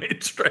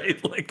damaged,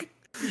 right? Like,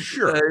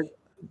 sure.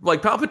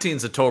 Like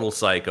Palpatine's a total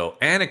psycho.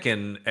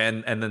 Anakin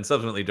and then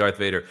subsequently Darth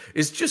Vader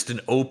is just an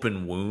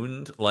open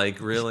wound.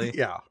 Like, really?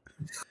 Yeah.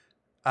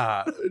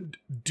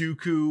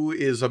 Dooku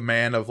is a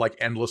man of like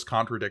endless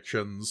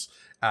contradictions.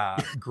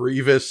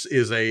 Grievous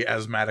is a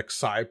asthmatic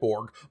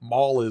cyborg.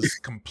 Maul is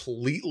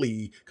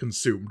completely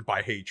consumed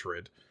by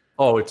hatred.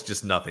 Oh, it's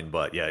just nothing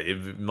but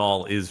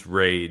Maul is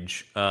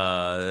rage.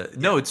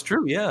 No, it's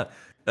true. Yeah.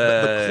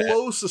 The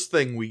closest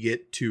thing we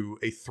get to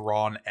a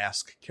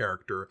Thrawn-esque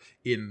character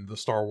in the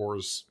Star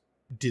Wars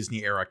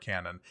Disney era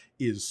canon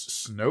is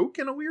Snoke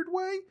in a weird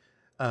way.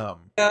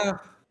 Yeah.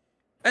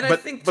 And but,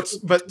 I think, but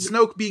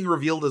Snoke being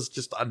revealed as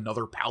just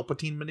another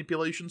Palpatine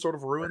manipulation sort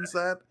of ruins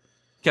that.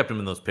 Kept him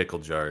in those pickle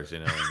jars, you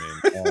know what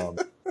I mean?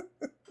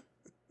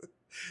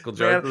 Pickle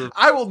jars. Man,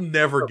 I will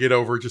never get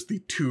over just the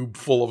tube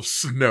full of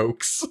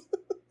Snokes.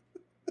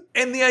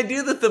 And the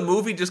idea that the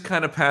movie just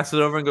kind of passes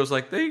it over and goes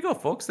like, "There you go,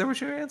 folks. There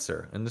was your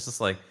answer." And it's just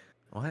like,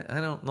 well,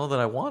 I don't know that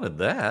I wanted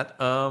that.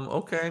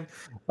 Okay.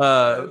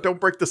 Don't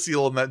break the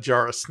seal in that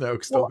jar of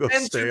Snokes. Don't go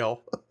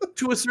stale.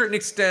 To a certain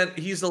extent,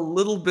 he's a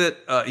little bit.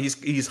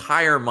 He's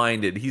higher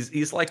minded.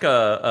 He's like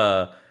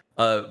a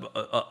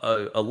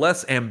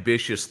less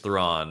ambitious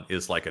Thrawn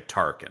is like a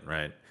Tarkin,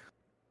 right?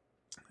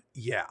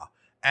 Yeah,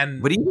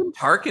 but even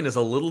Tarkin is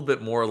a little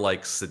bit more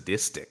like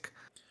sadistic.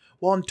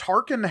 Well, and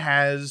Tarkin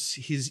has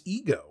his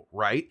ego,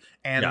 right?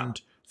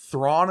 And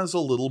Thrawn is a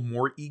little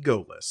more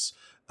egoless.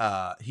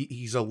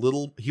 He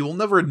will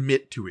never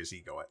admit to his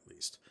ego, at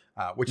least,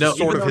 which is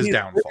sort of his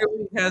downfall.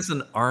 He has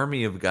an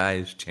army of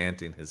guys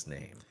chanting his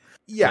name.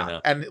 Yeah, you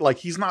know? And like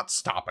he's not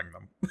stopping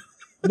them.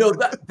 No,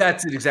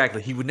 that's it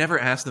exactly. He would never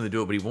ask them to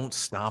do it, but he won't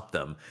stop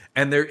them.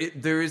 And that's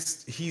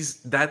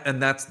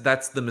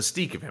the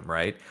mystique of him,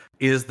 right?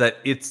 Is that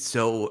it's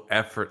so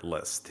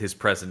effortless, his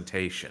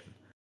presentation.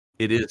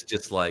 It is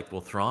just like,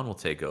 well, Thrawn will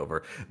take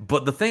over.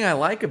 But the thing I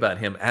like about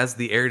him as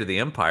the heir to the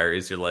Empire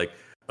is you're like,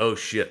 oh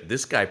shit,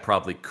 this guy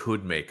probably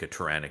could make a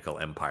tyrannical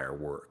empire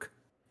work.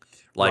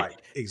 Like,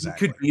 right,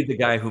 exactly. He could be the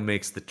guy who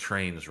makes the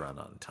trains run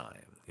on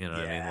time. You know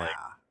what I mean? Like,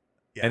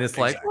 and it's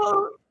exactly. Like,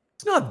 well,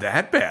 it's not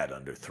that bad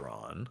under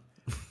Thrawn.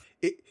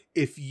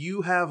 If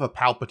you have a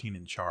Palpatine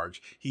in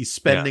charge, he's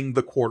spending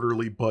the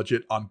quarterly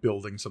budget on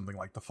building something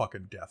like the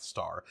fucking Death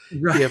Star.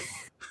 Right.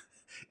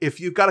 if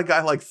you've got a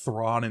guy like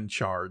Thrawn in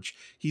charge,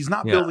 he's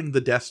not building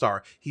the Death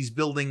Star. He's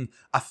building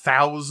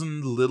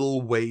 1,000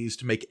 little ways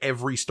to make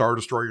every Star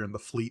Destroyer in the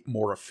fleet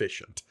more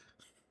efficient.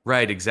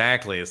 Right,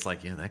 exactly. It's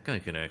like, yeah, that guy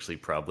can actually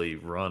probably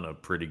run a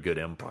pretty good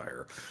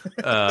empire.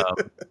 And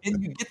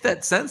you get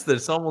that sense that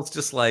it's almost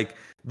just like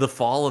the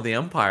fall of the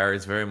empire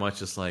is very much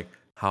just like,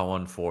 how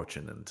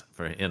unfortunate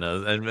for,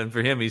 and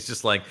for him, he's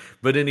just like,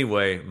 but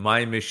anyway,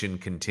 my mission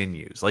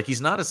continues. Like, he's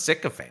not a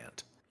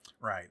sycophant.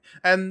 Right.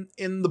 And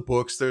in the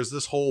books, there's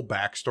this whole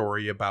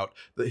backstory about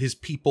his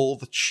people,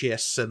 the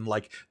Chiss, and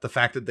like the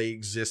fact that they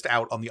exist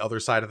out on the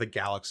other side of the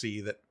galaxy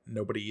that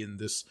nobody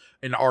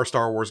in our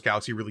Star Wars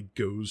galaxy really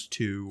goes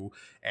to.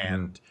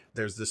 And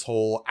there's this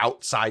whole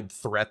outside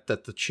threat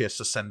that the Chiss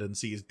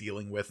ascendancy is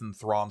dealing with. And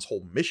Thrawn's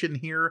whole mission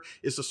here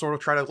is to sort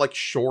of try to like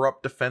shore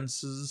up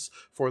defenses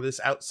for this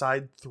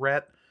outside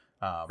threat.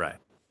 Right.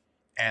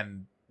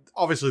 And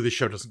obviously the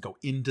show doesn't go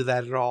into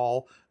that at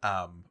all.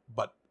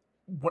 But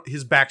what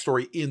his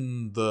backstory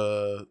in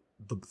the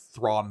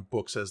Thrawn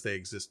books as they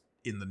exist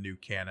in the new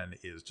canon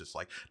is just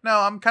like, no,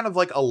 I'm kind of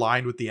like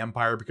aligned with the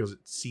Empire because it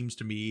seems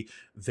to me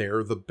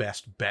they're the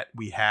best bet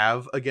we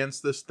have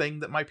against this thing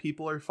that my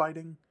people are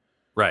fighting.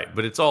 Right,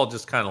 but it's all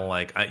just kind of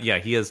like,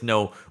 he has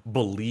no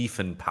belief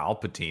in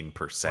Palpatine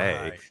per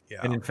se. Right,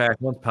 yeah. And in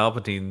fact, once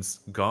Palpatine's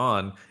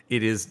gone,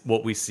 it is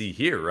what we see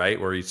here, right?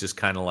 Where he's just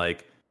kind of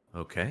like,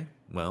 okay,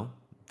 well,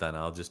 then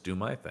I'll just do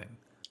my thing.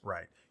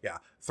 Right. Yeah,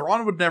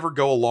 Thrawn would never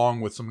go along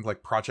with something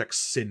like Project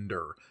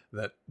Cinder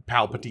that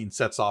Palpatine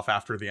sets off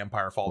after the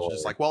Empire falls.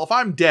 Just like, well, if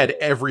I'm dead,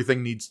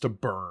 everything needs to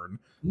burn.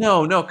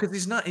 No, because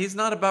he's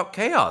not about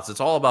chaos. It's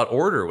all about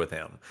order with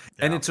him.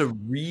 Yeah. And it's a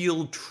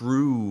real,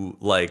 true,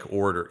 like,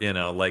 order,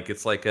 like,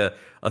 it's like a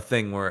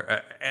thing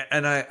where,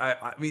 and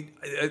I mean,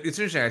 it's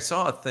interesting. I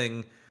saw a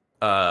thing,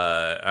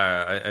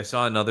 I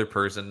saw another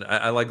person,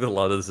 I like that a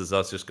lot of this is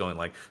us just going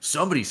like,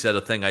 somebody said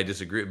a thing I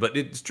disagree, but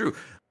it's true.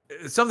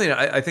 Something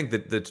I think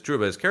that's true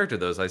about his character,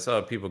 though, is I saw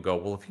people go,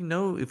 well,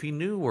 if he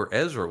knew where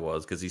Ezra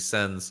was, because he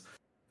sends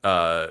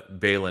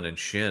Balin and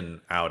Shin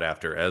out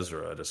after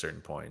Ezra at a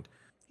certain point.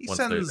 He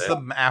sends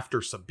them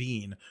after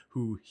Sabine,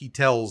 who he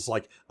tells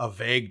like a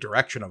vague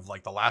direction of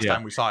like the last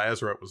time we saw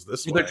Ezra, it was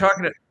this way. They're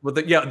talking,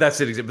 that's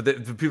it. But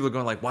the people are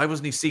going like, why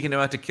wasn't he seeking him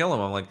out to kill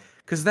him? I'm like,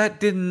 because that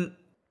didn't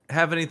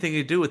have anything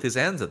to do with his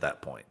ends at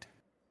that point.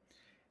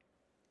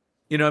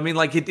 You know what I mean?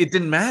 Like, it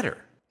didn't matter.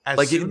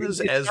 As soon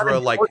as Ezra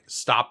like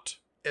stopped,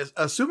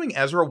 assuming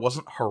Ezra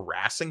wasn't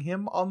harassing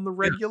him on the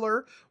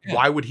regular,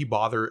 why would he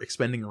bother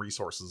expending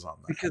resources on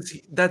that? Because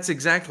that's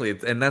exactly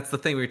it. And that's the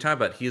thing we were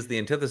talking about. He is the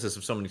antithesis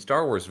of so many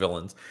Star Wars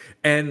villains.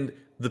 And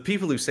the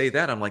people who say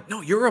that, I'm like,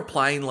 no, you're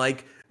applying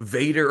like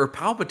Vader or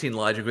Palpatine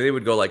logic, where they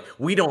would go like,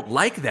 we don't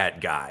like that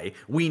guy.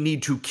 We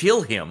need to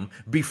kill him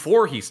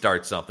before he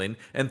starts something.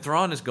 And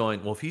Thrawn is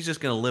going, well, if he's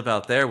just going to live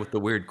out there with the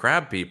weird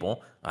crab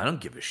people, I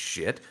don't give a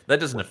shit. That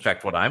doesn't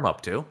affect what I'm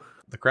up to.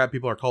 The crab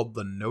people are called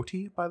the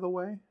Noti, by the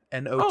way.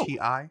 Noti.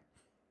 Oh.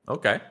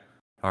 Okay.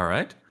 All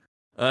right.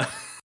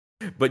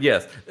 But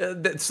yes,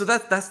 so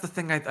that's the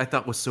thing I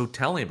thought was so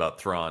telling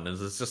about Thrawn,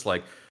 is it's just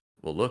like,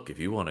 well, look, if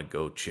you want to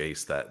go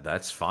chase that,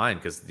 that's fine,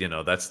 because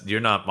you're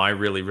not my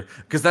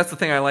because that's the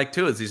thing I like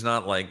too, is he's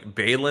not like,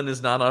 Balin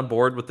is not on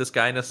board with this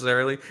guy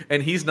necessarily,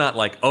 and he's not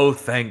like, oh,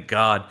 thank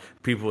God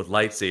people with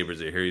lightsabers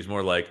are here. He's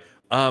more like,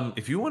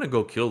 if you want to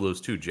go kill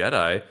those 2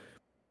 Jedi,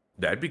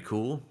 that'd be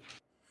cool.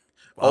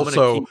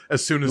 Also,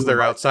 as soon as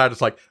they're outside,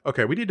 it's like,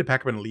 okay, we need to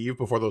pack up and leave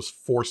before those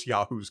Force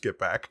yahoos get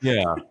back.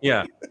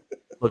 Yeah.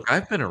 Look,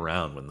 I've been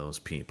around when those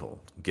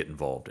people get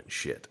involved in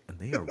shit, and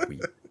they are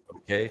weird.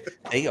 Okay,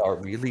 they are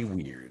really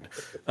weird.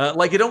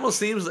 Like, it almost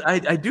seems,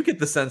 I do get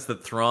the sense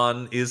that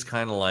Thrawn is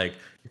kind of like,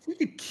 if we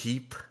could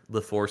keep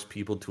the Force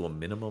people to a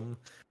minimum,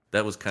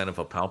 that was kind of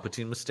a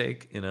Palpatine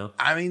mistake,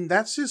 I mean,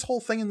 that's his whole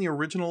thing in the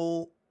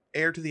original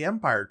Heir to the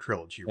Empire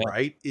trilogy,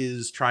 right?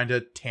 Is trying to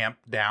tamp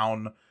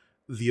down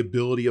the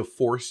ability of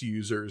Force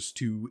users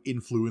to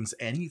influence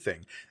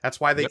anything. That's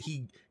why a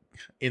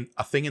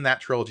thing in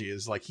that trilogy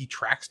is like, he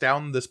tracks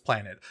down this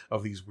planet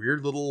of these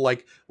weird little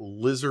like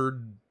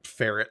lizard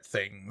ferret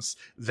things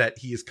that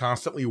he is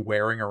constantly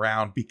wearing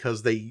around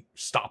because they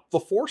stop the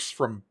Force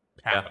from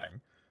happening.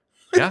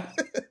 Yeah.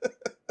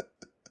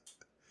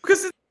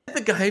 Because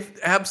the guy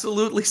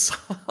absolutely saw,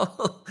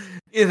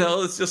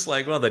 it's just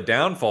like, well, the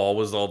downfall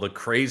was all the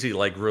crazy,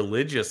 like,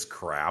 religious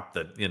crap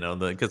that,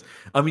 because,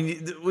 I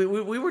mean,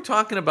 we were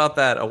talking about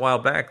that a while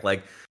back.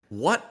 Like,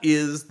 what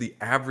is the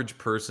average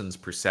person's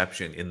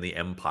perception in the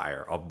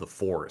Empire of the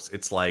Force?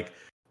 It's like,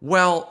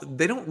 well,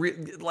 they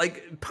don't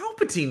like,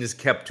 Palpatine is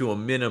kept to a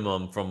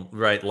minimum from,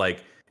 right,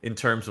 like, in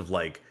terms of,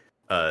 like,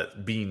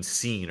 being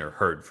seen or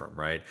heard from,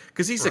 right?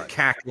 Because he's a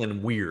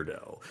cackling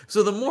weirdo.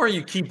 So the more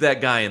you keep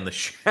that guy in the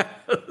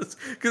shadows,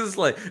 because it's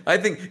like, I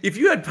think if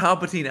you had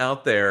Palpatine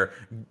out there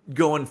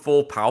going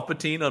full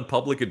Palpatine on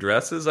public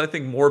addresses, I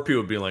think more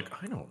people would be like,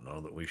 I don't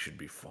know that we should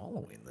be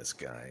following this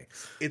guy.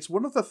 It's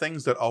one of the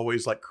things that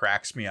always like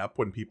cracks me up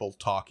when people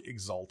talk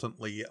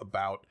exultantly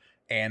about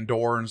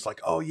Andor, and it's like,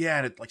 oh yeah,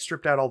 and it like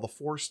stripped out all the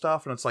Force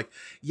stuff, and it's like,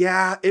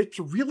 yeah, it's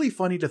really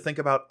funny to think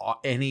about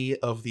any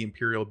of the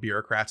Imperial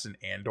bureaucrats in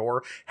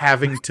Andor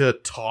having to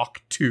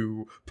talk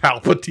to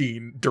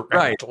Palpatine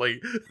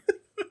directly. Right.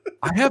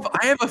 I have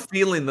a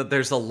feeling that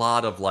there's a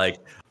lot of like,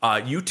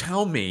 you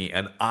tell me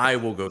and I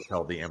will go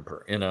tell the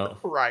Emperor,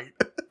 Right.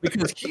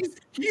 Because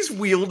he's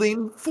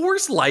wielding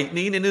Force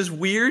lightning in his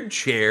weird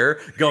chair,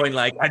 going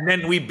like, and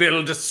then we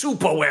build a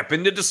super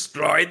weapon to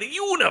destroy the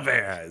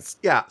universe.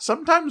 Yeah,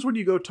 sometimes when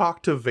you go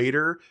talk to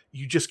Vader,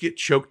 you just get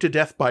choked to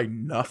death by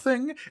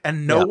nothing,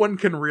 and no one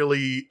can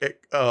really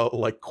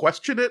like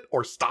question it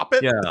or stop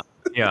it.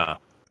 Yeah.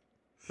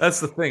 That's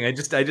the thing. I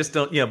just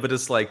don't. Yeah, but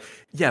it's like,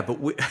 yeah, but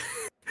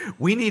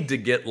we need to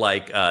get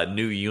like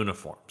new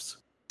uniforms.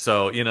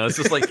 So, it's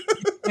just like,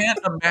 you can't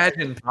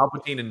imagine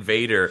Palpatine and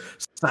Vader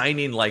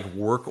signing like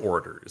work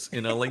orders,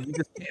 like you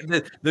just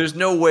can't, there's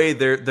no way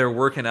they're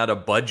working out a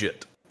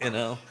budget,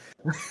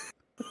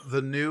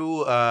 The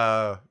new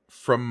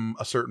From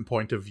a Certain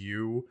Point of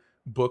View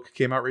book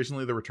came out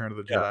recently, the Return of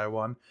the Jedi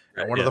one.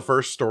 And one of the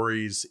first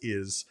stories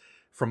is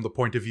from the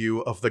point of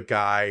view of the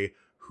guy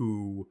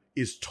who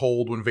is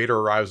told when Vader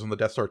arrives on the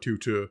Death Star 2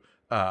 to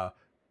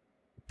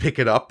pick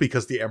it up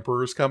because the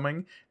Emperor is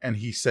coming, and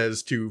he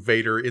says to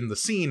Vader in the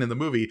scene in the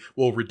movie,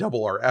 we'll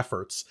redouble our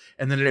efforts,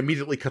 and then it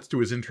immediately cuts to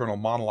his internal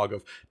monologue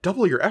of,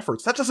 double your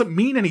efforts? That doesn't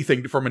mean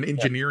anything from an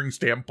engineering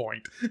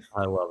standpoint.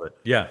 I love it.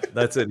 Yeah,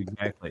 that's it,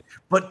 exactly.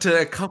 But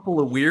to a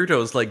couple of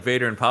weirdos like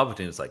Vader and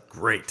Palpatine, it's like,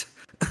 great.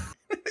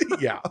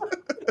 Yeah.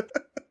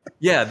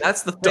 Yeah,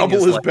 that's the thing. Double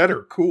is like,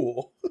 better,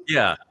 cool.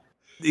 Yeah,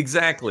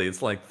 exactly.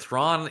 It's like,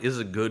 Thrawn is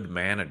a good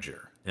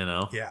manager,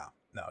 Yeah.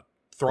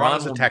 Thrawn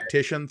is a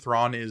tactician.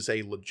 Thrawn is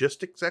a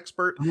logistics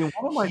expert. I mean,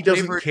 he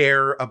doesn't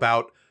care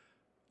about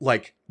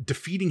like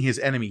defeating his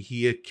enemy.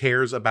 He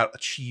cares about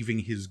achieving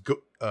his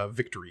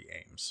victory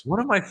aims. One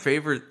of my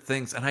favorite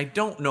things, and I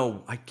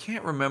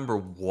can't remember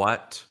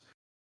what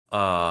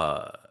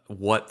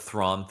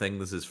Thrawn thing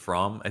this is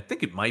from. I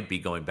think it might be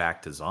going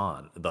back to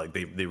Zahn, like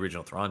the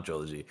original Thrawn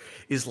trilogy,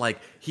 is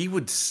like he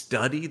would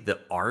study the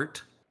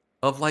art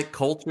of like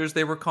cultures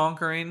they were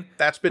conquering.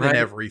 That's been in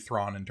every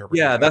Thrawn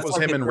interpretation. Yeah, that was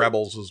like him in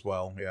Rebels as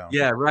well. Yeah.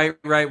 Yeah, right.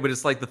 But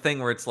it's like the thing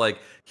where it's like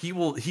he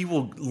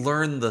will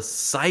learn the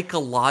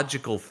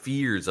psychological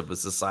fears of a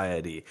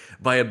society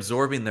by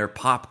absorbing their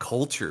pop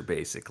culture,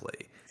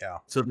 basically. Yeah.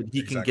 So that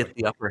he can get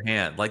the upper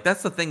hand. Like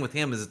that's the thing with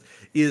him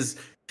is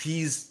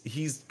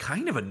he's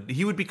kind of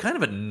he would be kind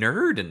of a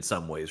nerd in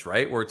some ways,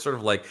 right? Where it's sort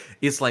of like,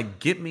 it's like,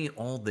 get me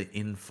all the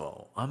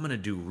info. I'm gonna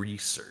do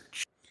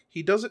research.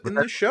 He does it in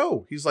the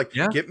show. He's like,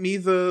 get me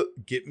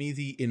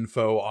the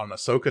info on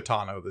Ahsoka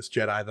Tano, this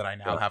Jedi that I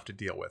now have to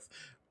deal with.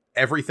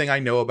 Everything I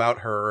know about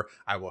her,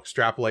 I will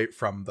extrapolate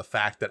from the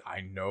fact that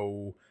I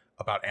know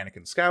about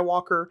Anakin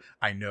Skywalker.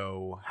 I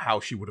know how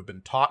she would have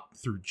been taught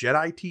through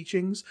Jedi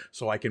teachings,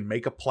 so I can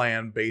make a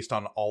plan based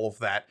on all of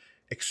that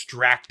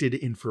extracted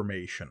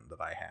information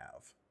that I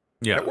have.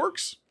 Yeah. It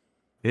works.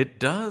 It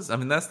does. I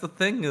mean, that's the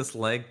thing, is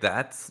like,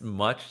 that's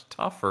much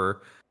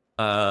tougher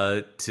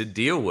to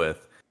deal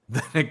with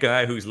than a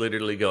guy who's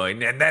literally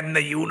going, and then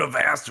the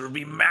universe will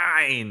be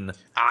mine.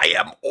 I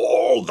am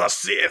all the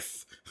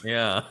Sith.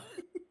 Yeah.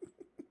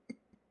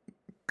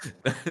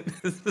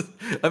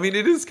 I mean,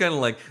 it is kind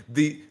of like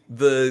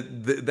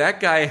that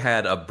guy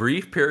had a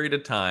brief period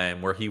of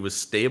time where he was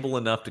stable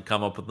enough to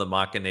come up with the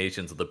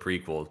machinations of the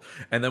prequels,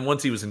 and then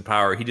once he was in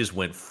power, he just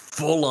went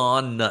full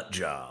on nut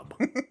job.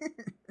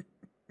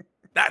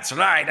 That's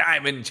right,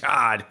 I'm in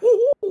charge.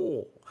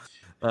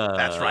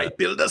 That's right,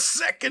 build a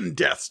second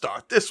Death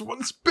Star. This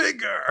one's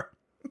bigger.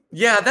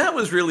 Yeah, that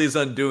was really his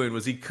undoing,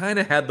 was he kind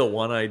of had the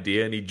one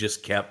idea and he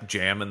just kept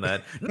jamming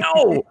that.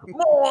 No,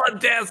 more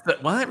Death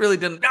Stars. Well, that really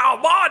didn't. No,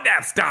 more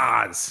Death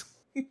Stars.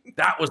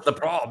 That was the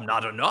problem.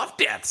 Not enough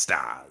Death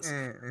Stars.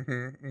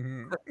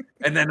 And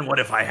then what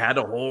if I had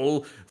a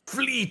whole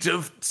fleet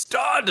of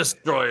Star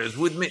Destroyers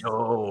with me?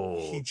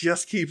 Oh. He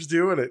just keeps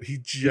doing it. He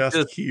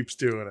just keeps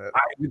doing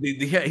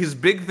it. His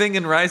big thing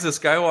in Rise of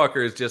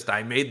Skywalker is just,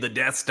 I made the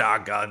Death Star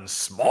gun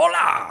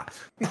smaller.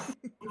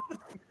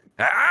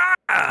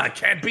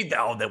 Can't beat that.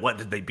 Oh, what,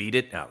 did they beat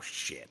it? Oh,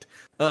 shit.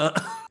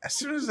 As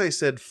soon as they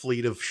said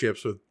fleet of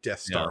ships with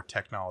Death Star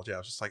technology, I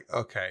was just like,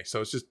 okay,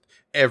 so it's just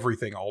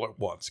everything all at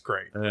once.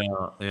 Great.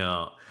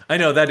 Yeah. I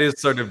know, that is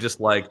sort of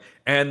just like,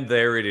 and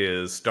there it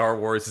is. Star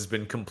Wars has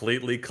been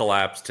completely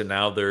collapsed to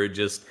now there are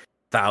just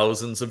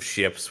thousands of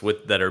ships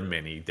that are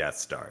mini Death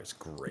Stars.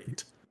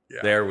 Great. Yeah.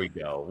 There we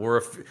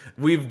go.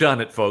 We've done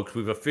it, folks.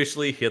 We've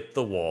officially hit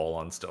the wall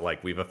on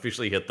we've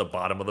officially hit the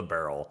bottom of the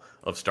barrel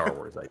of Star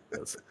Wars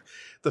ideas.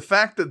 The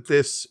fact that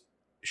this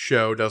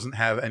show doesn't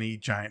have any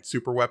giant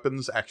super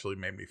weapons actually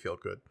made me feel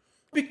good.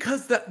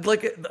 Because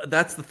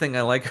that's the thing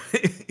I like.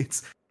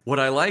 What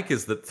I like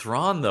is that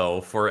Thrawn, though,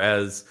 for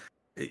as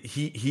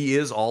he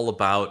is all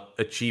about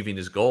achieving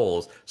his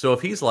goals. So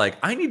if he's like,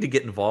 I need to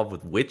get involved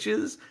with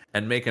witches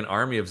and make an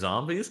army of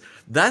zombies,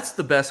 that's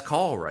the best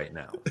call right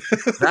now.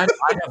 I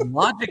have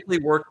logically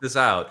worked this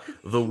out.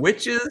 The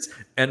witches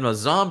and a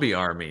zombie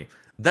army,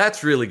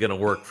 that's really going to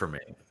work for me.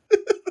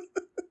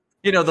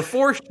 The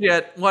Force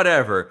shit,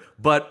 whatever.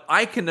 But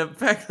I can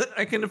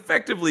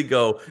effectively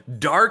go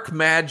dark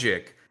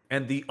magic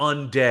and the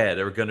undead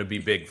are going to be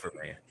big for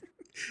me.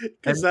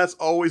 Because that's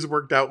always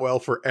worked out well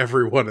for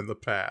everyone in the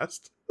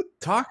past.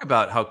 Talk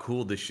about how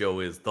cool this show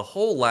is. The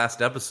whole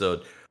last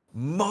episode,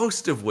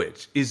 most of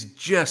which is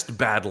just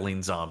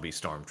battling zombie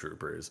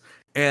stormtroopers.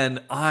 And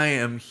I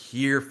am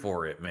here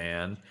for it,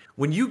 man.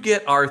 When you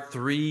get our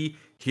 3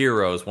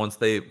 heroes, once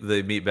they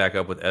meet back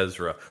up with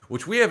Ezra,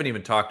 which we haven't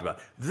even talked about,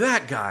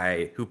 that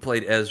guy who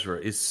played Ezra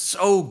is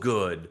so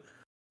good.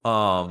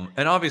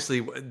 And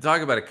obviously,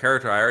 talk about a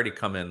character I already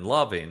come in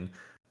loving.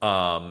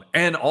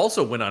 And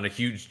also went on a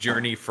huge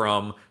journey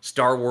from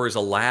Star Wars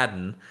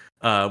Aladdin,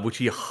 which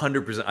he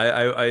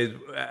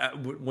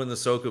 100%. When the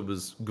Ahsoka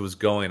was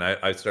going,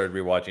 I started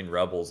rewatching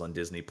Rebels on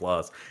Disney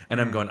Plus, and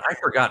I'm going, I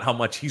forgot how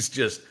much he's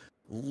just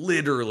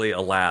literally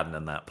Aladdin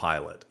in that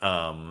pilot.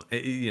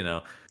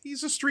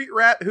 He's a street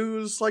rat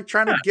who's like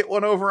trying to get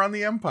one over on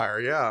the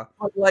Empire. Yeah,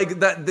 like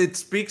that. It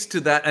speaks to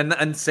that,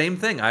 and same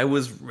thing. I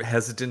was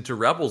hesitant to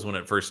Rebels when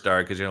it first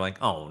started because you're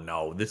like, oh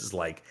no, this is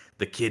like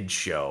the kids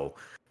show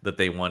that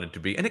they wanted to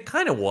be, and it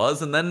kind of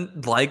was. And then,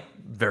 like,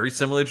 very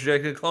similar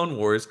trajectory to Clone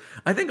Wars,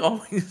 I think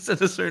always at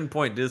a certain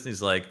point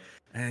Disney's like,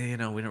 we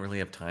don't really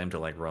have time to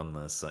like run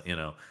this,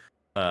 and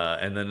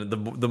then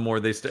the more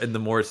and the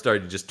more it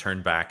started to just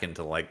turn back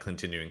into like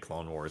continuing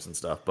Clone Wars and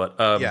stuff. But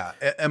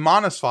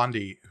Iman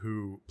Asfandi,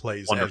 who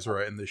plays wonderful.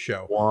 Ezra in the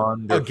show,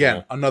 Wonderful.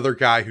 Again, another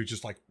guy who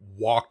just like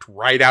walked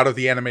right out of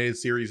the animated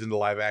series into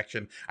live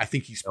action. I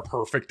think he's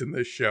perfect in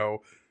this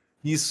show.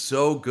 He's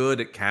so good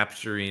at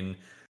capturing,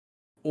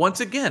 once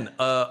again,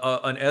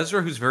 an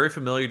Ezra who's very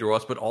familiar to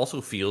us, but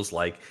also feels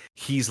like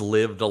he's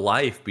lived a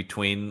life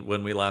between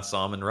when we last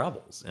saw him in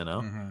Rebels.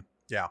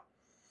 Yeah.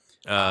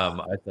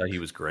 I thought he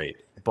was great,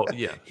 but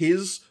yeah,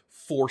 his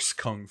Force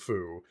kung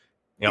fu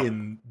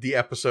in the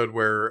episode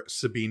where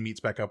Sabine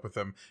meets back up with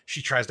him,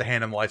 she tries to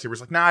hand him the lightsaber.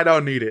 He's like, "Nah, I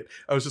don't need it."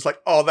 I was just like,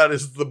 "Oh, that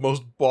is the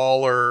most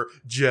baller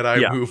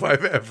Jedi move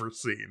I've ever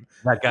seen."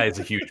 That guy is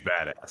a huge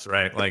badass,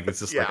 right? Like it's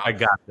just like, I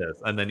got this,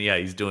 and then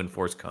he's doing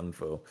Force kung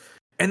fu,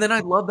 and then I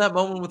love that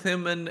moment with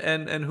him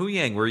and Hu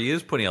Yang where he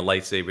is putting a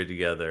lightsaber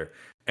together,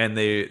 and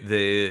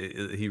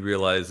he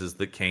realizes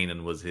that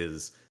Kanan was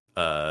his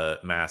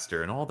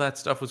master, and all that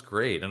stuff was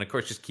great. And of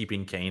course, just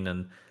keeping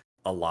Kanan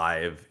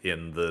alive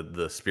in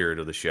the spirit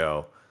of the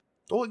show.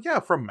 Well,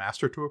 yeah, from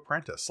master to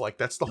apprentice, like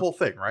that's the whole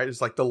thing, right?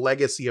 It's like the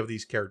legacy of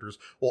these characters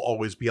will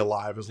always be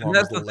alive as long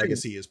as the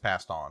legacy is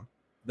passed on.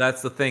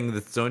 That's the thing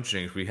that's so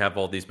interesting. We have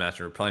all these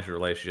master and apprentice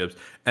relationships,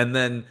 and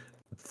then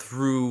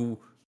through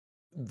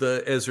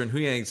the Ezra and Hu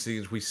Yang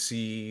scenes, we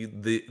see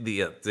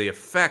the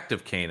effect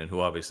of Kanan,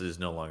 who obviously is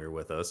no longer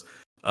with us.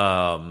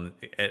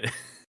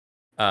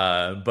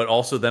 But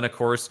also then, of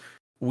course,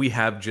 we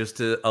have just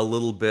a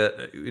little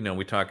bit,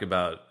 we talk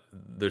about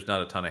there's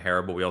not a ton of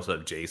Hera, but we also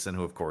have Jason,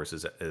 who, of course,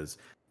 is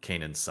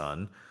Kanan's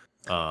son.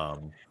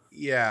 I'm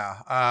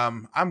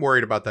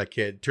worried about that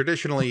kid.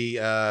 Traditionally,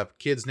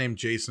 kids named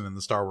Jason in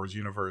the Star Wars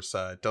universe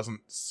doesn't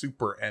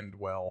super end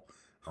well.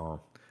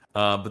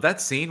 But that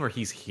scene where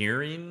he's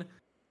hearing,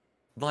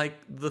 like,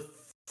 the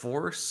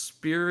Force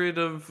spirit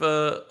of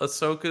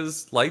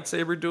Ahsoka's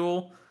lightsaber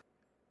duel,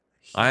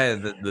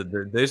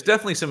 there's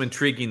definitely some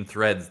intriguing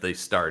threads they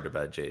start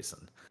about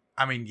Jason.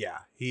 I mean, yeah,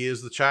 he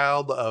is the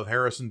child of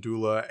Harrison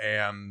Dula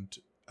and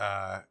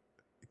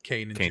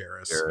Kanan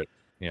Jarrus.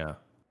 Yeah.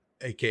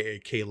 AKA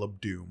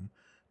Caleb Doom.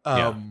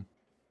 And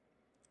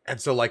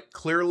so, like,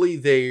 clearly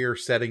they are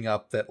setting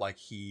up that, like,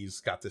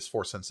 he's got this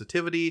Force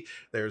sensitivity.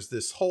 There's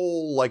this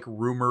whole, like,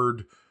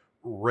 rumored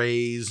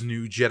Rey's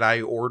New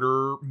Jedi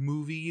Order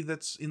movie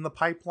that's in the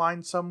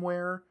pipeline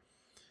somewhere.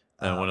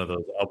 And one of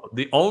those.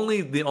 The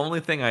only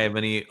thing I have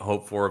any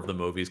hope for of the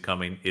movies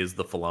coming is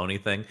the Filoni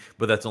thing,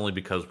 but that's only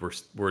because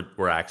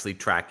we're actually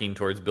tracking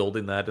towards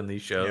building that in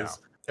these shows. Yeah.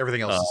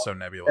 Everything else is so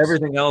nebulous.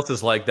 Everything else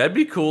is like, that'd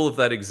be cool if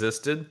that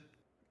existed.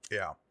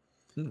 Yeah,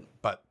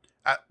 but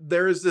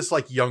there is this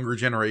like younger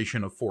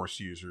generation of Force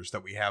users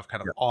that we have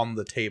kind of on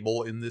the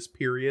table in this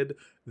period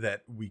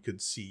that we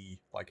could see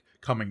like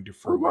coming to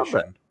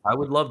fruition. I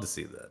would love to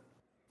see that.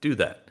 Do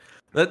that.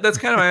 That's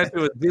kind of my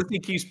attitude with Disney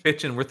keeps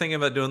pitching. We're thinking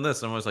about doing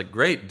this, and I was like,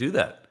 "Great, do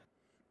that."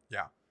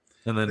 Yeah.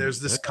 And then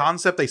there's this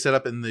concept they set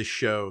up in this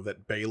show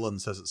that Balin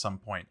says at some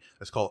point.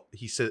 It's called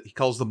he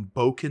calls them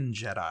Boken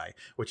Jedi,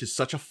 which is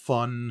such a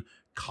fun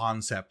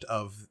concept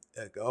of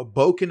a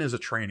Boken is a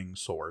training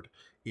sword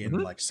in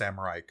like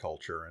samurai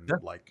culture and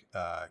like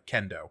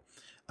kendo.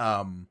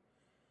 And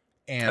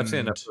I've seen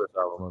enough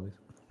Kurosawa movies.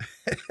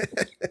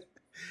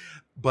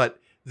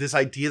 But this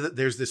idea that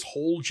there's this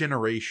whole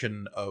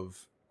generation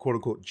of quote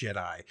unquote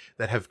Jedi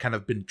that have kind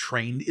of been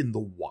trained in the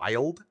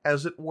wild,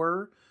 as it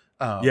were.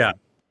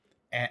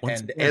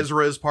 And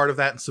Ezra is part of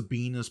that, and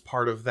Sabine is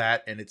part of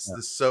that, and it's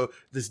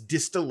this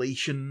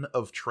distillation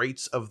of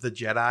traits of the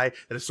Jedi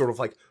that is sort of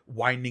like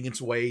winding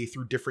its way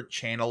through different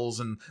channels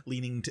and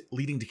leading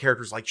to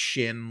characters like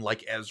Shin,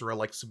 like Ezra,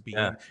 like Sabine.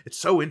 Yeah. It's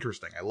so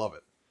interesting. I love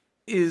it.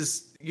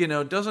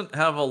 Doesn't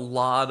have a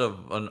lot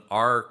of an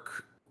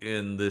arc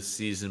in this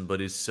season,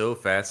 but is so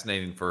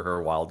fascinating for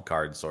her wild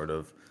card sort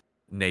of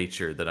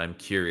nature that I'm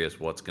curious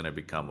what's going to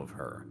become of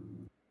her.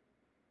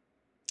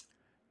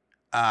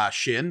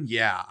 Shin,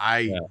 yeah,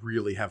 I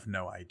really have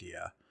no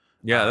idea.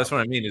 Yeah, that's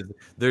what I mean. Is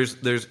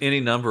there's any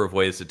number of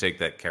ways to take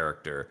that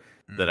character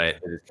that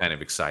is kind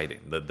of exciting.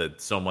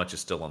 That so much is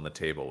still on the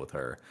table with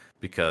her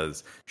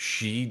because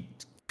she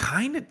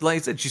kind of, like I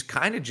said, she's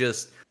kind of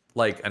just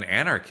like an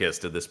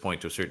anarchist at this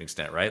point to a certain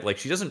extent, right? Like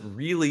she doesn't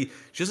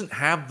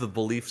have the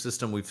belief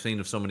system we've seen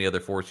of so many other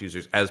Force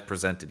users as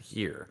presented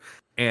here,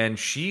 and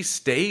she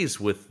stays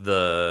with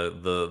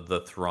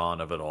the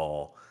Thrawn of it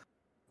all,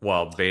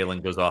 while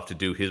Balin goes off to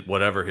do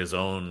his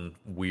own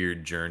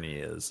weird journey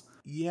is.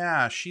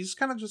 Yeah, she's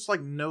kind of just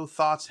like no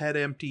thoughts, head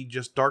empty,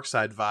 just dark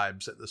side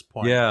vibes at this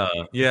point. Yeah,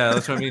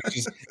 that's what I mean.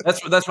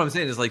 That's what I'm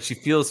saying is like she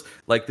feels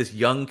like this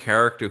young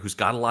character who's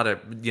got a lot of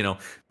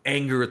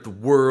anger at the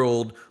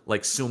world,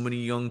 like so many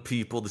young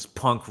people. This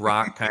punk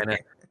rock kind of.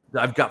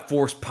 I've got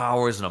force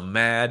powers and I'm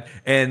mad,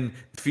 and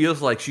it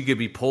feels like she could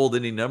be pulled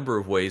any number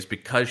of ways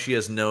because she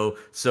has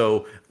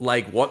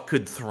what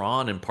could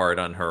Thrawn impart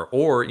on her,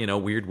 or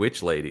weird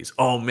witch ladies.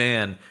 Oh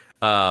man,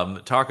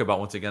 talk about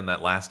once again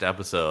that last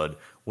episode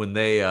when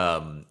they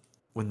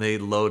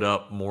load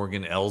up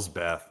Morgan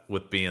Elsbeth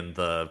with being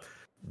the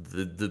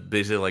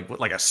basically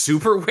like a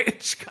super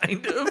witch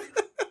kind of.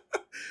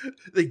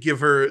 They give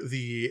her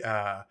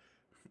the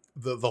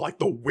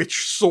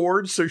witch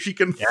sword so she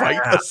can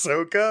fight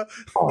Ahsoka.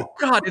 Oh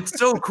god, it's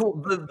so cool.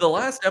 The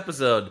last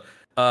episode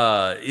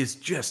is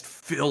just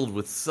filled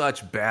with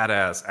such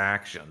badass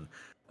action.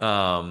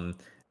 And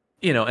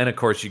of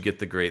course you get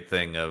the great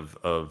thing of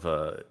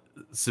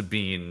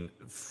Sabine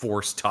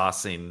force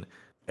tossing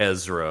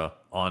Ezra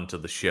onto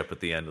the ship at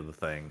the end of the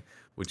thing,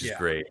 which is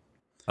great.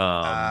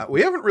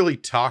 We haven't really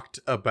talked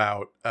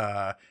about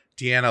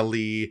Deanna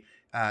Lee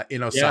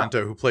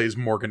Inosanto, who plays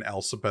Morgan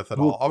Elsbeth at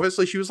all.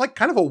 Obviously, she was like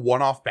kind of a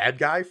one-off bad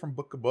guy from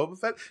Book of Boba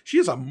Fett. She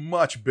has a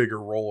much bigger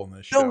role in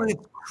this show. No,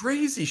 it's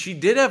crazy. She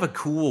did have a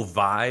cool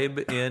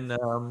vibe in.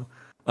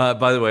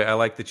 By the way, I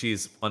like that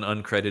she's an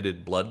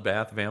uncredited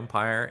bloodbath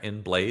vampire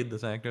in Blade.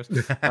 This actress.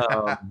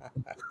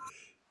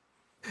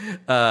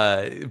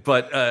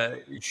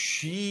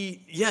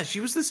 She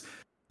was this.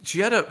 She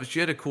had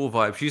a cool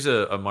vibe. She's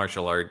a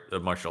martial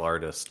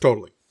artist.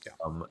 Totally.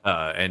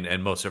 Yeah.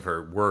 And most of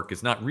her work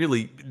is not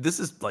really. This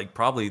is like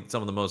probably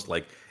some of the most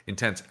like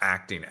intense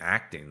acting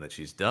that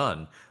she's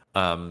done.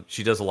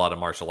 She does a lot of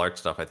martial arts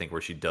stuff, I think, where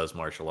she does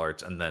martial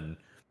arts and then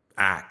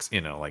acts,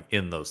 like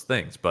in those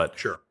things. But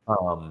sure.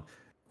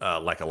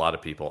 Like a lot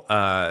of people.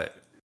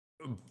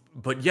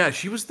 But yeah,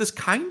 she was this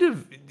kind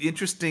of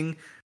interesting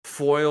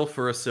foil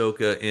for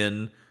Ahsoka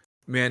in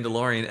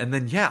Mandalorian, and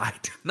then I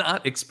did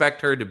not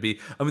expect her to be.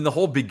 I mean, the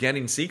whole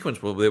beginning sequence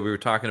that we were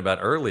talking about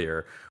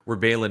earlier, where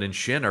Balin and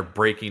Shin are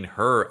breaking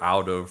her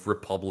out of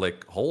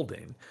Republic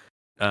holding,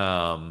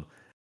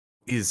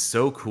 is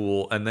so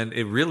cool. And then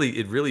it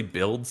really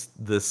builds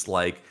this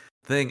like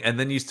thing, and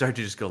then you start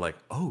to just go like,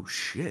 oh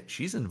shit,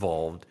 she's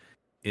involved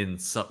in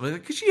something,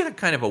 because she had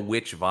kind of a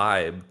witch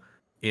vibe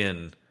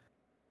in,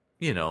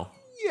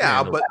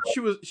 Yeah, but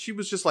she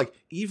was just like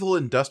evil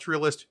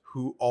industrialist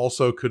who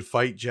also could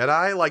fight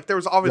Jedi. Like there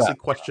was obviously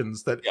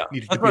questions that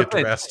needed to be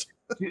addressed.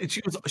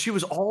 She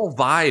was all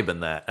vibe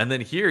in that, and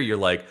then here you're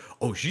like,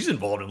 oh, she's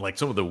involved in like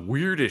some of the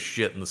weirdest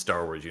shit in the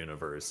Star Wars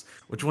universe,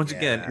 which once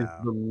again is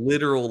the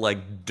literal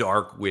like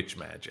dark witch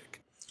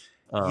magic.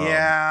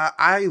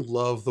 I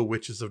love the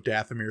Witches of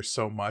Dathomir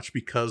so much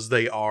because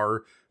they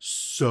are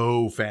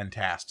so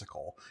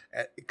fantastical.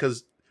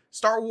 Because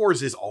Star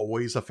Wars is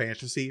always a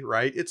fantasy,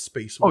 right? It's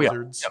space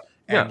wizards.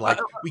 And like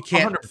we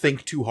can't 100%.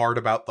 Think too hard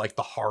about like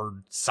the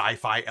hard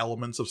sci-fi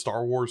elements of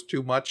Star Wars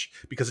too much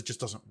because it just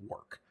doesn't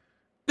work.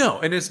 No,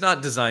 and it's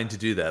not designed to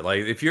do that.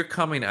 Like if you're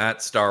coming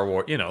at Star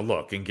Wars,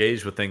 look,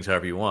 engage with things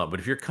however you want, but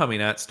if you're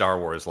coming at Star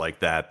Wars like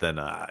that, then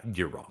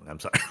you're wrong. I'm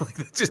sorry. Like,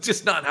 it's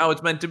just not how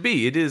it's meant to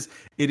be. It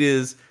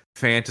is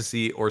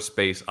fantasy or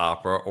space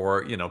opera,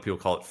 or people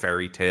call it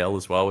fairy tale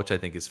as well, which I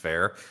think is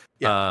fair.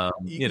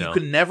 You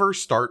can never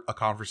start a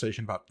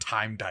conversation about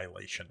time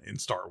dilation in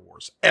Star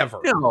Wars ever.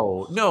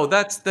 No,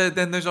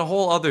 then there's a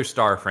whole other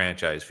Star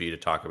franchise for you to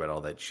talk about all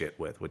that shit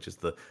with, which is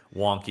the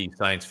wonky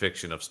science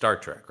fiction of Star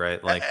Trek,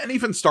 right? Like, and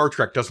even Star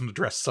Trek doesn't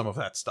address some of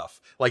that stuff.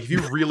 Like if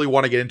you really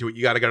want to get into it,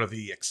 you got to go to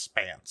The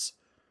Expanse.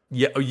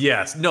 Yeah.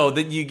 Yes. No.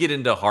 Then you get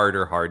into hard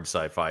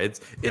sci-fi.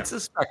 It's a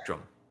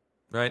spectrum.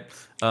 Right.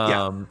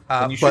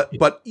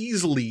 But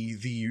easily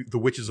the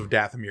Witches of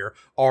Dathomir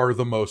are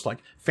the most like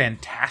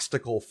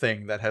fantastical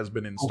thing that has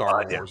been in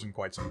Star Wars in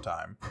quite some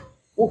time.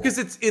 Well, because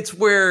it's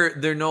where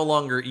they're no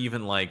longer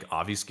even like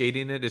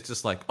obfuscating it. It's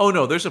just like, oh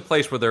no, there's a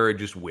place where there are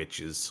just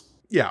witches.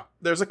 Yeah,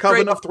 there's a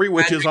coven of 3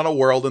 witches on a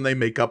world, and they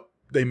make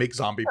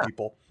zombie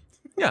people.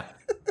 Yeah.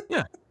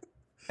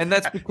 And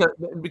that's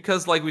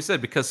because like we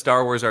said, because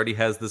Star Wars already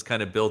has this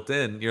kind of built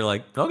in. You're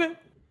like, okay,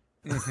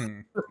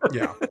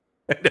 yeah.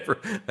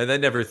 And that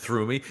never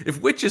threw me.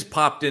 If witches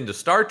popped into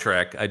Star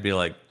Trek, I'd be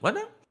like, what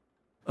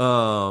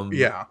now?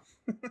 Yeah.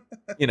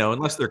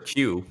 Unless they're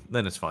Q,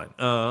 then it's fine.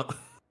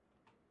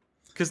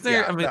 Because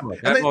they're, I mean, look,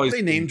 and I've always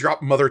they name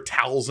drop Mother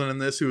Talzin in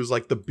this, who is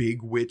like the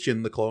big witch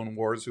in the Clone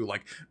Wars, who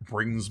like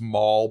brings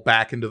Maul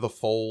back into the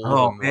fold.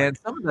 Oh and man, like,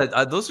 some of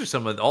that those are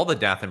some of all the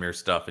Dathomir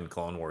stuff in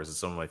Clone Wars is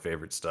some of my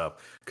favorite stuff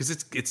because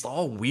it's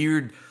all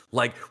weird.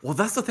 Like, well,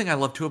 that's the thing I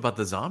love too about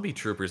the zombie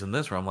troopers in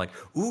this, where I'm like,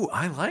 ooh,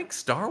 I like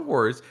Star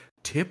Wars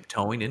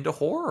tiptoeing into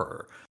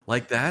horror.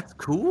 Like that's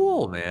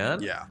cool,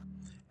 man. yeah.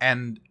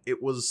 And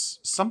it was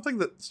something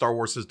that Star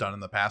Wars has done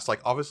in the past.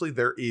 Like, obviously,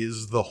 there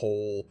is the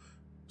whole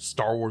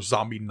Star Wars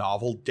zombie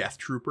novel Death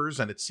Troopers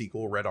and its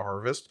sequel Red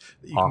Harvest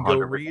that you can go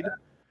 100%. read.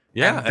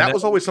 Yeah, and that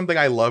was always something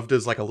I loved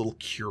as like a little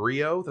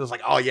curio. That was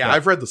like, oh yeah,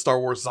 I've read the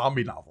Star Wars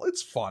zombie novel.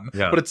 It's fun,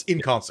 but it's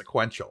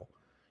inconsequential.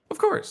 Of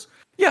course.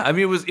 Yeah, I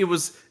mean it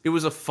was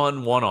a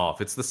fun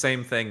one-off. It's the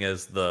same thing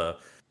as the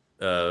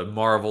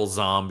Marvel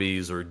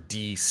zombies or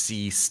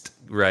deceased,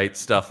 right?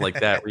 Stuff like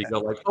that where you go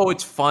like, "Oh,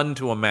 it's fun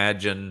to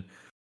imagine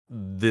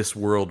this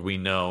world we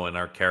know and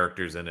our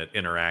characters in it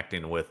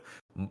interacting with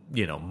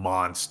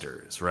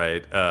monsters,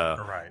 right?"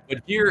 Right.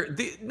 But here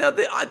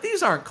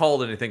these aren't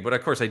called anything, but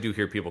of course I do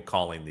hear people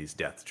calling these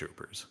Death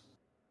Troopers.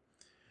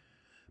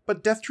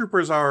 But Death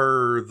Troopers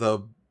are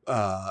the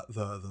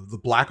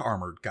black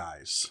armored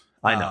guys.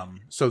 I know.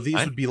 So these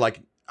would be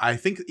like, I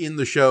think in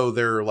the show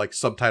they're like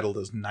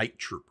subtitled as Night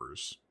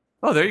Troopers.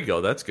 Oh, there you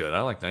go. That's good. I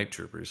like Night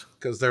Troopers.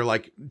 Because they're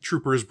like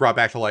troopers brought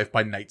back to life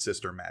by Night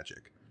Sister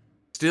magic.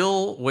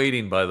 Still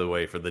waiting, by the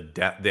way, for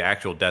the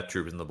actual Death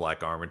Troopers in the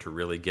black armor to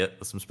really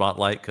get some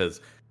spotlight, because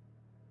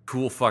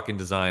cool fucking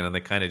design, and they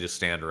kind of just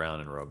stand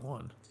around in Rogue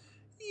One.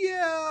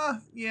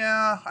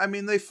 Yeah. I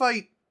mean, they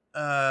fight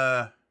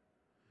Chirrut,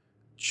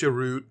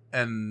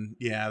 and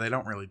yeah, they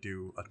don't really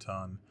do a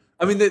ton.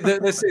 I mean,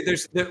 they say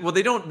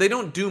they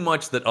don't do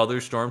much that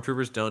other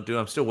stormtroopers don't do.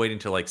 I'm still waiting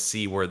to like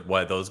see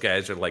why those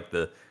guys are like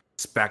the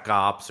spec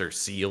ops or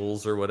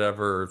SEALs or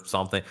whatever, or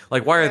something.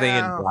 Like, why are they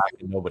in black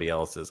and nobody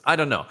else is? I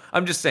don't know.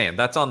 I'm just saying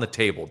that's on the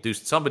table.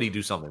 Somebody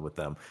do something with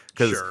them,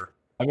 because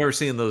I've never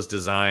seen those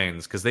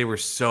designs because they were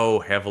so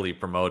heavily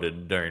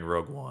promoted during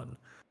Rogue One.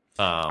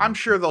 I'm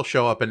sure they'll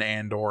show up in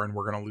Andor, and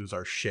we're gonna lose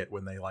our shit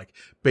when they like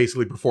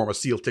basically perform a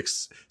SEAL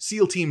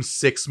Team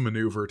 6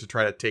 maneuver to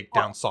try to take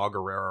down Saw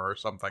Gerrera or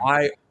something.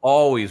 I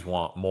always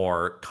want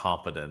more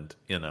competent,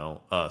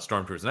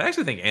 stormtroopers, and I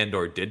actually think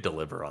Andor did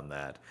deliver on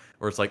that.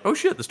 Where it's like, oh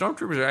shit, the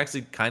stormtroopers are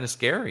actually kind of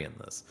scary in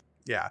this.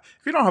 Yeah,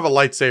 if you don't have a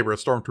lightsaber,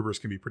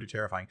 stormtroopers can be pretty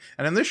terrifying.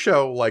 And in this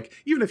show, like,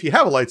 even if you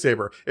have a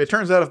lightsaber, it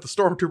turns out if the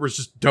stormtroopers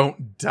just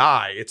don't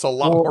die, it's a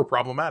lot more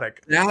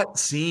problematic. That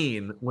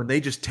scene when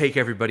they just take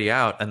everybody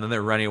out and then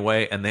they're running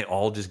away and they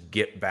all just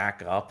get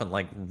back up and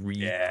like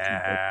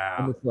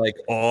and it's like,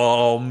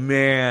 oh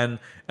man.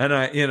 And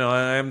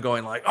I'm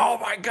going like, oh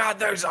my god,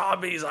 they're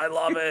zombies. I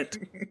love it.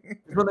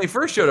 When they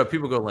first showed up,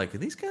 people go like, are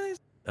these guys,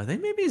 are they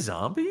maybe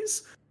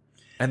zombies?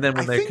 And then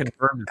when they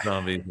confirmed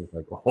zombies, it's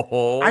like,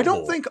 oh. I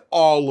don't think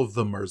all of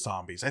them are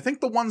zombies. I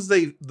think the ones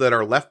that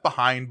are left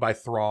behind by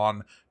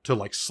Thrawn to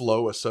like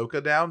slow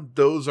Ahsoka down,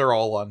 those are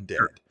all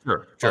undead.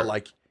 Sure. But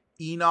like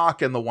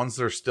Enoch and the ones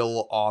that are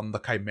still on the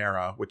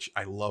Chimera, which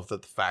I love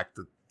that the fact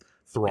that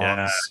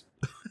Thrawn's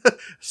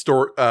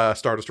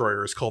Star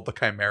Destroyer is called the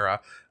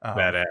Chimera.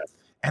 Badass.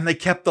 And they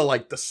kept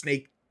the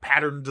snake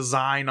pattern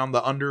design on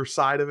the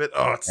underside of it.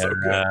 Oh, it's so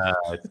good.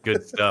 It's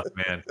good stuff,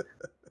 man.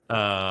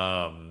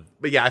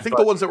 But yeah, I think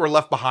the ones that were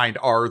left behind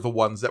are the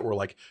ones that were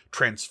like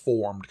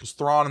transformed, because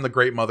Thrawn and the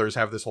Great Mothers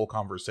have this whole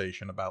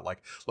conversation about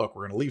like, look,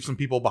 we're going to leave some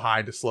people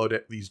behind to slow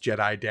these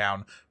Jedi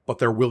down, but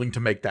they're willing to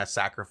make that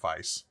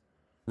sacrifice.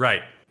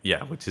 Right.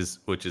 Yeah, which is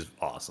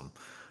awesome.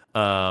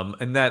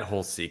 And that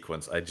whole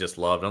sequence I just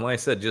loved. And like I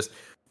said,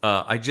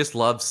 I just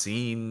love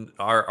seeing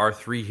our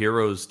three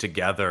heroes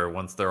together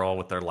once they're all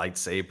with their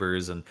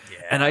lightsabers, and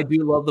I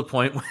do love the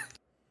point when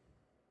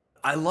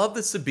I love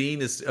that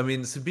Sabine is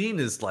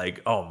like,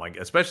 oh my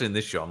god, especially in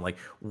this show. I'm like,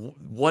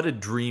 what a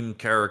dream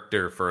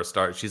character for a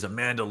start. She's a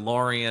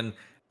Mandalorian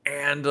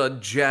and a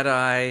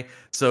Jedi.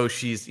 So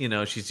she's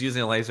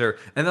using a laser.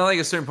 And then like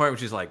a certain point where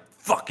she's like,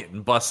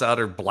 fucking busts out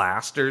her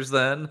blasters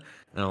then.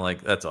 And I'm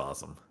like, that's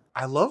awesome.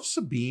 I love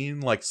Sabine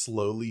like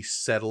slowly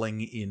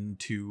settling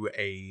into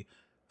a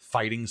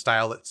fighting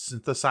style that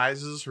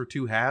synthesizes her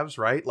two halves,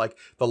 right? Like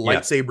the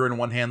lightsaber in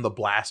one hand, the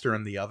blaster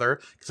in the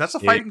other. Because that's a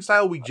fighting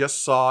style we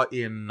just saw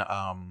in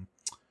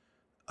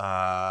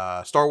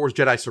Star Wars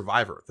Jedi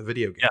Survivor, the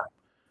video game. Yeah.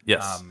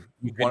 Yes.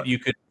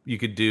 You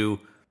could do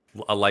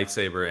a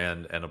lightsaber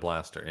and a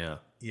blaster. Yeah.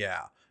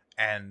 Yeah.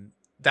 And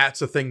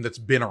that's a thing that's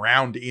been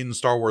around in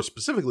Star Wars,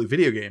 specifically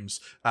video games,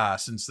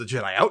 since the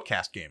Jedi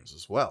Outcast games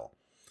as well.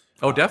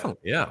 Oh,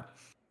 definitely. Yeah.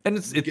 And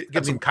it's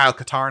get some Kyle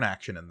Katarn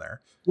action in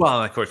there.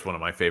 Well, and of course, one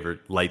of my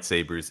favorite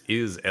lightsabers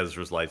is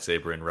Ezra's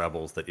lightsaber in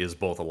Rebels. That is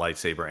both a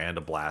lightsaber and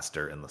a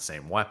blaster in the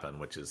same weapon,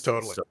 which is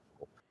totally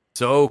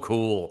so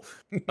cool.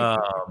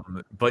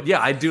 But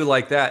yeah, I do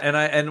like that,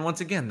 and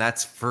once again,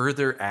 that's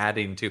further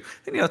adding to.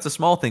 And it's a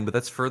small thing, but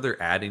that's further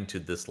adding to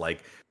this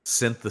like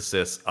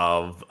synthesis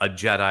of a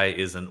Jedi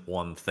isn't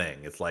one thing.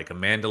 It's like a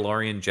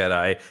Mandalorian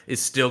Jedi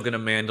is still gonna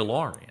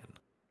Mandalorian.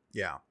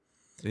 Yeah,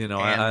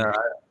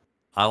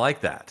 I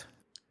like that.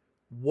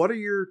 What are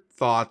your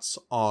thoughts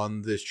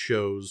on this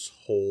show's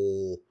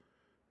whole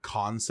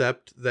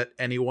concept that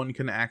anyone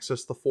can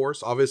access the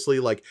Force? Obviously,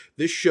 like,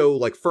 this show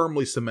like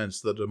firmly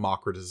cements the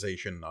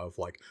democratization of,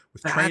 like,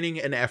 with That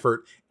training and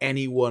effort,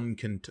 anyone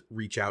can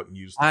reach out and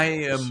use the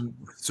I Force. am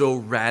so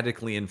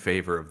radically in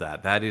favor of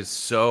that. That is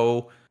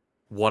so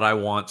what I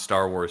want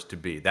Star Wars to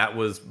be. That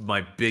was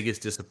my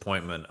biggest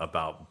disappointment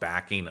about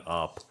backing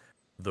up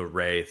the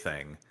Rey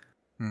thing.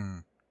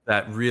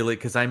 That really,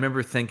 because I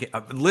remember thinking,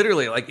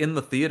 literally, like in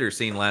the theater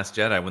scene Last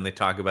Jedi, when they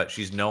talk about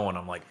she's no one,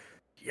 I'm like,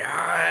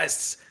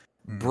 yes,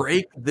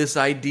 break this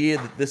idea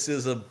that this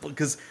is a,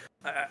 because,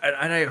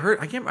 and I heard,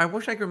 I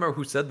wish I could remember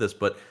who said this,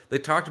 but they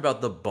talked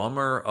about the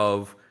bummer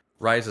of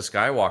Rise of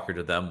Skywalker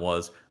to them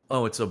was,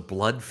 oh, it's a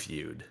blood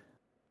feud.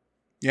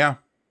 Yeah.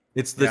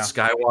 It's the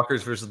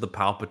Skywalkers versus the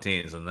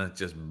Palpatines, and that's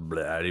just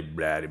bloody,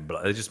 bloody,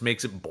 bloody. It just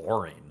makes it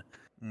boring.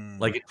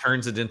 Like, it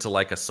turns it into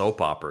like a soap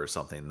opera or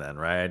something then,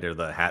 right? Or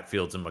the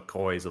Hatfields and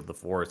McCoys of the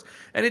Force.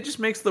 And it just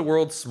makes the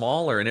world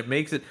smaller, and it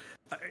makes it...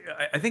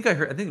 I think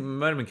it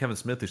might have been Kevin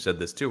Smith who said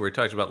this too, where he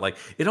talks about, like,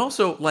 it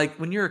also, like,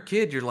 when you're a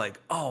kid, you're like,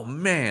 oh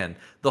man,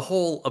 the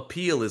whole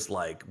appeal is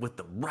like, with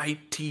the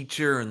right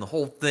teacher and the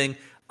whole thing,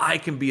 I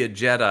can be a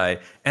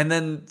Jedi. And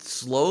then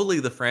slowly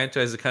the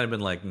franchise has kind of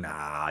been like,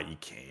 nah, you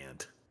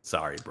can't.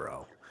 Sorry,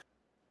 bro.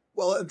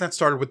 Well, that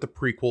started with the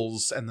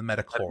prequels and the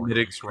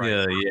Metachlorians,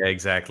 right? Yeah,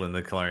 exactly. And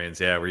the Calorians,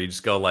 yeah, where you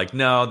just go like,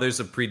 no, there's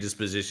a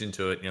predisposition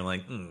to it, and you're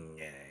like,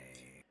 yeah.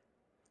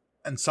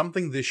 And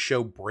something this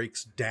show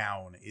breaks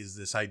down is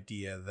this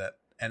idea that,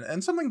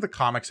 and something the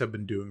comics have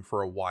been doing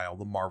for a while,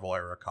 the Marvel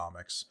era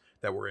comics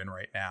that we're in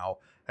right now,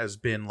 has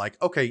been like,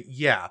 okay,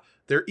 yeah,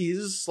 there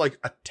is like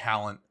a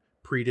talent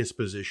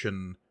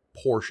predisposition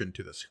portion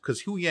to this,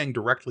 because Hu Yang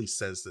directly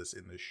says this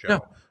in this show. Yeah.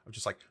 I'm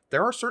just like,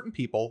 there are certain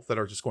people that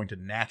are just going to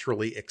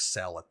naturally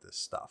excel at this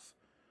stuff.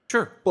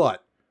 Sure.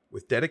 But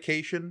with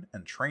dedication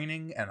and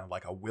training and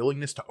like a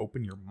willingness to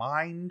open your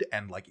mind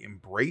and like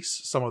embrace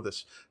some of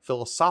this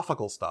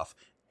philosophical stuff,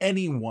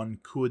 anyone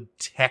could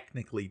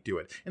technically do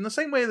it. In the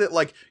same way that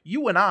like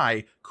you and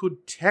I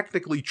could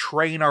technically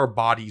train our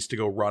bodies to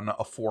go run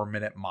a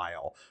 4-minute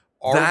mile.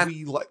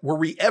 Were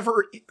we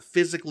ever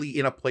physically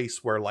in a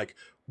place where like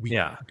we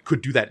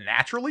could do that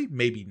naturally?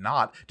 Maybe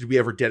not. Did we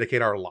ever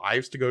dedicate our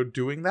lives to go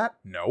doing that?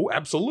 No,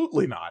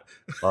 absolutely not.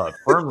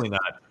 Firmly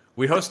not.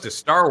 We host a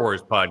Star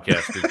Wars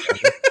podcast.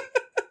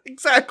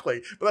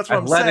 Exactly. But that's what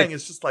I'm saying.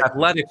 It's just like,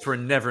 athletics were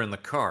never in the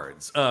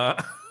cards.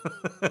 But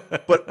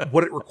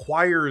what it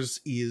requires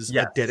is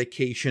a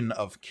dedication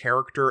of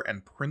character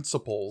and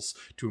principles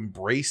to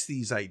embrace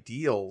these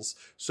ideals.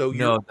 So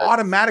you're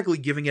automatically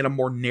giving it a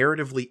more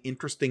narratively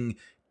interesting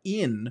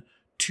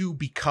to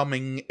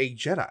becoming a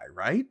Jedi,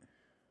 right?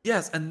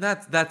 Yes, and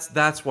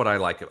that's what I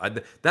like.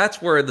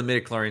 That's where the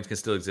midichlorians can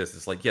still exist.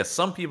 It's like, yes,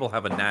 some people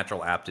have a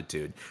natural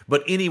aptitude,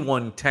 but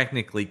anyone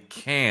technically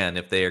can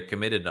if they are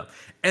committed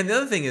enough. And the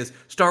other thing is,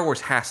 Star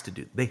Wars have to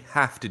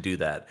do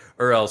that,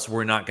 or else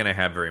we're not going to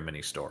have very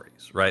many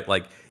stories, right?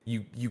 Like,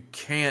 you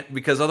can't,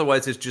 because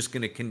otherwise it's just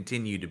going to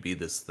continue to be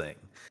this thing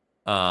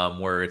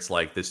where it's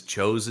like this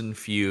chosen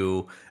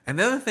few. And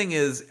the other thing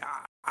is,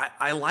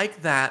 I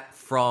like that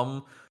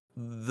from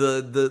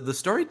the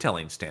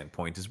storytelling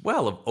standpoint as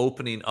well, of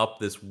opening up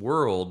this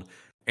world,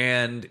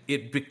 and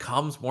it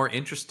becomes more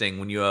interesting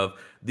when you have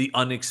the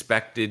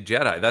unexpected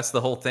Jedi. That's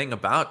the whole thing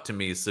about, to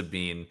me,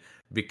 Sabine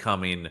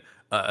becoming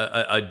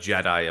a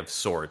Jedi of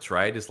sorts,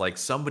 right? It's like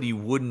somebody you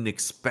wouldn't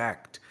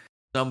expect,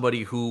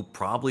 somebody who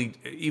probably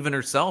even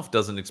herself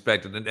doesn't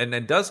expect it,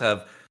 and does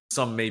have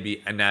some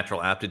maybe a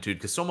natural aptitude,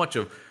 because so much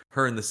of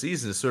her in the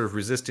season is sort of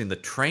resisting the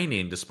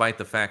training despite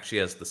the fact she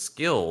has the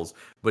skills,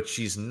 but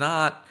she's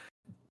not,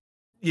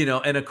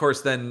 and of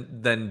course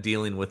then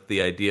dealing with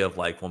the idea of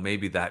like, well,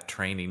 maybe that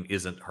training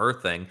isn't her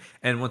thing.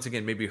 And once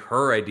again, maybe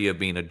her idea of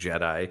being a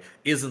Jedi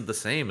isn't the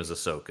same as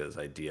Ahsoka's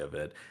idea of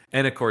it.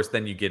 And of course,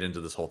 then you get into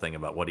this whole thing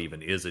about what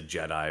even is a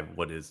Jedi.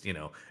 What is,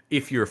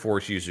 if you're a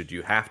Force user, do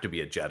you have to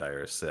be a Jedi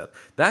or a Sith?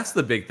 That's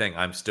the big thing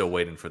I'm still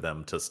waiting for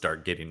them to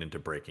start getting into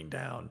breaking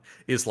down,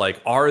 is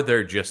like, are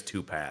there just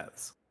two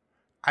paths?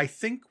 I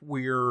think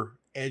we're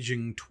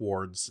edging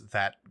towards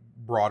that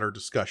broader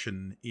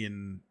discussion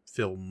in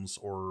films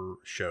or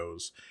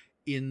shows,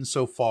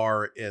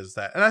 insofar as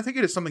that, and I think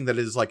it is something that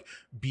is like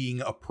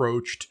being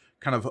approached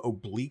kind of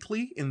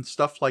obliquely in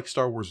stuff like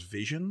Star Wars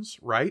Visions,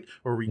 right?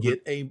 Where we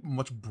get a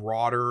much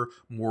broader,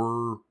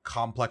 more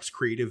complex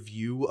creative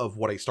view of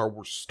what a Star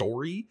Wars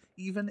story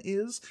even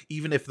is,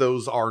 even if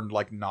those are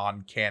like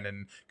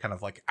non-canon, kind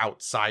of like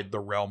outside the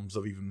realms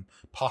of even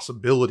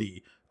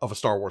possibility of a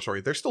Star Wars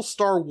story. They're still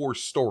Star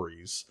Wars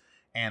stories,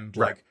 and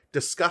like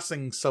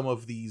discussing some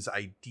of these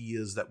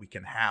ideas that we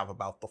can have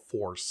about the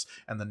Force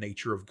and the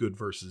nature of good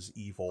versus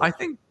evil. I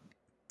think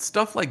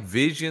stuff like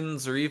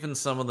Visions, or even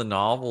some of the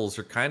novels,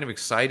 are kind of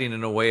exciting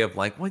in a way of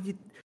like, well,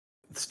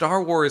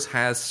 Star Wars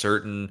has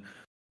certain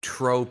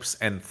tropes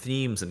and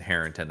themes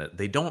inherent in it.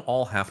 They don't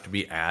all have to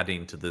be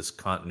adding to this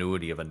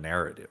continuity of a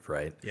narrative,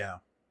 right? Yeah.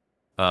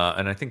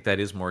 And I think that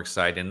is more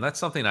exciting. And that's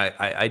something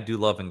I do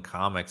love in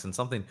comics, and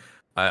something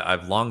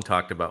I've long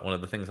talked about one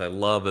of the things I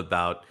love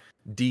about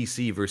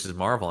DC versus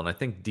Marvel, and I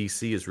think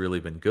DC has really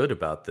been good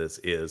about this,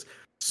 is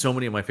so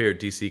many of my favorite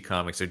DC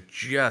comics are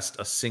just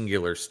a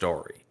singular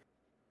story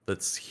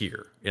that's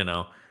here, you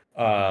know?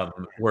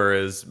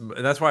 Whereas,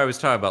 and that's why I was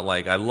talking about,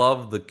 like, I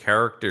love the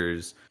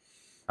characters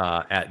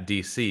at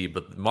DC,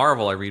 but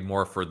Marvel I read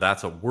more for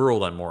that's a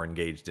world I'm more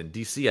engaged in.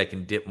 DC I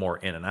can dip more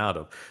in and out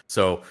of.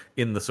 So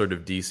in the sort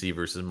of DC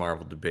versus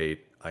Marvel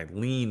debate, I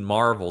lean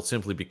Marvel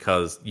simply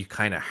because you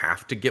kind of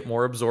have to get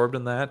more absorbed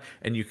in that,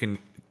 and you can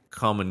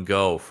come and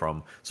go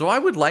from. So I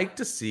would like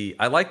to see.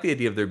 I like the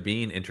idea of there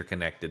being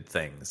interconnected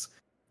things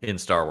in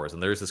Star Wars,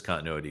 and there's this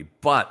continuity.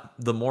 But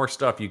the more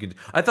stuff you can,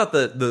 I thought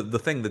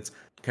the thing that's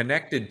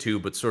connected to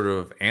but sort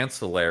of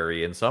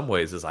ancillary in some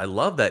ways is I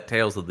love that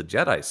Tales of the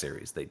Jedi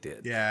series they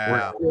did.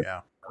 Yeah, Where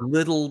yeah.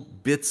 little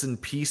bits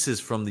and pieces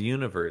from the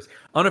universe.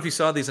 I don't know if you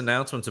saw these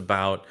announcements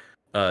about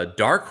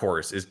Dark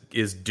Horse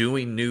is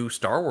doing new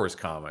Star Wars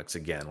comics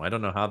again. I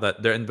don't know how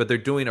that but they're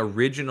doing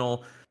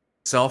original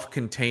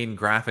self-contained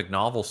graphic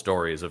novel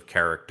stories of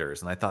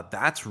characters, and I thought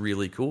that's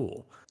really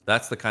cool.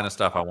 That's the kind of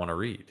stuff I want to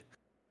read.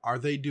 Are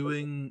they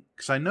doing,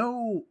 because I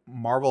know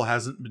Marvel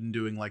hasn't been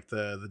doing like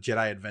the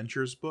Jedi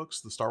Adventures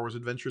books, the Star Wars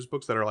Adventures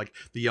books that are like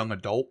the young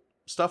adult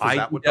stuff? Is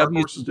that what Dark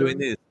Horse is doing?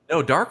 This.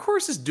 No, Dark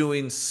Horse is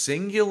doing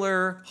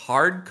singular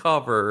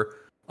hardcover.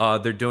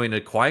 They're doing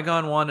a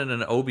Qui-Gon one and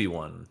an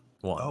Obi-Wan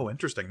one. Oh,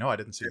 interesting. No, I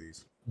didn't see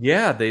these.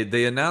 Yeah,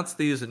 they announced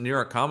these at New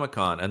York Comic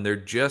Con, and they're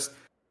just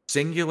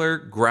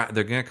singular.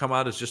 They're going to come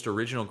out as just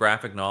original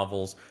graphic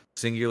novels,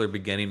 singular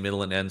beginning,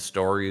 middle, and end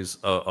stories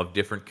of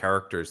different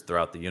characters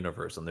throughout the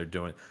universe. And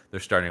they're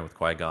starting with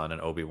Qui-Gon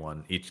and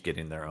Obi-Wan, each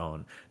getting their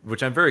own,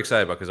 which I'm very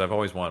excited about because I've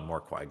always wanted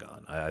more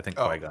Qui-Gon. I think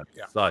Qui-Gon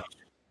is such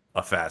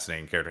a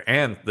fascinating character,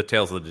 and the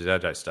Tales of the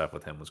Jedi stuff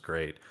with him was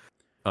great.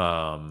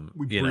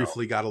 We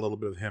briefly got a little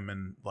bit of him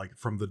in like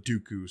from the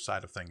Dooku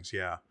side of things.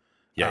 Yeah.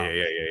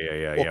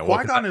 Yeah.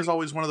 Qui-Gon is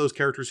always one of those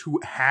characters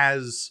who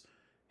has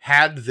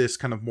had this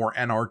kind of more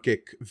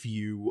anarchic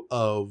view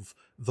of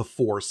the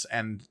Force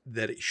and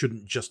that it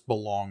shouldn't just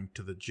belong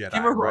to the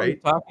Jedi, right?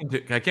 I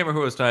can't remember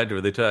who I was talking to.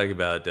 Were they talking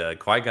about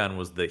Qui-Gon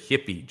was the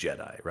hippie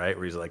Jedi, right?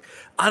 Where he's like,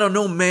 I don't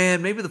know,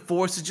 man. Maybe the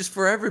Force is just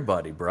for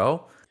everybody,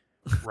 bro.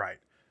 Right.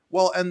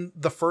 Well, and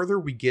the further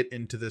we get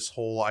into this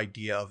whole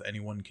idea of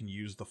anyone can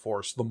use the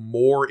Force, the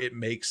more it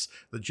makes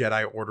the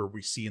Jedi Order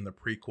we see in the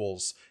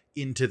prequels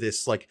into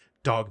this like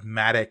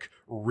dogmatic,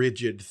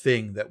 rigid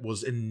thing that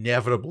was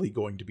inevitably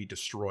going to be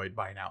destroyed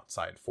by an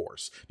outside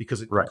force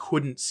because it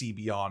couldn't see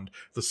beyond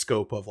the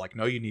scope of like,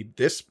 no, you need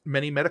this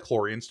many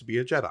midichlorians to be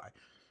a Jedi.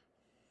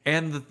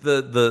 And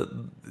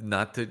the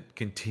not to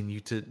continue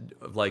to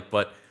like,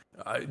 but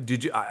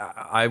did you?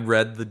 I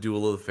read the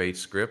Duel of the Fates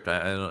script.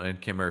 I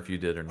can't remember if you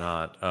did or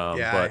not.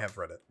 I have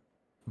read it.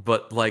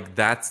 But like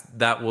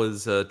that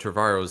was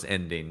Trevorrow's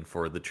ending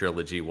for the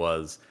trilogy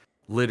was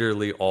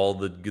literally all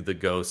the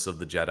ghosts of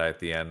the Jedi at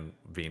the end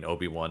being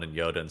Obi-Wan and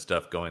Yoda and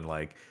stuff going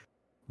like,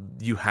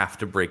 you have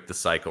to break the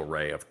cycle,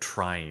 Rey, of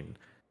trying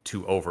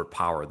to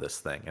overpower this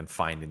thing and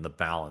finding the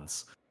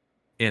balance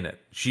in it.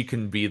 She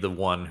can be the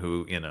one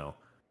who,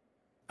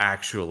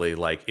 actually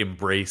like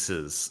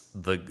embraces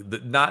the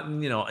not,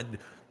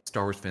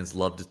 Star Wars fans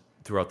love to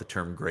throw out the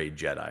term gray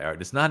Jedi.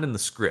 Right? It's not in the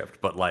script,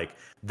 but like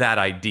that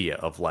idea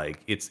of like,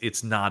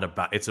 it's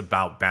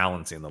about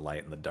balancing the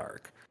light and the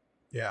dark.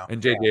 Yeah.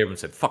 And J.J. Abrams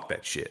said, fuck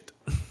that shit.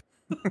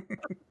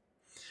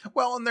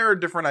 Well, and there are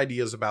different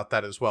ideas about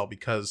that as well,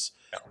 because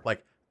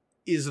like,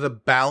 is it a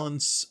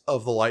balance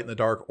of the light and the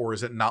dark, or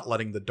is it not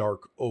letting the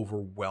dark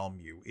overwhelm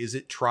you? Is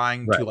it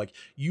trying to like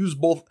use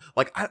both?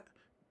 Like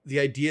the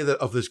idea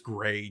of this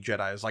gray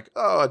Jedi is like,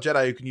 oh, a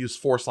Jedi who can use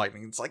Force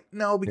lightning. It's like,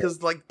 no,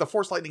 because like the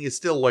Force lightning is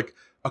still like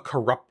a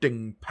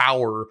corrupting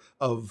power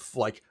of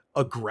like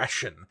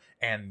aggression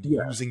and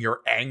using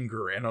your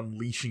anger and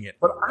unleashing it.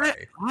 But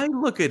I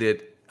look at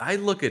it. I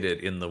look at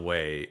it in the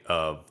way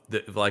of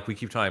like we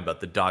keep talking about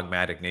the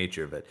dogmatic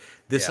nature of it.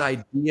 This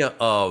idea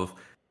of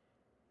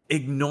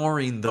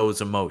ignoring those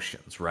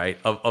emotions, right?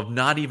 Of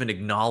not even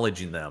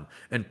acknowledging them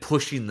and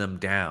pushing them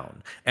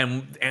down.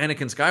 And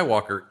Anakin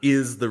Skywalker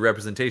is the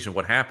representation of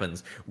what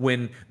happens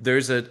when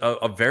there's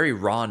a very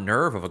raw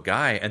nerve of a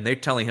guy and they're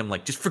telling him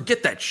like, just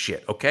forget that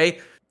shit, okay?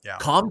 Yeah.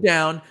 Calm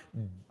down,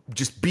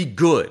 just be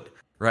good.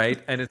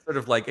 Right. And it's sort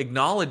of like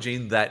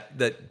acknowledging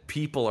that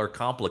people are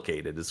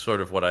complicated is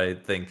sort of what I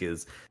think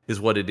is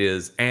what it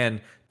is.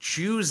 And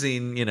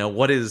choosing,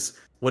 what is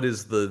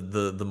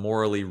the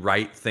morally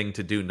right thing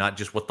to do, not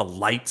just what the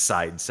light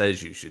side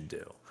says you should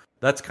do.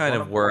 That's kind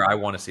of where I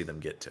want to see them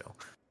get to.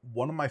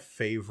 One of my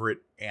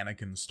favorite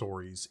Anakin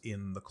stories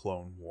in the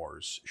Clone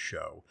Wars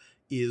show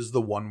is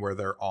the one where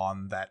they're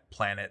on that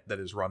planet that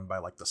is run by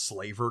like the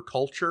slaver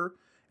culture.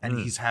 And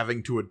he's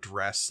having to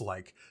address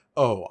like,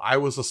 oh, I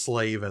was a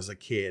slave as a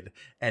kid,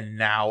 and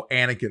now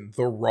Anakin,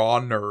 the raw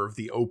nerve,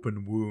 the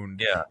open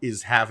wound,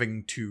 is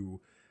having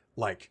to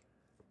like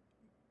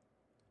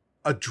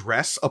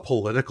address a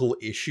political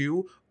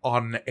issue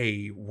on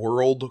a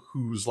world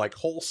whose like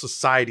whole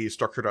society is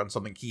structured on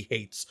something he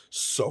hates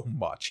so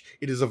much.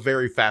 It is a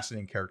very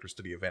fascinating character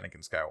study of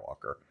Anakin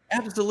Skywalker.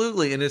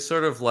 Absolutely, and it's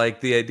sort of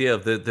like the idea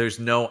of that there's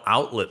no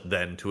outlet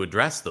then to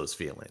address those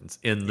feelings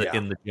in the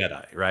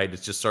Jedi, right?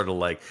 It's just sort of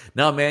like,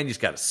 no, man, you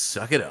just got to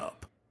suck it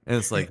up, and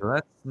it's like, well,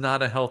 that's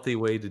not a healthy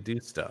way to do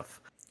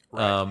stuff.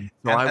 Right.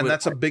 And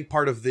that's a big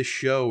part of this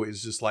show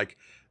is just like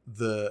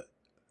the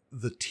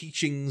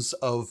teachings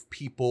of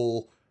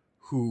people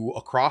who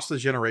across the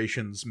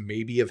generations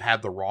maybe have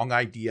had the wrong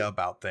idea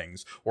about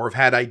things, or have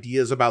had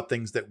ideas about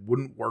things that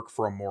wouldn't work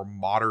for a more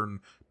modern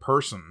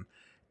person,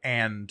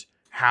 and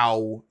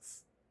how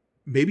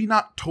maybe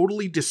not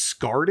totally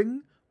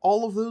discarding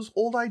all of those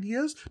old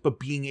ideas, but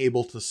being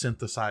able to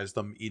synthesize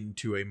them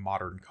into a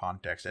modern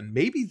context. And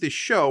maybe this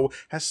show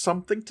has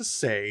something to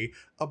say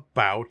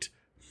about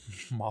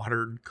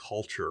modern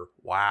culture.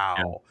 Wow.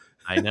 Yeah,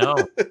 I know.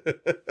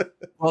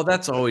 Well,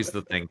 that's always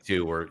the thing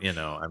too, where, you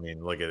know, I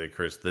mean, look at it,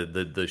 Chris, the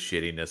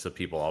shittiness of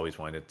people always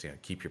wanting to, you know,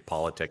 keep your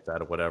politics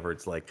out of whatever.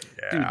 It's like,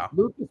 dude,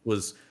 Lucas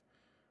was,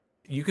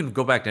 you can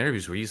go back to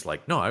interviews where he's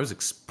like, no, I was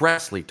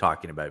expressly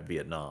talking about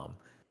Vietnam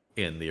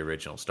in the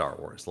original Star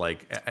Wars.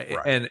 Like,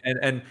 and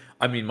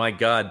I mean, my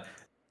God,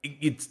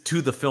 it's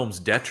to the film's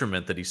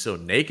detriment that he's so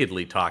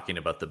nakedly talking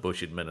about the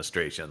Bush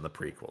administration and the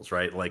prequels,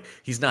 right? Like,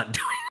 he's not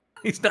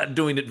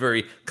doing it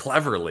very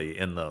cleverly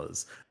in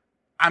those.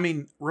 I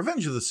mean,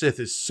 Revenge of the Sith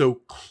is so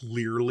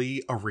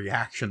clearly a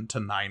reaction to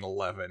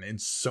 9/11 in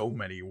so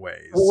many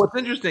ways. Well, what's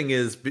interesting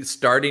is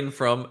starting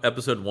from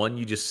episode 1,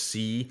 you just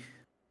see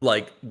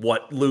like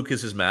what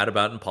Lucas is mad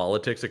about in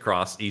politics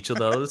across each of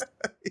those.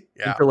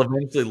 Until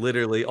eventually,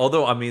 literally,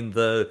 although I mean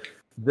the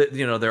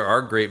you know, there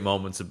are great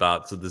moments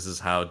about, so this is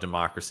how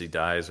democracy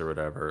dies or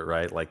whatever,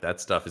 right? Like, that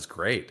stuff is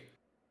great.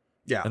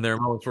 Yeah. And there are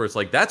moments where it's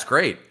like, that's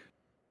great.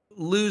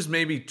 Lose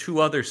maybe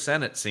 2 other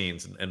Senate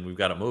scenes and we've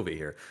got a movie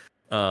here.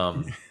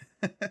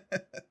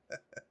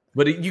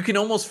 But you can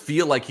almost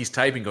feel like he's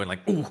typing, going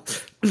like, "Ooh,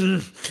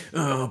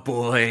 oh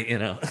boy," you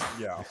know.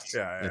 Yeah.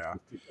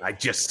 I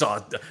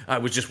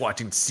was just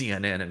watching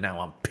CNN, and now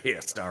I'm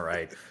pissed. All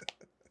right,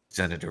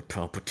 Senator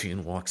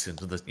Palpatine walks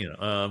into the, you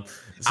know.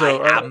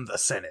 So I am the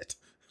Senate.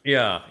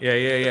 Yeah.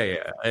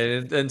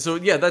 And so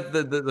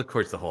that of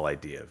course the whole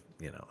idea of,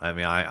 you know, I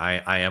mean,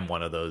 I am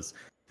one of those.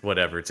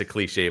 Whatever, it's a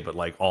cliche, but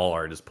like all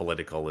art is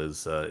political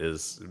is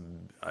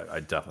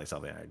definitely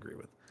something I agree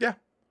with. Yeah,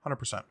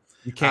 100%.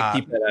 You can't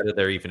keep that out of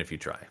there even if you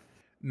try.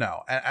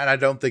 No, and I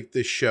don't think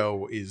this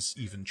show is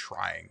even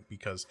trying,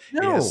 because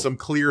it has some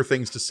clear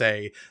things to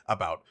say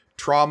about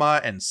trauma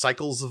and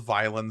cycles of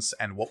violence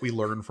and what we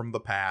learn from the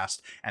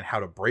past and how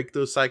to break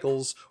those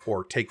cycles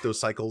or take those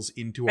cycles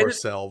into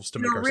ourselves to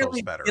make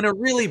ourselves better. In a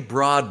really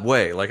broad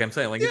way, like I'm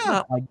saying, like it's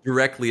not like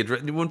directly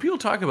addressed. When people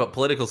talk about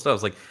political stuff,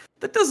 it's like,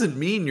 that doesn't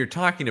mean you're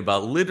talking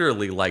about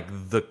literally like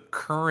the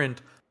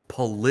current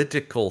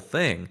political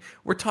thing.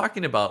 We're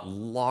talking about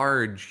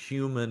large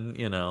human,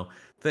 you know,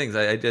 things.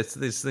 I just,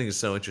 this thing is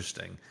so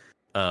interesting.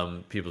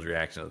 People's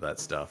reaction to that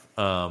stuff.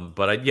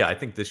 But I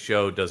think this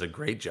show does a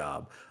great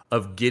job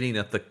of getting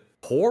at the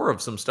core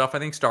of some stuff I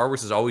think Star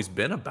Wars has always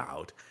been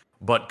about,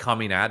 but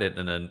coming at it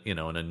in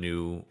a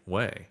new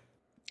way.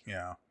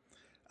 Yeah.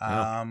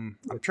 I'm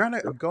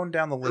going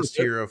down the list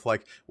here of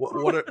like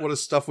what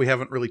is stuff we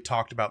haven't really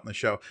talked about in the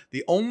show.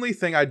 The only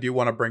thing I do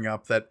want to bring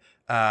up that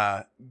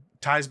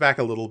ties back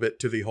a little bit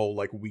to the whole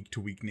like week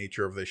to week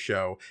nature of this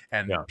show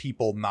and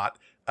people not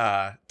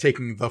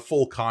taking the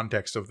full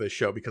context of this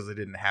show because they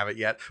didn't have it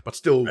yet, but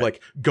still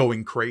like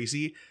going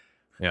crazy.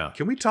 Yeah.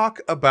 Can we talk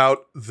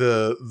about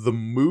the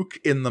mook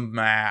in the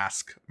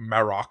mask,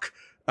 Marok?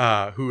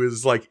 Who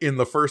is like in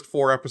the first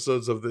 4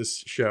 episodes of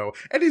this show,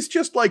 and he's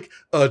just like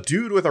a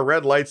dude with a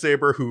red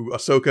lightsaber who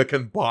Ahsoka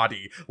can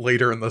body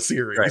later in the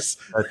series.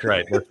 That's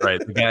right.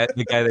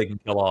 The guy they can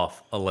kill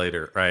off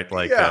later, right?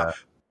 Like,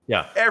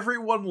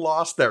 everyone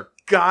lost their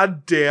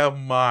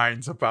goddamn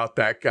minds about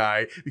that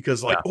guy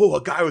because, like,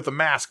 a guy with a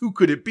mask. Who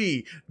could it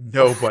be?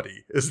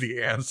 Nobody is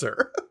the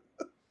answer.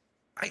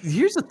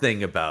 Here's the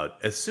thing about,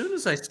 as soon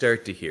as I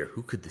start to hear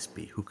who could this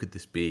be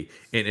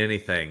in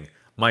anything,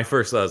 my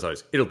first thought is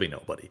always, it'll be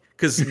nobody.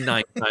 Because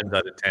 9 times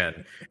out of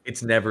 10,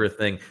 it's never a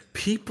thing.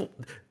 People,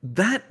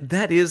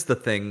 that is the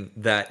thing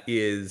that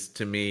is,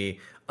 to me,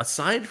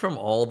 aside from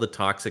all the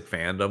toxic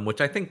fandom,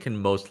 which I think can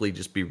mostly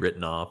just be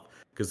written off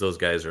because those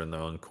guys are in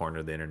their own corner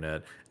of the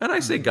internet. And I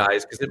say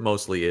guys because it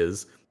mostly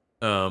is.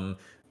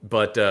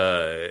 But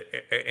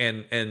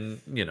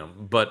you know,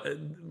 but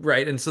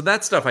right. And so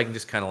that stuff I can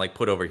just kind of like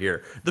put over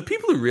here. The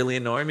people who really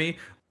annoy me,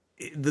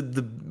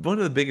 the one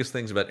of the biggest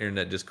things about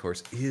internet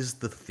discourse is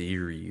the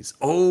theories.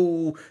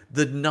 Oh,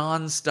 the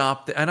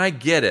nonstop, and I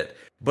get it,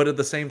 but at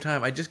the same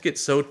time, I just get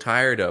so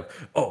tired of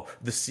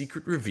the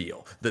secret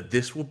reveal that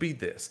this will be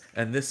this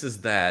and this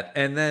is that,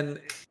 and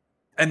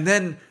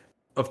then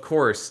of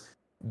course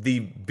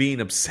the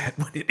being upset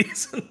when it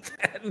isn't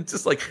that, and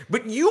just like,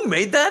 but you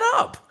made that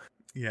up.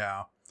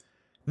 Yeah,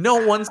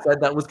 no one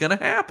said that was going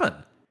to happen.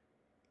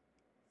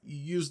 you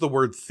use the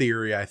word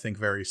theory, I think,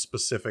 very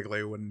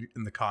specifically when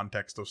in the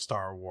context of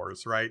Star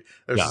Wars, right?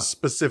 There's a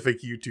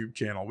specific YouTube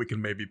channel we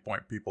can maybe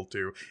point people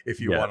to if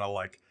you want to,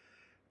 like,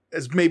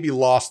 has maybe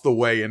lost the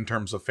way in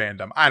terms of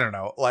fandom. I don't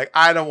know. Like,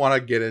 I don't want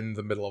to get in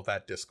the middle of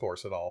that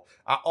discourse at all.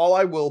 All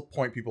I will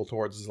point people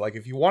towards is, like,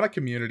 if you want a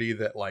community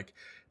that, like,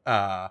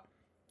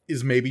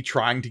 is maybe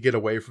trying to get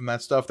away from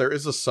that stuff, there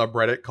is a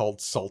subreddit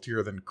called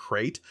Saltier Than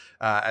Crate,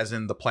 as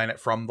in the planet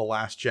from The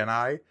Last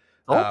Jedi.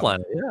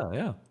 Planet,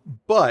 yeah.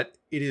 But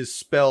it is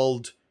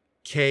spelled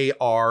Krayt,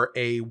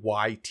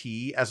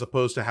 as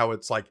opposed to how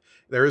it's like,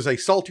 there is a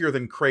Saltier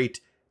Than Crate,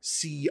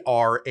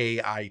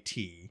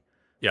 Crait.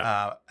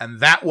 Yeah. And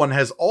that one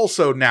has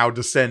also now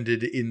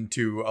descended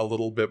into a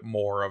little bit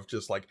more of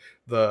just like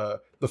the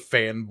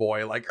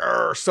fanboy, like,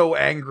 so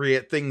angry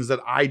at things that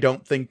I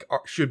don't think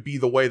should be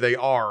the way they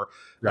are.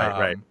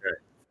 Right.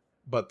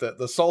 But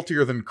the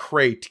Saltier Than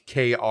Crate,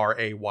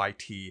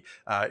 Krayt,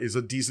 is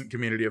a decent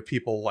community of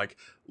people like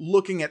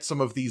looking at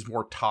some of these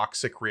more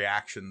toxic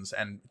reactions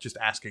and just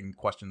asking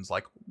questions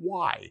like,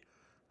 why?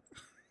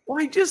 Well,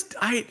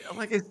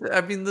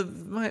 I mean,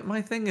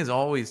 my thing is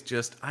always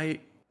just, I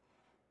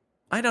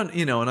don't,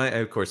 and I,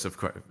 of course,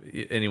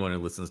 anyone who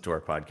listens to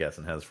our podcast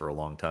and has for a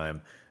long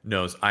time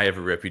knows I have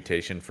a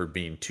reputation for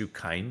being too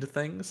kind to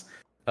things.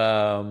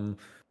 But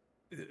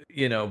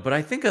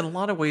I think in a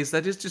lot of ways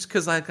that is just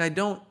because I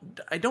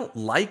don't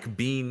like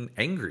being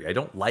angry. I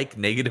don't like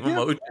negative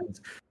emotions.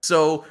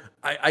 So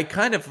I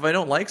kind of, if I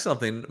don't like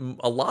something,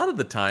 a lot of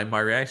the time my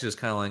reaction is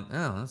kind of like,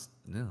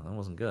 that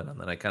wasn't good, and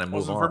then I kind of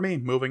move on. Wasn't for me.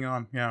 Moving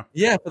on,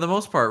 yeah, for the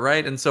most part,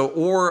 right? And so,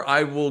 or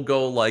I will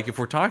go like, if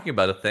we're talking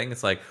about a thing,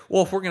 it's like,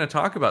 well, if we're going to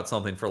talk about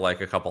something for like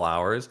a couple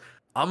hours,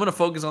 I'm going to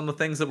focus on the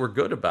things that were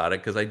good about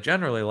it because I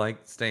generally like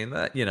staying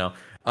that.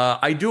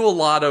 I do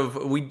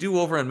we do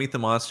over on Meet the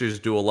Monsters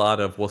do a lot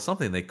of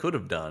something they could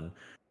have done,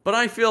 but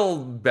I feel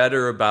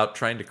better about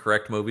trying to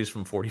correct movies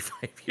from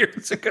 45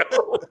 years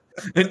ago,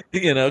 and,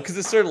 because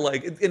it's sort of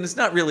like, and it's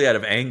not really out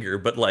of anger,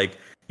 but like.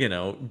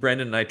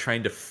 Brendan and I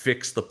trying to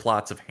fix the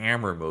plots of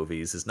Hammer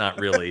movies is not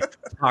really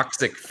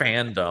toxic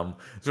fandom.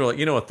 So, like,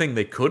 a thing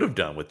they could have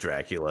done with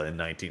Dracula in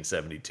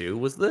 1972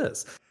 was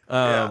this.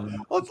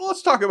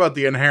 Let's talk about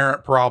the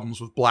inherent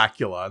problems with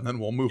Blackula, and then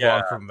we'll move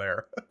on from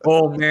there.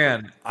 Oh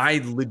man,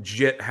 I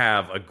legit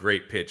have a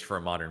great pitch for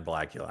a modern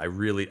Blackula. I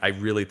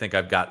really think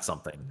I've got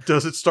something.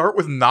 Does it start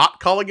with not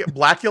calling it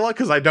Blackula?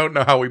 Because I don't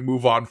know how we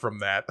move on from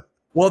that.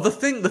 Well, the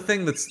thing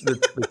that's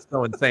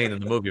so insane in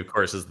the movie, of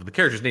course, is that the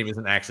character's name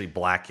isn't actually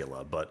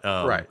Blackula, but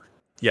right.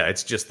 Yeah,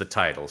 it's just the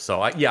title. So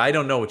I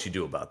don't know what you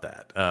do about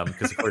that,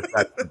 because of course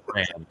that's the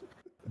brand.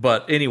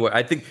 But anyway,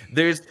 I think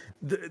there's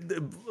the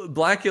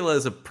Blackula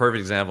is a perfect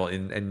example,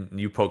 and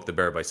you poke the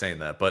bear by saying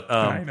that. But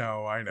I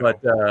know. But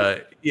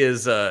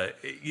is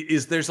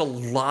there's a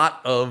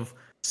lot of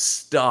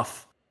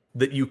stuff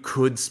that you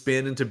could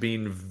spin into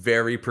being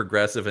very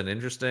progressive and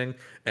interesting,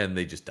 and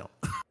they just don't.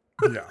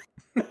 Yeah.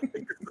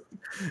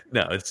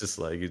 No, it's just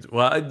like,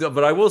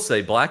 but I will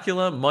say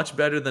Blackula much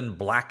better than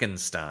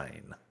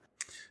Blackenstein.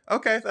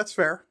 Okay, that's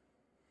fair.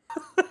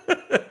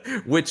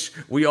 Which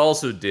we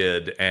also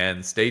did,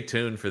 and stay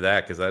tuned for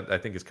that because I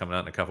think it's coming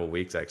out in a couple of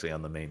weeks actually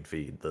on the main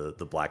feed. The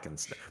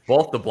Blackenstein,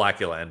 both the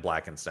Blackula and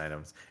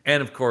Blackenstein,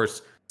 and of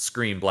course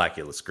Scream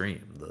Blackula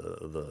Scream,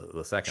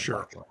 the second.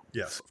 Sure. Blackula.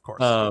 Yes, of course.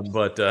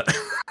 But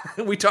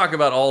we talk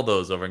about all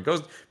those over, and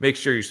go make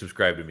sure you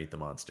subscribe to Meet the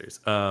Monsters.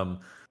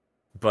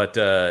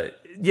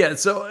 Yeah,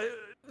 so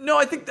no,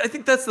 I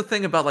think that's the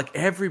thing about like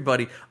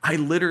everybody. I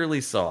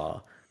literally saw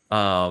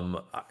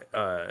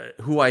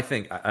who I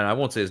think, and I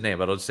won't say his name,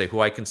 but I'll just say who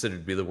I consider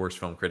to be the worst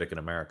film critic in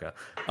America.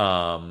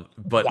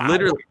 But wow.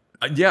 Literally,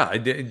 yeah, I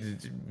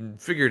did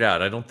figure it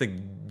out. I don't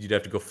think you'd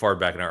have to go far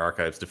back in our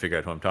archives to figure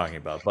out who I'm talking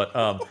about. But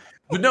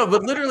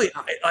literally,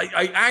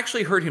 I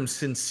actually heard him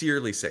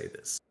sincerely say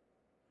this.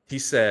 He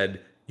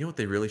said, you know what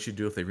they really should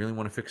do if they really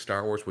want to fix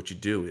Star Wars? What you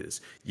do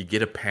is you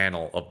get a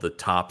panel of the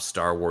top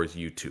Star Wars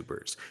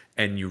YouTubers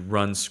and you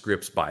run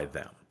scripts by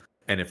them.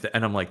 And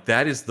I'm like,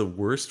 that is the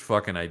worst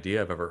fucking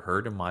idea I've ever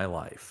heard in my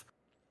life.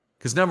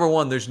 Because number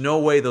one, there's no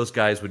way those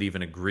guys would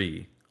even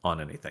agree on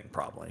anything,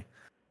 probably.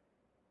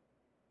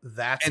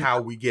 That's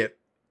how we get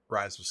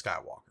Rise of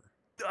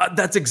Skywalker.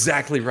 That's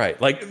exactly right.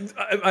 Like,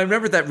 I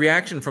remember that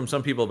reaction from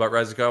some people about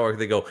Rise of Skywalker.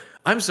 They go,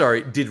 I'm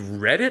sorry, did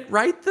Reddit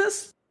write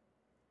this?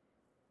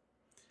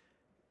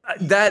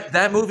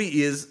 That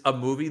movie is a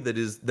movie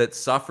that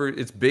suffered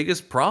its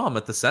biggest problem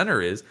at the center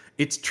is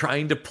it's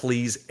trying to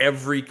please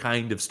every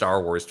kind of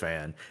Star Wars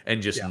fan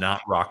and just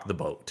not rock the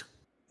boat.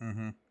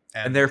 Mm-hmm.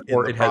 And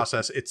therefore, in the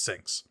process, it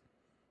sinks.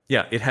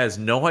 Yeah, it has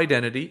no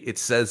identity. It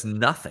says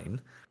nothing.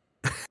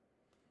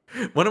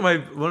 One of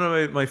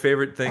my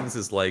favorite things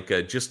is like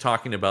just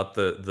talking about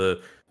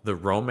the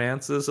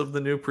romances of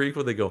the new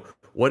prequel. They go,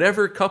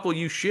 whatever couple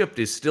you shipped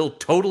is still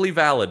totally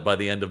valid by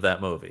the end of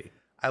that movie.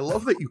 I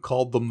love that you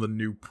called them the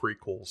new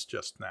prequels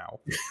just now.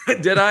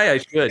 Did I? I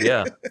should,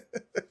 yeah.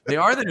 They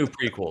are the new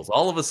prequels.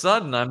 All of a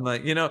sudden, I'm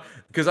like,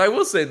 because I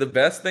will say the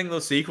best thing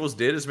those sequels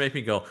did is make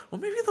me go,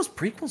 well, maybe those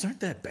prequels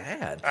aren't that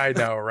bad. I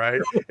know, right?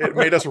 It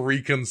made us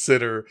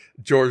reconsider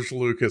George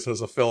Lucas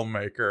as a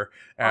filmmaker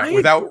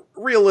without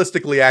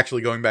realistically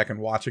actually going back and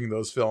watching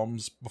those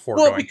films before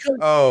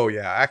oh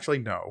yeah, actually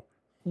no.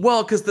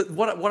 Well, because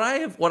what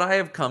I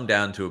have come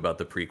down to about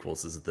the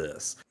prequels is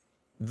this: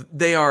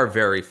 they are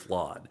very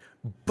flawed.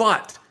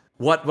 But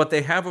what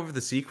they have over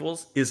the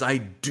sequels is I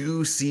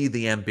do see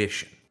the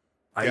ambition.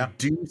 I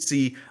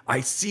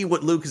see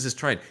what Lucas is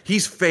trying.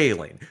 He's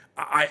failing.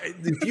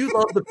 If you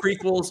love the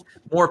prequels,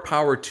 more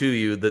power to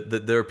you.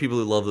 That there are people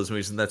who love those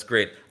movies, and that's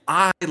great.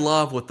 I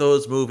love what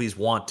those movies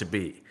want to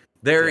be.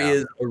 There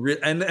is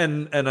and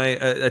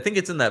I think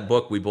it's in that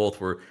book we both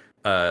were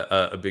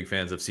a big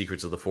fans of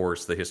Secrets of the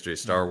Force, the history of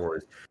Star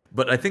Wars.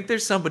 But I think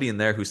there's somebody in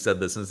there who said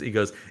this, and he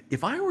goes,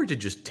 if I were to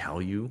just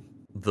tell you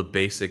the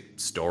basic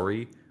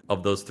story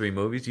of those three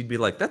movies, you'd be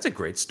like, that's a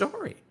great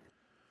story.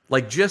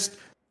 Like, just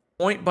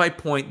point by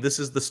point, this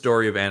is the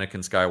story of Anakin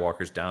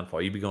Skywalker's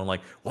downfall. You'd be going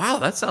like, wow,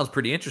 that sounds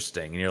pretty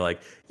interesting. And you're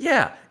like,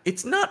 yeah,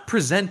 it's not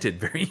presented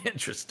very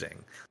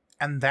interesting.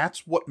 And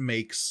that's what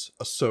makes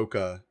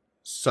Ahsoka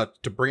such,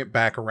 to bring it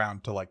back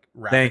around to like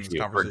wrapping this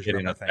conversation. Thank you for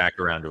getting us back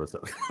around to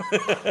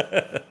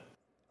Ahsoka.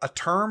 A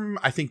term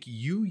I think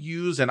you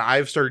use, and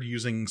I've started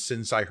using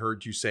since I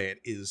heard you say it,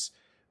 is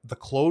the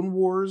Clone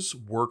Wars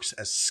works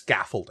as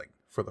scaffolding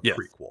for the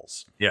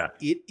prequels. Yeah.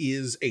 It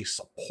is a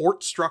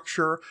support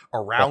structure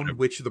around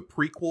which the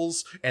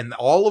prequels and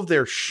all of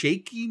their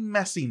shaky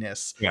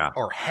messiness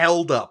are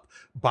held up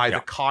by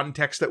the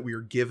context that we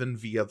are given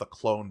via the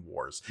Clone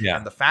Wars. Yeah.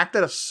 And the fact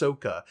that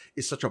Ahsoka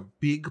is such a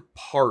big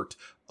part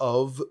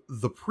of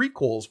the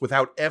prequels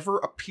without ever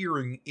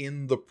appearing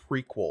in the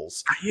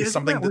prequels is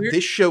something that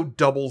this show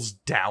doubles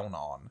down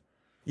on.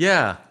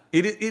 Yeah.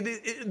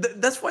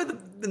 That's why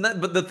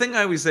but the thing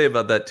I always say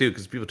about that too,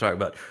 because people talk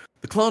about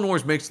the Clone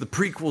Wars makes the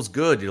prequels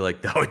good. You're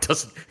like, no, it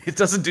doesn't. It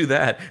doesn't do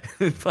that.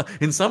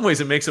 In some ways,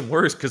 it makes them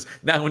worse because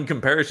now, in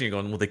comparison, you're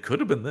going, well, they could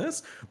have been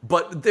this.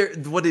 But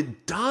what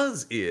it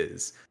does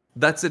is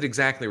that's it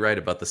exactly right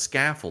about the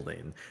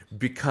scaffolding,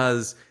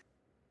 because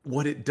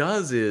what it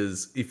does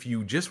is if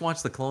you just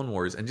watch the Clone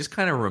Wars and just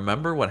kind of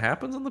remember what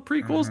happens in the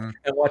prequels, and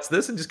watch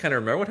this and just kind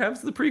of remember what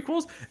happens in the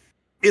prequels,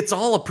 it's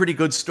all a pretty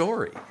good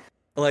story.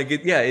 Like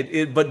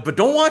but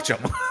don't watch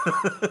them.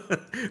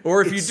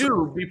 Or if you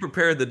do, be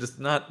prepared that it's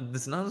not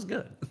as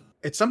good.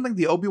 It's something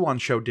the Obi-Wan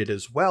show did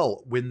as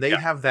well, when they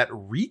have that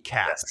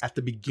recap at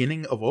the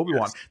beginning of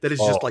Obi-Wan that is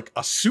just like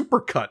a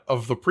supercut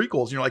of the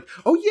prequels. And you're like,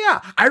 oh yeah,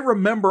 I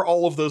remember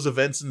all of those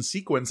events in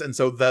sequence. And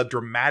so the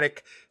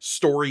dramatic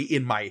story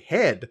in my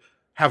head,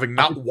 having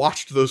not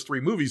watched those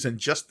three movies and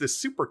just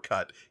this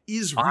supercut,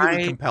 is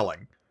really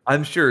compelling.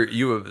 I'm sure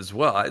you have as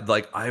well.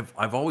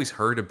 I've always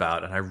heard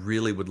about, and I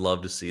really would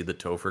love to see the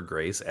Topher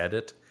Grace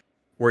edit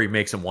where he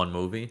makes him one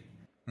movie.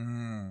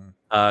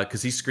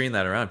 Because he screened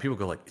that around. People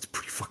go like, it's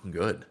pretty fucking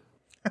good.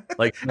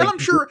 And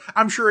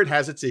I'm sure it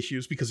has its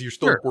issues because you're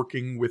still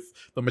working with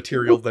the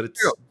material that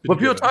it's. But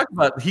people talk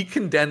about, he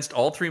condensed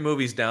all three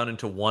movies down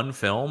into one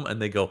film,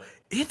 and they go,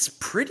 it's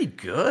pretty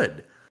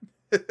good.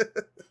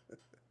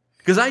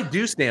 Because I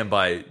do stand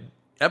by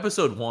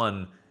Episode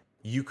 1.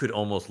 You could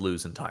almost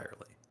lose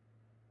entirely.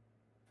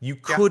 You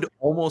could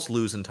almost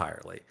lose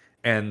entirely,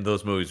 and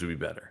those movies would be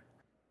better.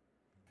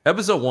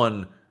 Episode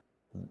 1,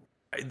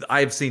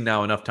 I've seen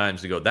now enough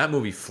times to go, that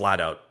movie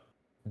flat out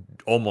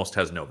almost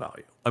has no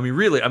value. I mean,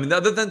 really. I mean,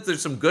 other than there's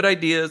some good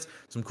ideas,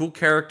 some cool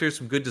characters,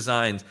 some good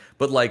designs,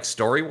 but like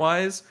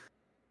story-wise,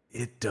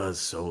 it does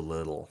so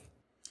little.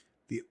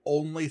 The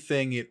only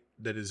thing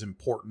that is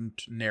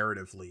important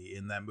narratively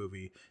in that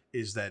movie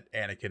is that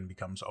Anakin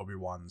becomes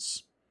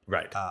Obi-Wan's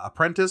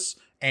apprentice,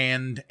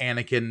 and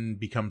Anakin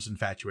becomes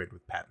infatuated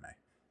with Padme.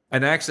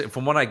 And actually,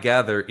 from what I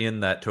gather in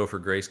that Topher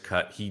Grace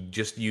cut, he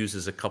just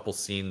uses a couple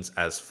scenes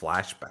as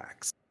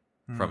flashbacks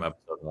from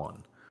Episode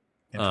 1.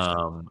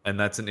 And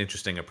that's an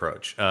interesting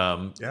approach.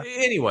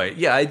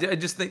 Anyway, I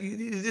just think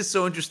it is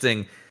so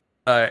interesting.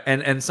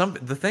 And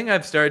the thing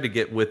I've started to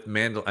get with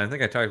I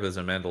think I talked about this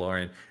in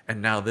Mandalorian,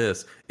 and now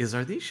this, is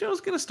are these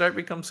shows going to start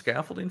become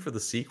scaffolding for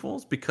the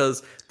sequels?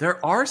 Because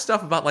there are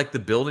stuff about like the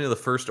building of the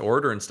First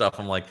Order and stuff.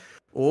 I'm like,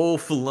 oh,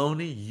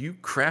 Filoni, you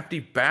crafty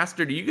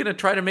bastard. Are you going to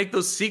try to make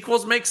those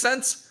sequels make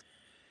sense?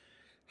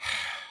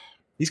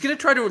 He's going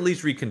to try to at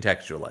least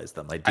recontextualize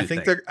them.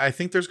 I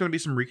think there's going to be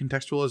some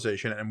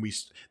recontextualization, and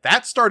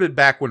that started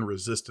back when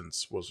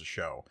Resistance was a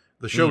show.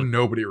 The show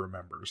nobody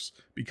remembers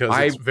because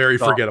it's very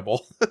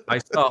forgettable. I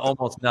saw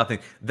almost nothing.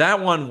 That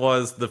one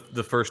was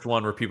the first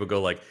one where people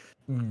go like,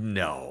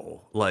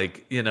 no,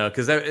 like,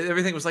 because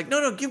everything was like,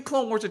 no, give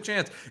Clone Wars a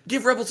chance,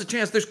 give Rebels a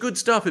chance. There's good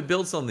stuff. It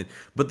builds something.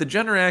 But the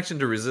general reaction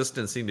to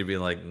Resistance seemed to be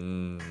like,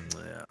 no.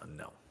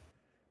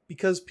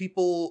 Because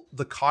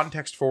the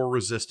context for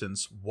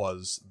Resistance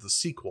was the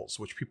sequels,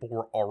 which people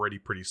were already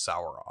pretty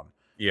sour on.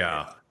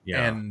 Yeah.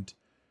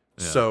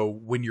 So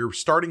when you're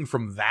starting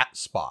from that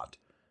spot,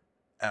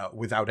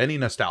 without any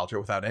nostalgia,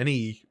 without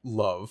any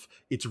love.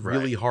 It's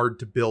really hard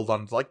to build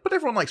on, like, but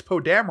everyone likes Poe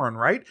Dameron,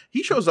 right?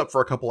 He shows up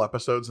for a couple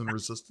episodes in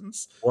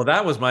Resistance. Well,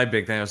 that was my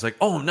big thing. I was like,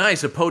 oh,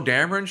 nice, a Poe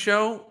Dameron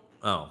show?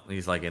 Oh,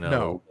 he's like,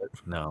 no.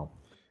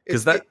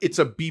 Because it's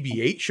a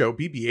BB-8 show.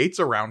 BB-8's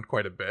around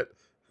quite a bit.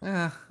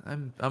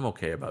 I'm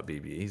okay about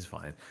BB. He's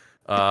fine.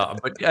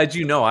 But as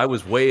you know, I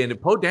was way into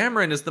Poe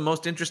Dameron is the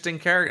most interesting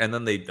character. And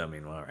then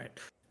all right.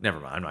 Never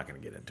mind. I'm not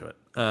going to get into it.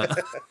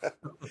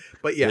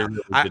 But yeah,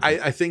 really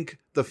I think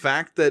the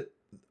fact that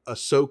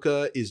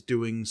Ahsoka is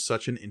doing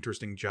such an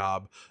interesting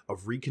job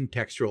of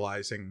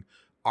recontextualizing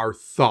our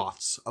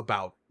thoughts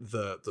about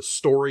the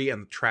story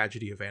and the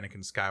tragedy of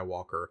Anakin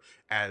Skywalker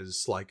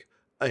as like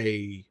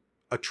a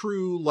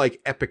true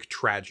like epic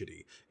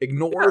tragedy.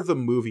 Ignore the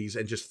movies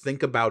and just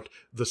think about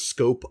the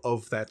scope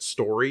of that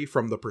story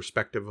from the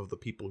perspective of the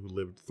people who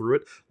lived through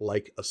it,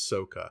 like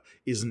Ahsoka,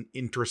 is an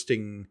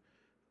interesting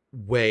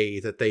way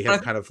that they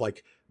have kind of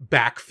like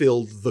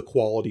backfilled the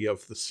quality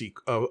of the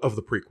of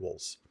the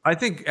prequels. I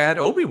think add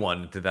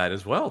Obi-Wan to that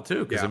as well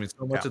too, because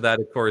so much of that,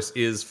 of course,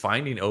 is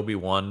finding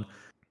Obi-Wan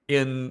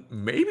in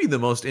maybe the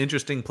most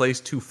interesting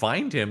place to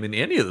find him in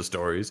any of the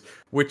stories,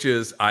 which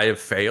is I have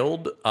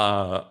failed.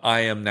 I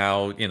am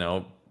now,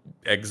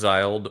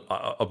 exiled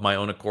of my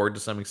own accord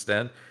to some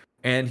extent,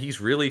 and he's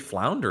really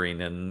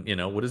floundering. And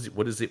what is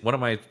it? What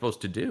am I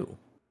supposed to do?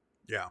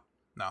 Yeah.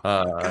 No,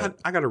 I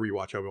got to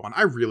rewatch Obi-Wan.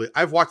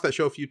 I've watched that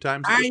show a few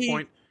times at this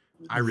point.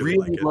 I really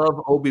like it.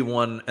 Love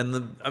Obi-Wan, and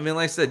like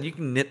I said, you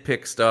can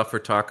nitpick stuff or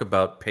talk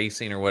about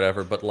pacing or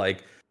whatever, but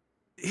like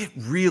it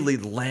really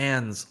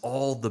lands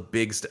all the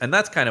big stuff, and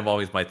that's kind of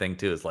always my thing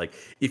too. Is like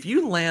if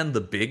you land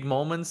the big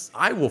moments,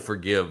 I will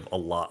forgive a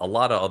lot. A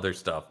lot of other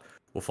stuff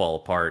will fall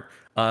apart.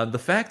 The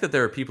fact that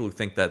there are people who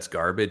think that's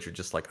garbage are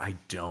just like, I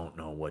don't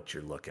know what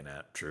you're looking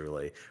at,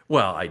 truly.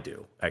 Well, I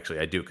do. Actually,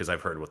 I do, because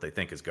I've heard what they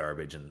think is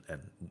garbage, and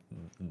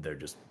they're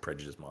just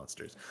prejudiced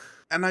monsters.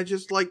 And I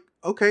just like,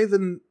 okay,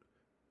 then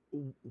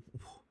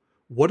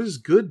what is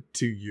good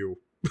to you?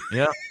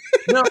 Yeah.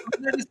 No,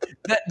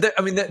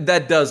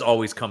 that does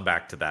always come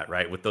back to that,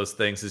 right? With those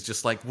things, it's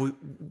just like,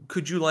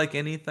 could you like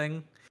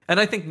anything? And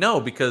I think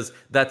no, because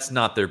that's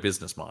not their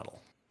business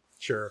model.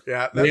 Sure.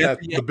 Yeah.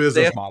 The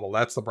business model.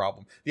 That's the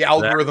problem. The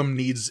algorithm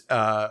needs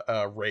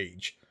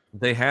rage.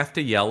 They have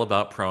to yell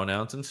about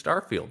pronouns in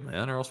Starfield,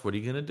 man, or else what are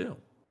you going to do?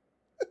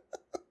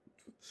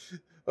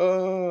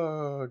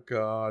 Oh,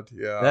 God.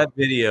 Yeah. That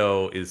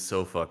video is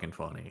so fucking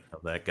funny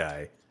of that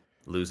guy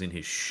losing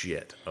his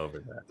shit over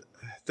that.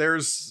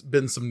 There's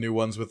been some new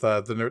ones with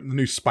the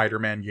new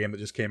Spider-Man game that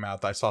just came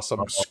out. I saw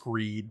some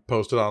screed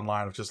posted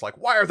online of just like,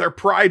 why are there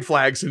pride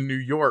flags in New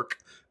York?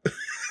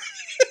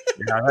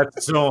 Yeah,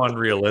 that's so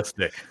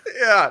unrealistic.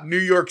 Yeah, New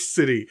York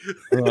City.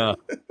 Yeah.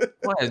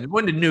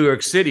 When did New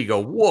York City go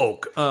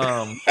woke?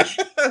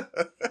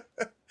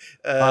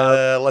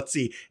 Let's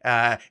see,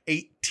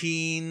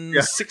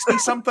 1860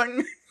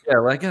 something. Yeah,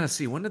 well, I gotta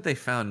see, when did they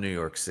found New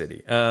York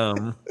City?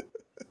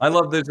 I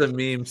love there's a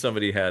meme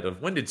somebody had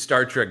of when did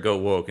Star Trek go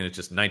woke, and it's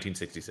just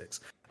 1966.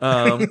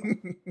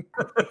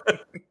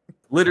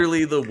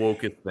 Literally the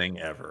wokest thing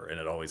ever, and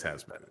it always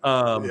has been.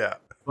 Yeah.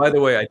 By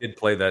the way, I did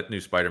play that new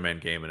Spider-Man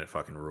game, and it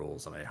fucking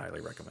rules, and I highly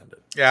recommend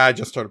it. Yeah, I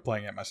just started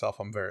playing it myself.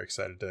 I'm very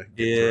excited to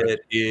get through it.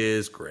 It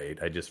is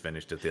great. I just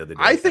finished it the other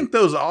day. I think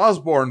those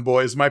Osborne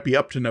boys might be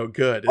up to no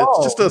good.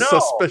 It's just a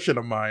suspicion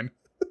of mine.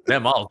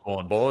 Them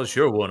Osborne boys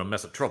sure want to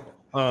mess with trouble.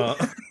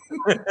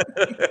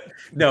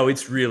 No,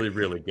 it's really,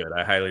 really good.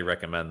 I highly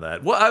recommend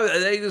that. Well,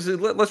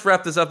 let's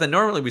wrap this up then.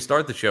 Normally we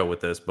start the show with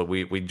this, but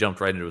we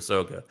jumped right into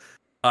Ahsoka.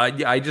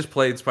 I just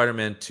played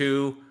Spider-Man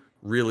 2.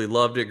 Really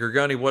loved it.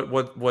 Gorgoni,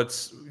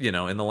 what's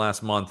in the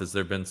last month, has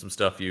there been some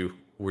stuff you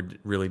were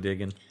really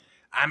digging?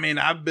 I mean,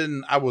 I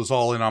was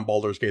all in on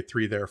Baldur's Gate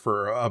 3 there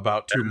for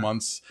about 2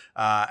 months,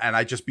 and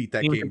I just beat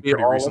that game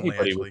pretty recently.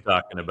 Actually, was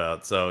talking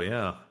about, so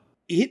yeah,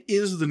 it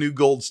is the new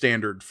gold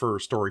standard for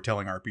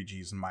storytelling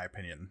RPGs, in my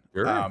opinion.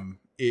 Sure.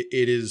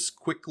 It is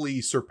quickly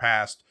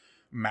surpassed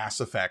Mass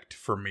Effect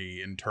for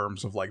me in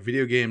terms of like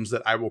video games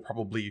that I will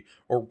probably,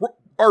 or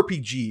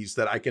RPGs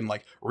that I can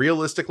like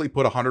realistically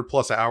put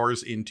 100+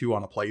 hours into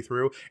on a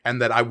playthrough, and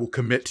that I will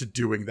commit to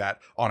doing that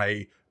on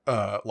a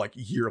like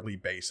yearly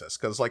basis.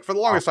 Because like for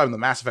the longest time, the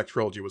Mass Effect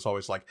trilogy was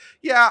always like,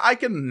 yeah, I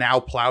can now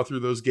plow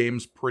through those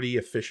games pretty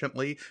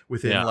efficiently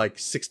within like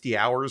 60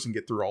 hours and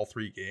get through all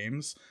 3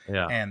 games,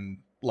 and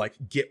like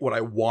get what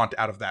I want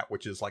out of that,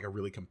 which is like a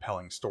really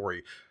compelling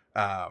story.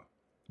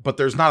 But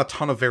there's not a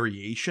ton of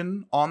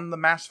variation on the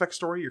Mass Effect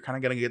story. You're kind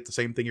of going to get the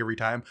same thing every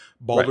time.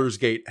 Baldur's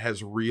Gate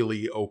has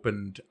really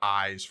opened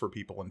eyes for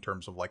people in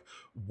terms of like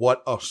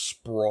what a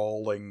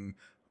sprawling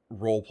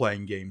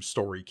role-playing game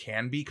story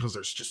can be, because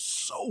there's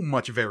just so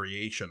much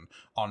variation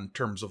on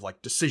terms of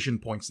like decision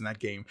points in that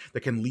game that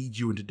can lead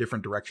you into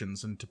different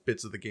directions, into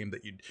bits of the game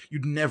that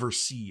you'd never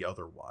see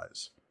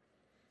otherwise.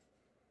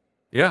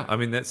 Yeah, I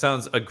mean, that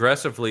sounds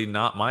aggressively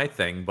not my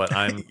thing, but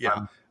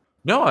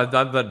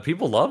but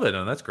people love it,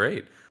 and that's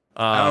great.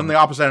 And on the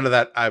opposite end of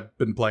that, I've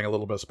been playing a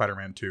little bit of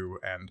Spider-Man 2,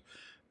 and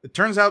It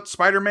turns out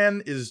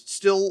Spider-Man is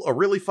still a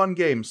really fun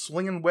game.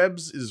 Slinging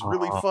webs is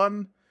really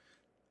fun.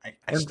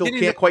 I still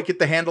can't quite get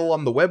the handle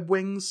on the web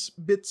wings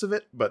bits of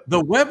it, but the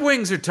web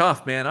wings are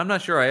tough, man. I'm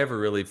not sure I ever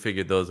really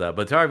figured those out.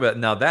 But talk about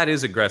now, that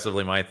is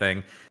aggressively my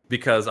thing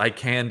because I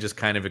can just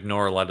kind of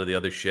ignore a lot of the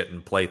other shit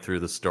and play through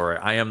the story.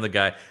 I am the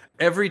guy.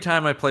 Every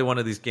time I play one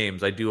of these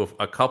games, I do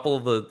a couple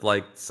of the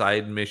like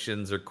side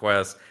missions or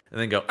quests,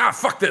 and then go,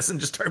 fuck this, and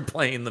just start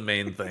playing the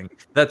main thing.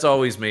 That's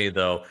always me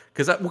though,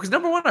 because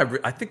number one,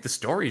 I think the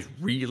story is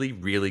really,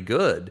 really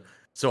good.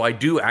 So I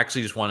do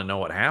actually just want to know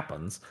what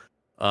happens.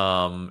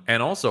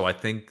 And also, I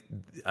think,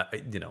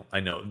 I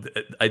know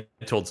I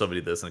told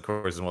somebody this, and of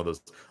course, it's one of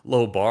those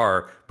low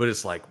bar, but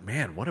it's like,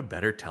 man, what a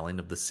better telling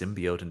of the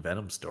symbiote and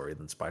Venom story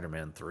than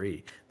Spider-Man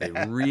 3. They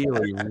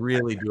really,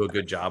 really do a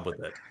good job with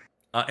it.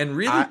 And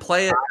really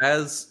play it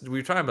as we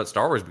were talking about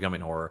Star Wars becoming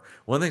horror.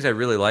 One of the things I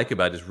really like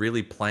about it is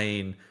really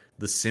playing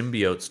the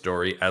symbiote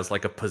story as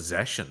like a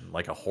possession,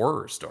 like a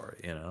horror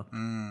story,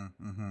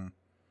 Mm-hmm.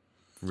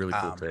 Really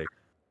cool take.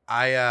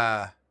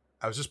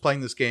 I was just playing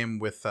this game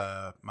with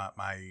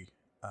my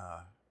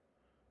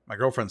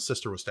girlfriend's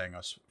sister was staying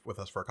with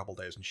us for a couple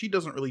days, and she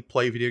doesn't really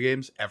play video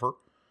games ever.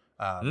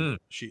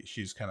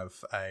 She's kind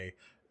of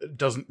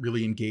doesn't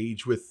really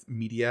engage with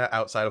media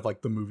outside of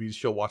like the movies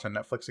she'll watch on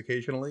Netflix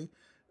occasionally,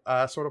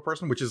 sort of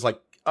person, which is like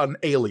an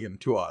alien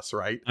to us,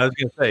 right? I was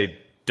gonna say,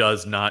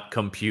 does not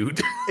compute.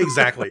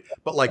 Exactly.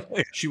 But like,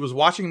 she was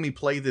watching me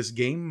play this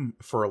game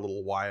for a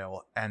little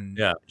while, and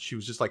she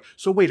was just like,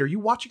 so wait, are you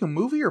watching a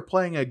movie or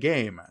playing a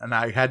game? And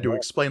I had to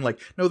explain,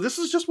 like, no, this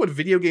is just what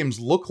video games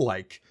look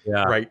like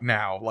right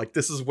now. Like,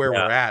 this is where we're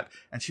at.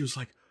 And she was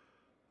like,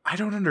 I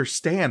don't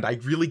understand. I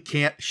really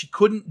can't. She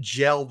couldn't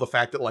gel the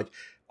fact that like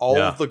all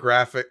of the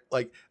graphic,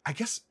 like, I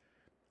guess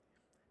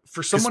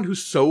for someone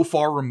who's so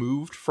far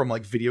removed from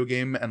like video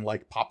game and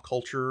like pop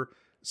culture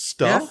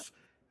stuff,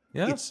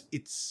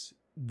 it's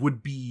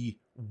would be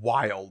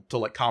wild to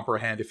like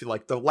comprehend if you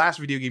like the last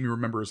video game you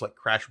remember is like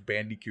Crash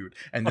Bandicoot,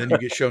 and then you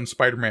get shown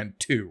Spider-Man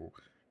 2.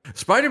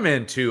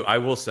 Spider-Man 2, I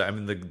will say, I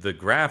mean, the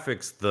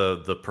graphics,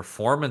 the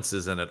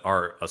performances in it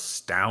are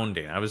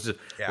astounding. I was just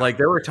like,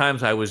 there were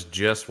times I was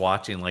just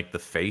watching like the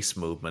face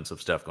movements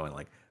of stuff going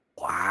like,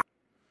 wow,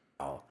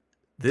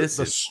 this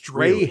the is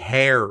stray really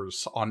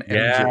hairs on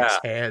MJ's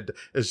head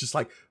is just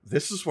like,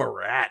 this is where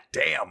we're at.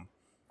 Damn.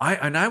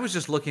 I was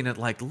just looking at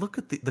like, look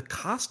at the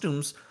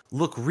costumes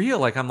look real.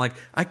 Like, I'm like,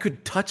 I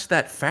could touch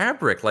that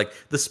fabric. Like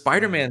the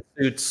Spider-Man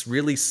suits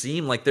really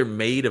seem like they're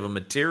made of a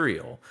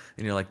material.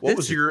 And you're like, what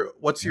was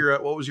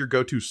your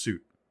go-to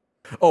suit?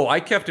 Oh, I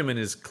kept him in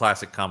his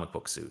classic comic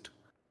book suit.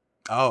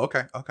 Oh,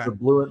 okay.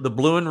 The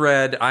blue and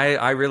red.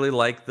 I really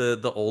like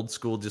the old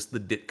school, just the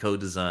Ditko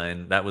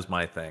design. That was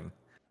my thing.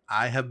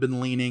 I have been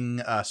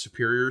leaning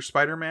Superior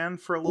Spider-Man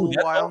for a little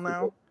while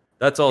now. Good.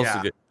 That's also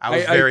good. I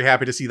was very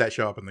happy to see that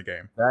show up in the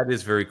game. That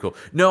is very cool.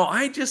 No,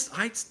 I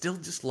still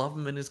just love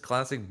him in his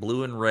classic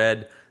blue and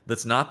red.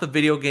 That's not the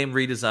video game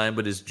redesign,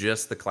 but is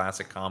just the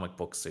classic comic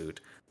book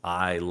suit.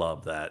 I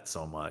love that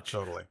so much.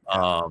 Totally.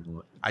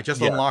 I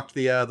just unlocked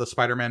the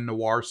Spider-Man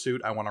Noir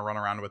suit. I want to run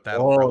around with that.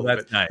 Oh,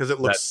 that's nice. Because it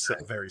looks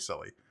very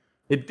silly.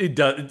 It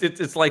does.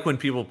 It's like when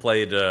people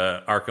played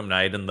Arkham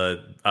Knight in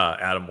the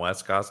Adam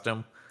West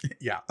costume.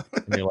 Yeah.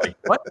 And you're like,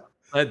 what?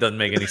 That doesn't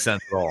make any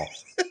sense at all.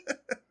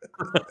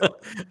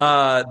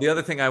 The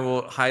other thing I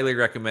will highly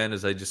recommend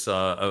is I just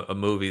saw a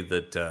movie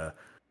that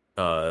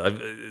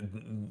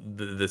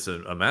this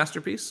is a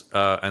masterpiece,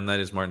 and that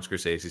is Martin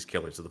Scorsese's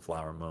Killers of the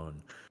Flower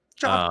Moon.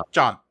 John,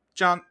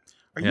 are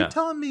you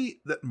telling me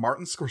that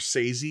Martin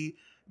Scorsese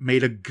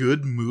made a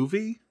good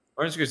movie?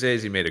 Martin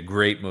Scorsese made a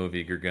great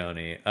movie,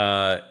 Gorgoni.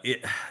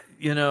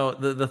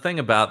 The thing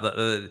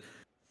about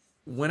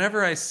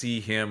whenever I see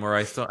him, or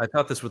I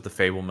thought this with the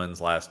Fabelmans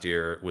last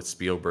year with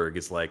Spielberg,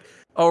 is like,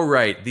 oh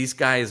right, these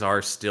guys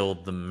are still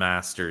the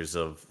masters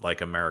of like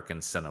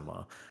American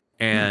cinema,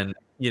 and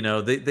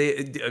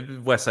they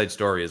West Side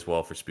Story as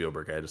well for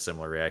Spielberg. I had a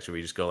similar reaction.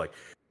 We just go like,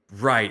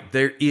 right,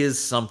 there is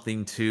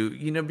something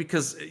to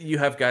because you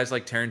have guys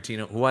like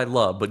Tarantino, who I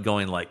love, but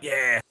going like,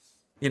 I'm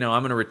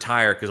going to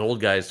retire because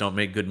old guys don't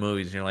make good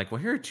movies. And you're like,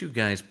 well, here are two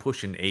guys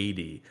pushing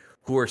 80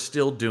 who are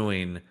still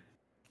doing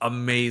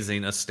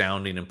amazing,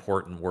 astounding,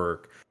 important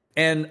work.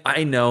 And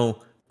I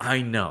know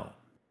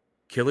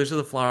Killers of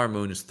the Flower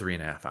Moon is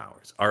 3.5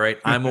 hours. All right,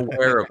 I'm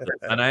aware of this,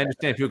 and I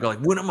understand people go like,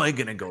 when am I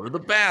going to go to the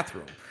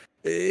bathroom?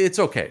 It's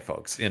okay,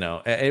 folks.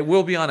 It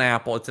will be on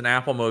Apple. It's an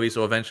Apple movie,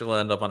 so eventually it'll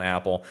end up on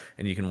Apple,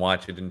 and you can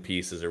watch it in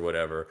pieces or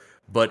whatever.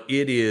 But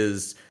it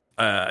is.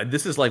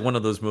 This is like one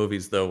of those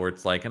movies, though, where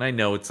it's like, and I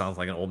know it sounds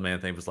like an old man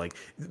thing, but it's like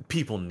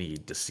people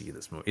need to see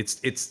this movie.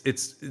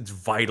 It's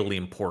vitally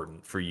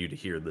important for you to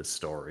hear this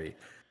story.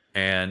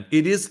 And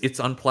it's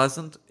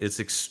unpleasant. It's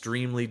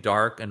extremely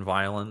dark and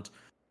violent.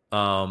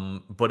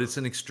 But it's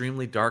an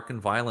extremely dark and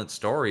violent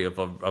story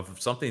of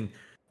something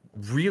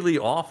really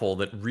awful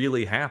that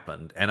really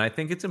happened. And I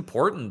think it's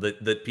important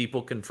that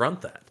people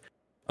confront that.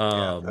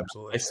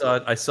 Absolutely.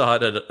 I saw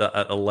it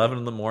at 11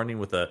 in the morning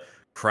with a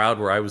crowd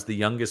where I was the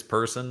youngest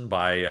person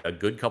by a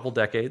good couple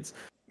decades.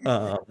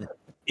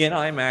 In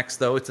IMAX,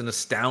 though, it's an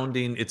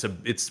astounding.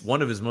 It's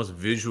one of his most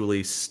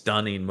visually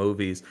stunning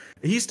movies.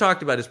 He's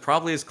talked about it's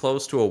probably as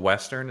close to a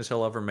western as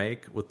he'll ever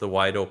make, with the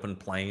wide open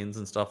plains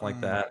and stuff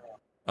like that.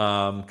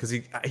 Because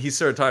he's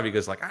sort of talking,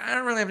 because like, I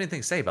don't really have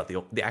anything to say about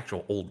the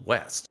actual Old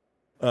West,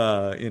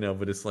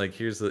 But it's like,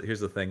 here's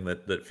the thing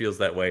that feels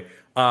that way.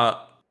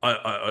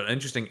 An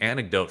interesting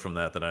anecdote from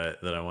that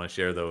I want to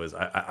share, though, is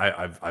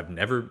I've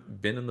never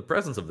been in the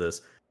presence of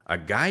this. A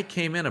guy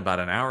came in about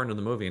an hour into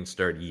the movie and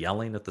started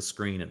yelling at the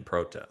screen in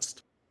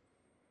protest.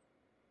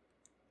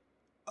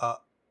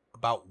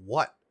 About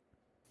what?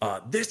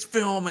 This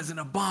film is an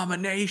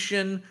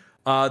abomination.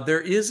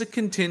 There is a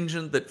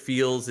contingent that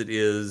feels it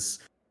is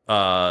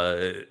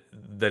that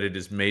it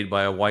is made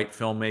by a white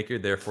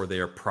filmmaker, therefore they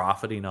are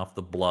profiting off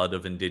the blood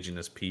of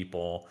indigenous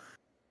people.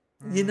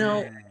 And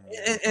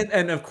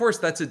of course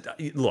that's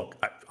look.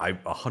 I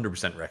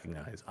 100%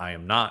 recognize I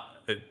am not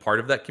a part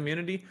of that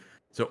community,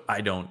 so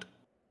I don't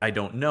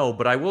know,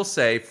 but I will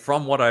say,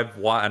 from what I've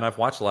watched, and I've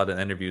watched a lot of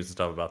interviews and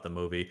stuff about the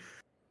movie,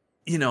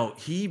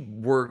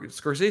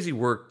 Scorsese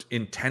worked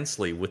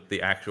intensely with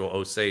the actual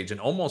Osage,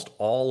 and almost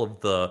all of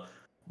the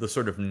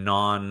sort of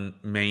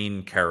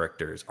non-main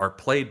characters are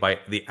played by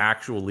the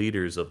actual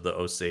leaders of the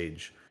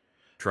Osage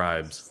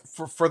tribes.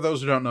 For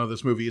those who don't know,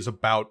 this movie is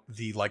about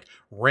the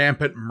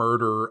rampant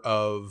murder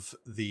of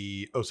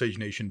the Osage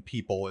Nation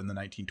people in the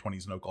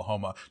 1920s in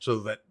Oklahoma,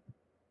 so that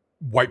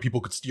white people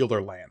could steal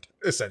their land,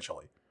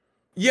 essentially.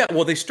 Yeah,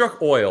 well, they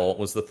struck oil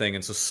was the thing,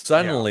 and so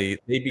suddenly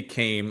they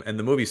became, and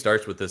the movie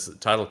starts with this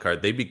title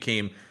card, they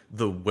became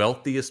the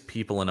wealthiest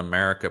people in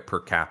America per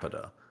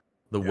capita.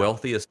 The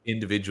wealthiest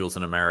individuals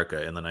in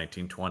America in the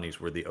 1920s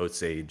were the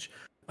Osage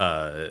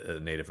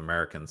Native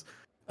Americans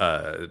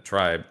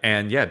tribe.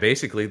 And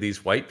basically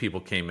these white people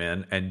came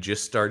in and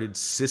just started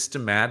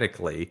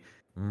systematically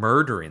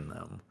murdering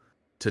them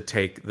to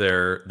take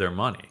their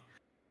money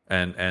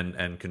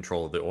and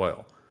control of the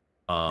oil.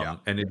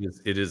 And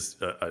it is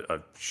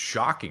a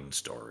shocking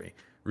story,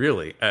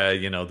 really.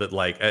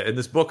 That and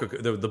this book,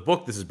 the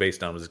book this is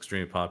based on, was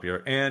extremely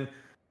popular, and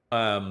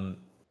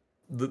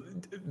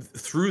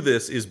through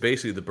this is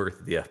basically the birth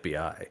of the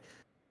FBI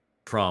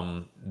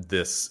from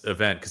this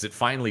event, because it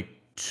finally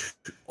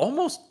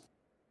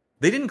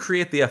they didn't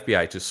create the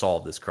FBI to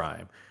solve this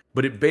crime,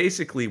 but it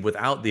basically,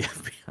 without the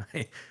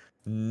FBI,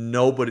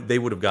 they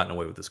would have gotten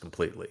away with this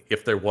completely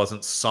if there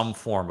wasn't some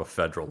form of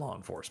federal law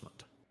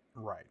enforcement.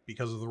 Right,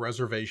 because of the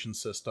reservation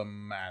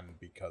system and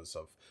because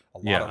of a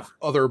lot of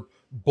other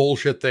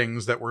bullshit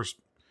things that were,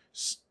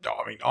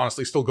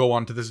 honestly, still go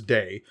on to this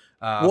day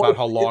about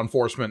how law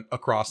enforcement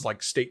across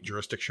state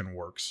jurisdiction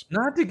works.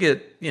 Not to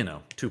get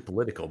too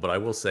political, but I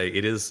will say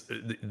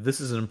this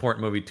is an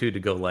important movie too, to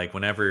go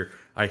whenever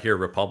I hear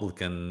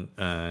Republican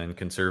and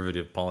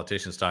conservative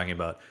politicians talking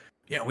about,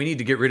 we need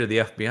to get rid of the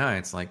FBI.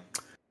 It's like,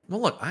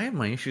 well, look, I have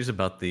my issues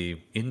about the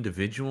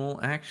individual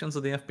actions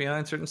of the FBI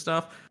and certain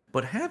stuff.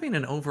 But having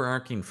an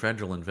overarching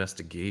federal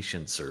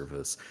investigation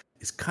service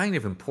is kind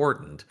of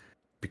important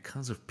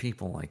because of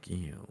people like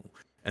you.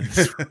 And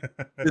this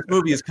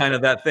movie is kind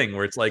of that thing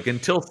where it's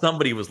until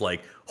somebody was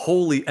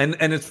holy, and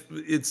it's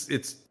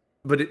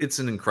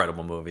an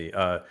incredible movie.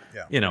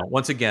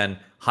 Once again,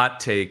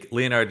 hot take: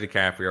 Leonardo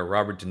DiCaprio,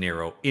 Robert De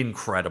Niro,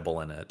 incredible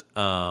in it.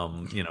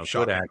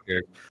 Good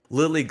actor.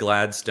 Lily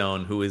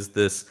Gladstone, who is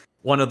this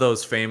one of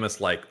those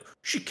famous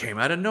she came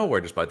out of nowhere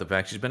despite the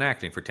fact she's been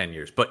acting for 10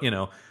 years, but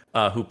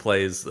who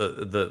plays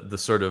the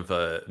sort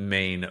of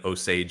main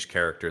Osage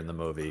character in the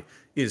movie,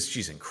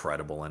 she's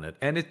incredible in it,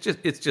 and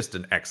it's just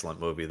an excellent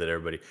movie that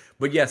everybody.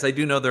 But yes, I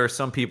do know there are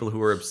some people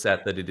who are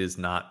upset that it is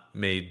not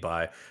made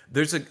by.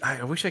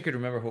 I wish I could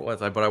remember who it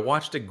was, but I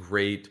watched a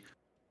great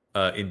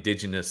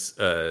indigenous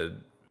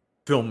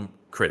film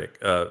critic,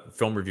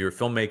 film reviewer,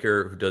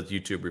 filmmaker who does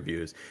YouTube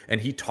reviews, and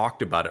he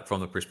talked about it from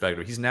the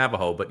perspective. He's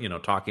Navajo, but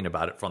talking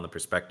about it from the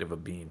perspective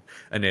of being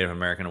a Native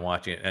American and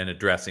watching it and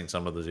addressing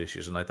some of those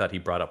issues. And I thought he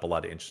brought up a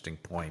lot of interesting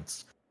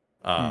points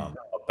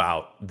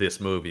about this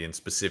movie, and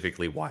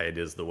specifically why it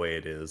is the way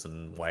it is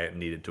and why it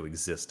needed to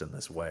exist in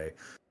this way.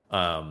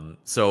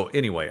 So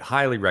anyway,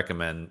 highly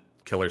recommend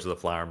Killers of the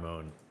Flower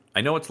Moon.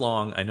 I know it's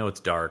long, I know it's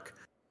dark,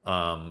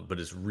 but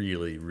it's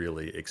really,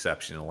 really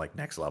exceptional,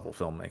 next level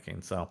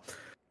filmmaking. So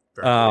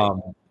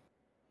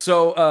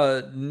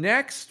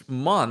next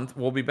month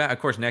we'll be back. Of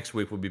course, next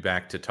week we'll be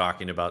back to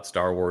talking about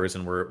Star Wars,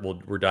 and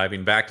we're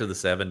diving back to the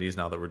 70s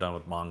now that we're done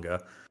with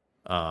manga.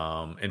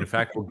 And in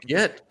fact, we'll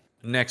get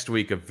next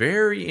week a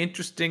very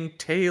interesting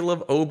tale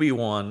of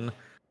Obi-Wan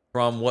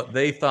from what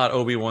they thought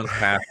Obi-Wan's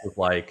past was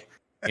like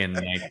in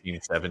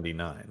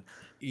 1979.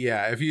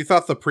 Yeah, if you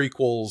thought the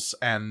prequels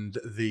and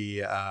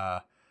the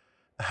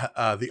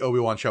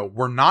Obi-Wan show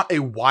were not a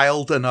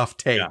wild enough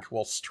take,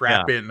 we'll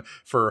strap in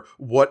for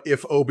what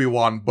if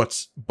Obi-Wan but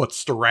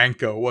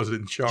Steranko was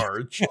in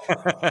charge.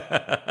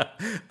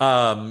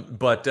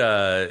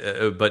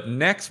 But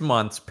next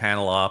month's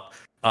panel op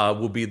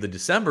will be the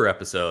December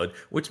episode,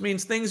 which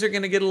means things are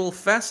going to get a little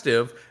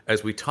festive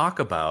as we talk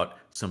about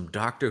some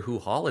Doctor Who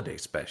holiday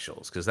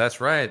specials, because that's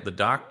right, the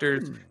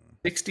Doctor's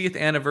 60th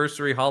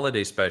anniversary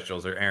holiday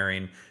specials are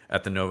airing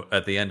at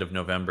the end of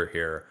November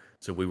here,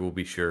 so we will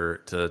be sure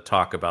to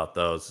talk about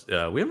those. We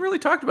haven't really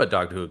talked about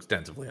Doctor Who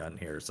extensively on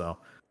here, so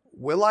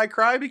Will I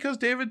cry because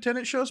David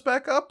Tennant shows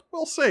back up?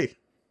 We'll see.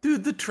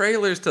 dude, the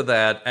trailers to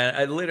that, and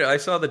I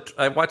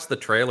watched the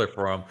trailer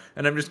for him,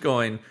 and I'm just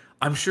going,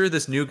 I'm sure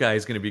this new guy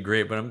is going to be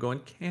great, but I'm going,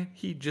 can't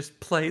he just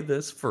play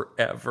this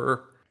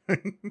forever?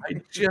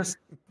 I just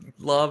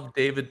love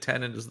David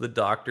Tennant as the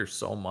Doctor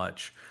so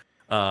much.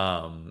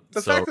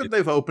 The fact that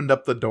they've opened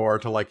up the door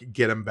to like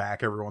get him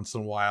back every once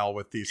in a while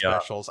with these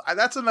specials,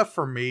 that's enough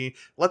for me.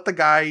 Let the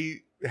guy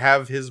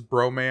have his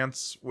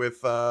bromance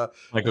with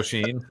Michael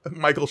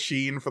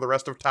Sheen for the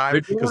rest of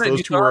time, because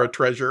those two are a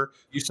treasure.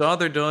 You saw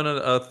they're doing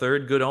a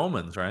third Good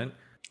Omens, right?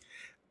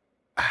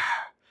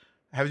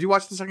 Have you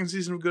watched the second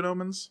season of Good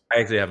Omens? I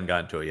actually haven't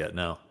gotten to it yet.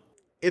 No.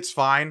 It's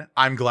fine.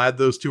 I'm glad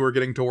those two are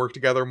getting to work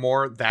together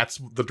more. That's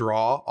the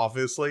draw,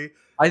 obviously.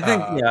 I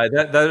think,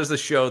 that is a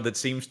show that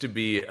seems to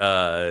be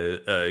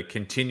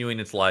continuing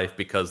its life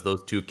because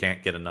those two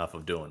can't get enough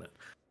of doing it.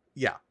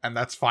 Yeah, and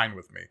that's fine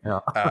with me.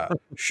 Yeah.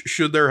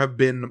 Should there have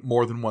been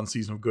more than one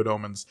season of Good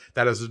Omens?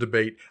 That is a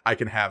debate I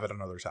can have at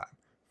another time.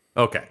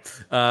 Okay.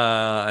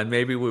 And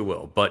maybe we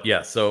will. But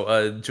yeah,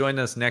 so join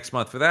us next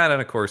month for that.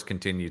 And of course,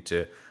 continue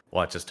to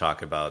watch us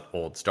talk about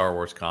old Star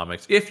Wars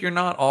comics. If you're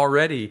not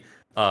already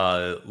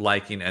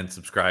liking and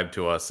subscribe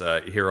to us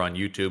here on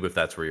YouTube, if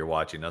that's where you're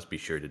watching us, be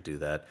sure to do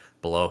that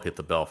below. Hit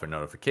the bell for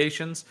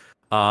notifications.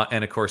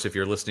 And of course, if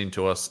you're listening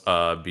to us,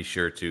 be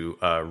sure to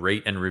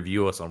rate and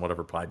review us on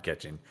whatever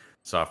podcatching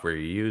software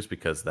you use,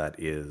 because that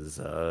is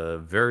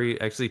and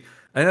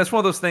that's one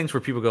of those things where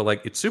people go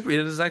like, it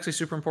is actually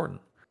super important.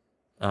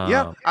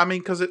 Yeah, I mean,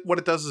 because what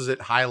it does is it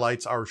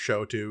highlights our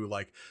show to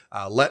like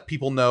let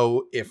people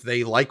know if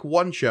they like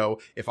one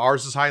show, if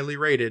ours is highly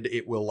rated,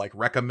 it will like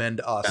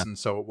recommend us, and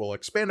so it will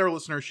expand our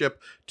listenership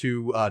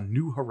to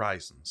new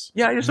horizons.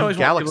 Yeah, I just always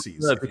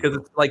galaxies, because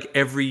it's like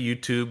every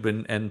YouTube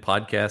and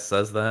podcast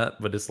says that,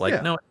 but it's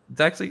like no,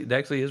 it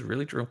actually is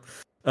really true.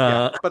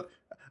 But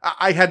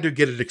I had to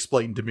get it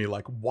explained to me,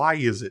 like, why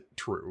is it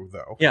true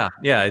though? Yeah,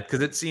 because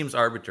it seems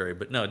arbitrary,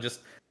 but no,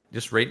 just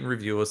rate and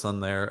review us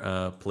on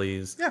there,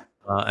 please. Yeah.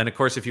 And of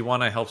course, if you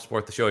want to help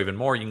support the show even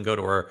more, you can go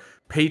to our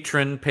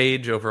Patreon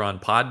page over on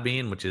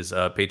Podbean, which is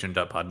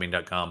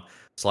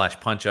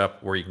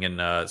patreon.podbean.com/punchup, where you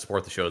can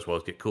support the show as well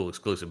as get cool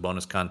exclusive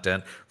bonus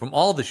content from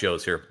all the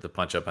shows here at the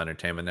Punch Up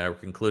Entertainment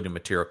Network, including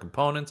Material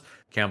Components,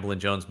 Campbell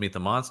and Jones Meet the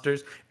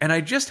Monsters. And I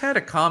just had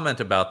a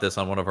comment about this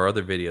on one of our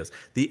other videos.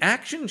 The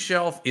Action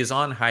Shelf is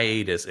on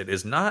hiatus. It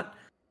is not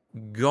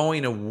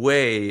going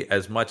away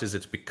as much as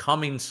it's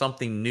becoming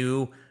something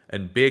new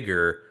and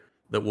bigger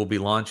that will be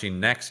launching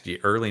next year,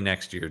 early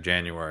next year,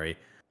 January.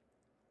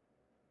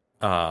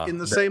 In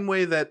the same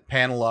way that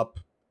Panel Up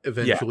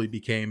eventually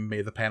became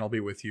May the Panel Be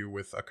With You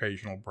with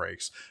occasional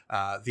breaks.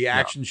 The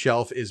Action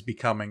Shelf is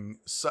becoming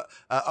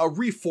a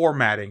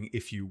reformatting,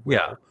 if you will.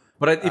 Yeah.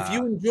 But if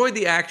you enjoy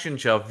the Action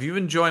Shelf, if you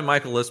enjoy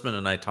Michael Listman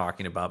and I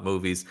talking about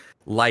movies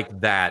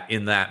like that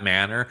in that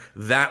manner,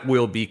 that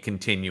will be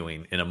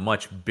continuing in a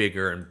much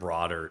bigger and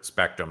broader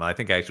spectrum. I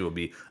think actually will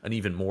be an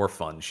even more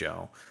fun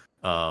show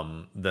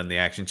than the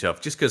Action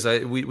Shelf, just because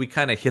we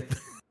kind of hit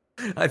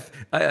I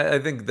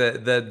think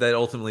that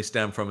ultimately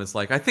stemmed from, it's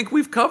like, I think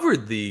we've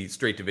covered the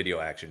straight to video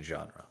action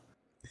genre.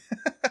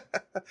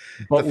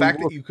 The fact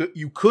that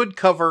you could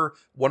cover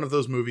one of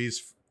those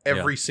movies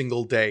every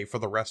single day for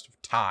the rest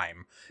of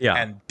time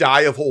and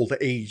die of old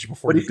age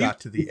before you got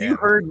to the end. You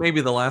heard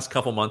maybe the last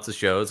couple months of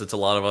shows, it's a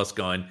lot of us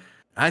going,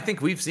 I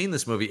think we've seen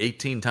this movie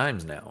 18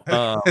 times now.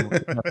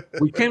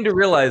 We came to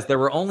realize there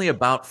were only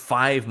about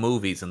 5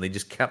 movies, and they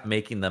just kept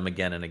making them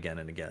again and again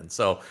and again.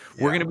 So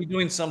we're going to be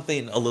doing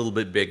something a little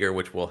bit bigger,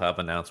 which we'll have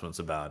announcements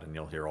about, and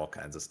you'll hear all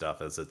kinds of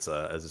stuff as it's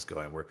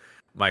going.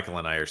 Michael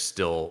and I are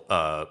still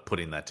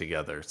putting that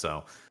together.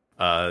 So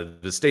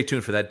just stay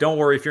tuned for that. Don't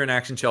worry if you're an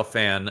Action Shelf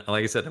fan.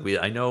 Like I said,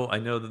 I know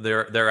that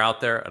they're out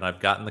there, and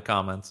I've gotten the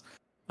comments.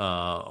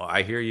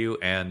 I hear you,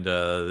 and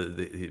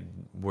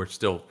we're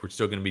still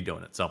going to be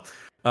doing it. So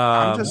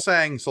I'm just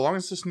saying, so long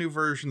as this new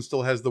version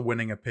still has the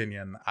winning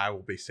opinion, I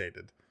will be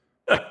sated.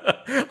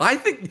 I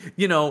think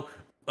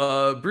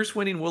Bruce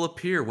Winning will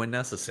appear when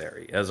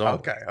necessary. As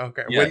always.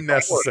 Okay, when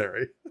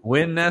necessary.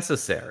 When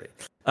necessary.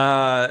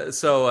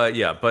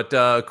 But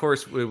of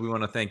course we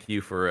want to thank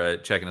you for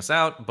checking us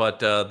out.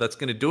 But that's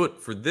going to do it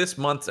for this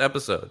month's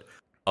episode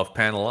of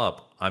Panel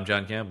Up. I'm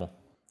John Campbell,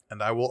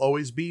 and I will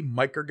always be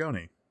Mike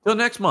Gargoni. Till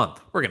next month,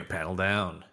 we're going to panel down.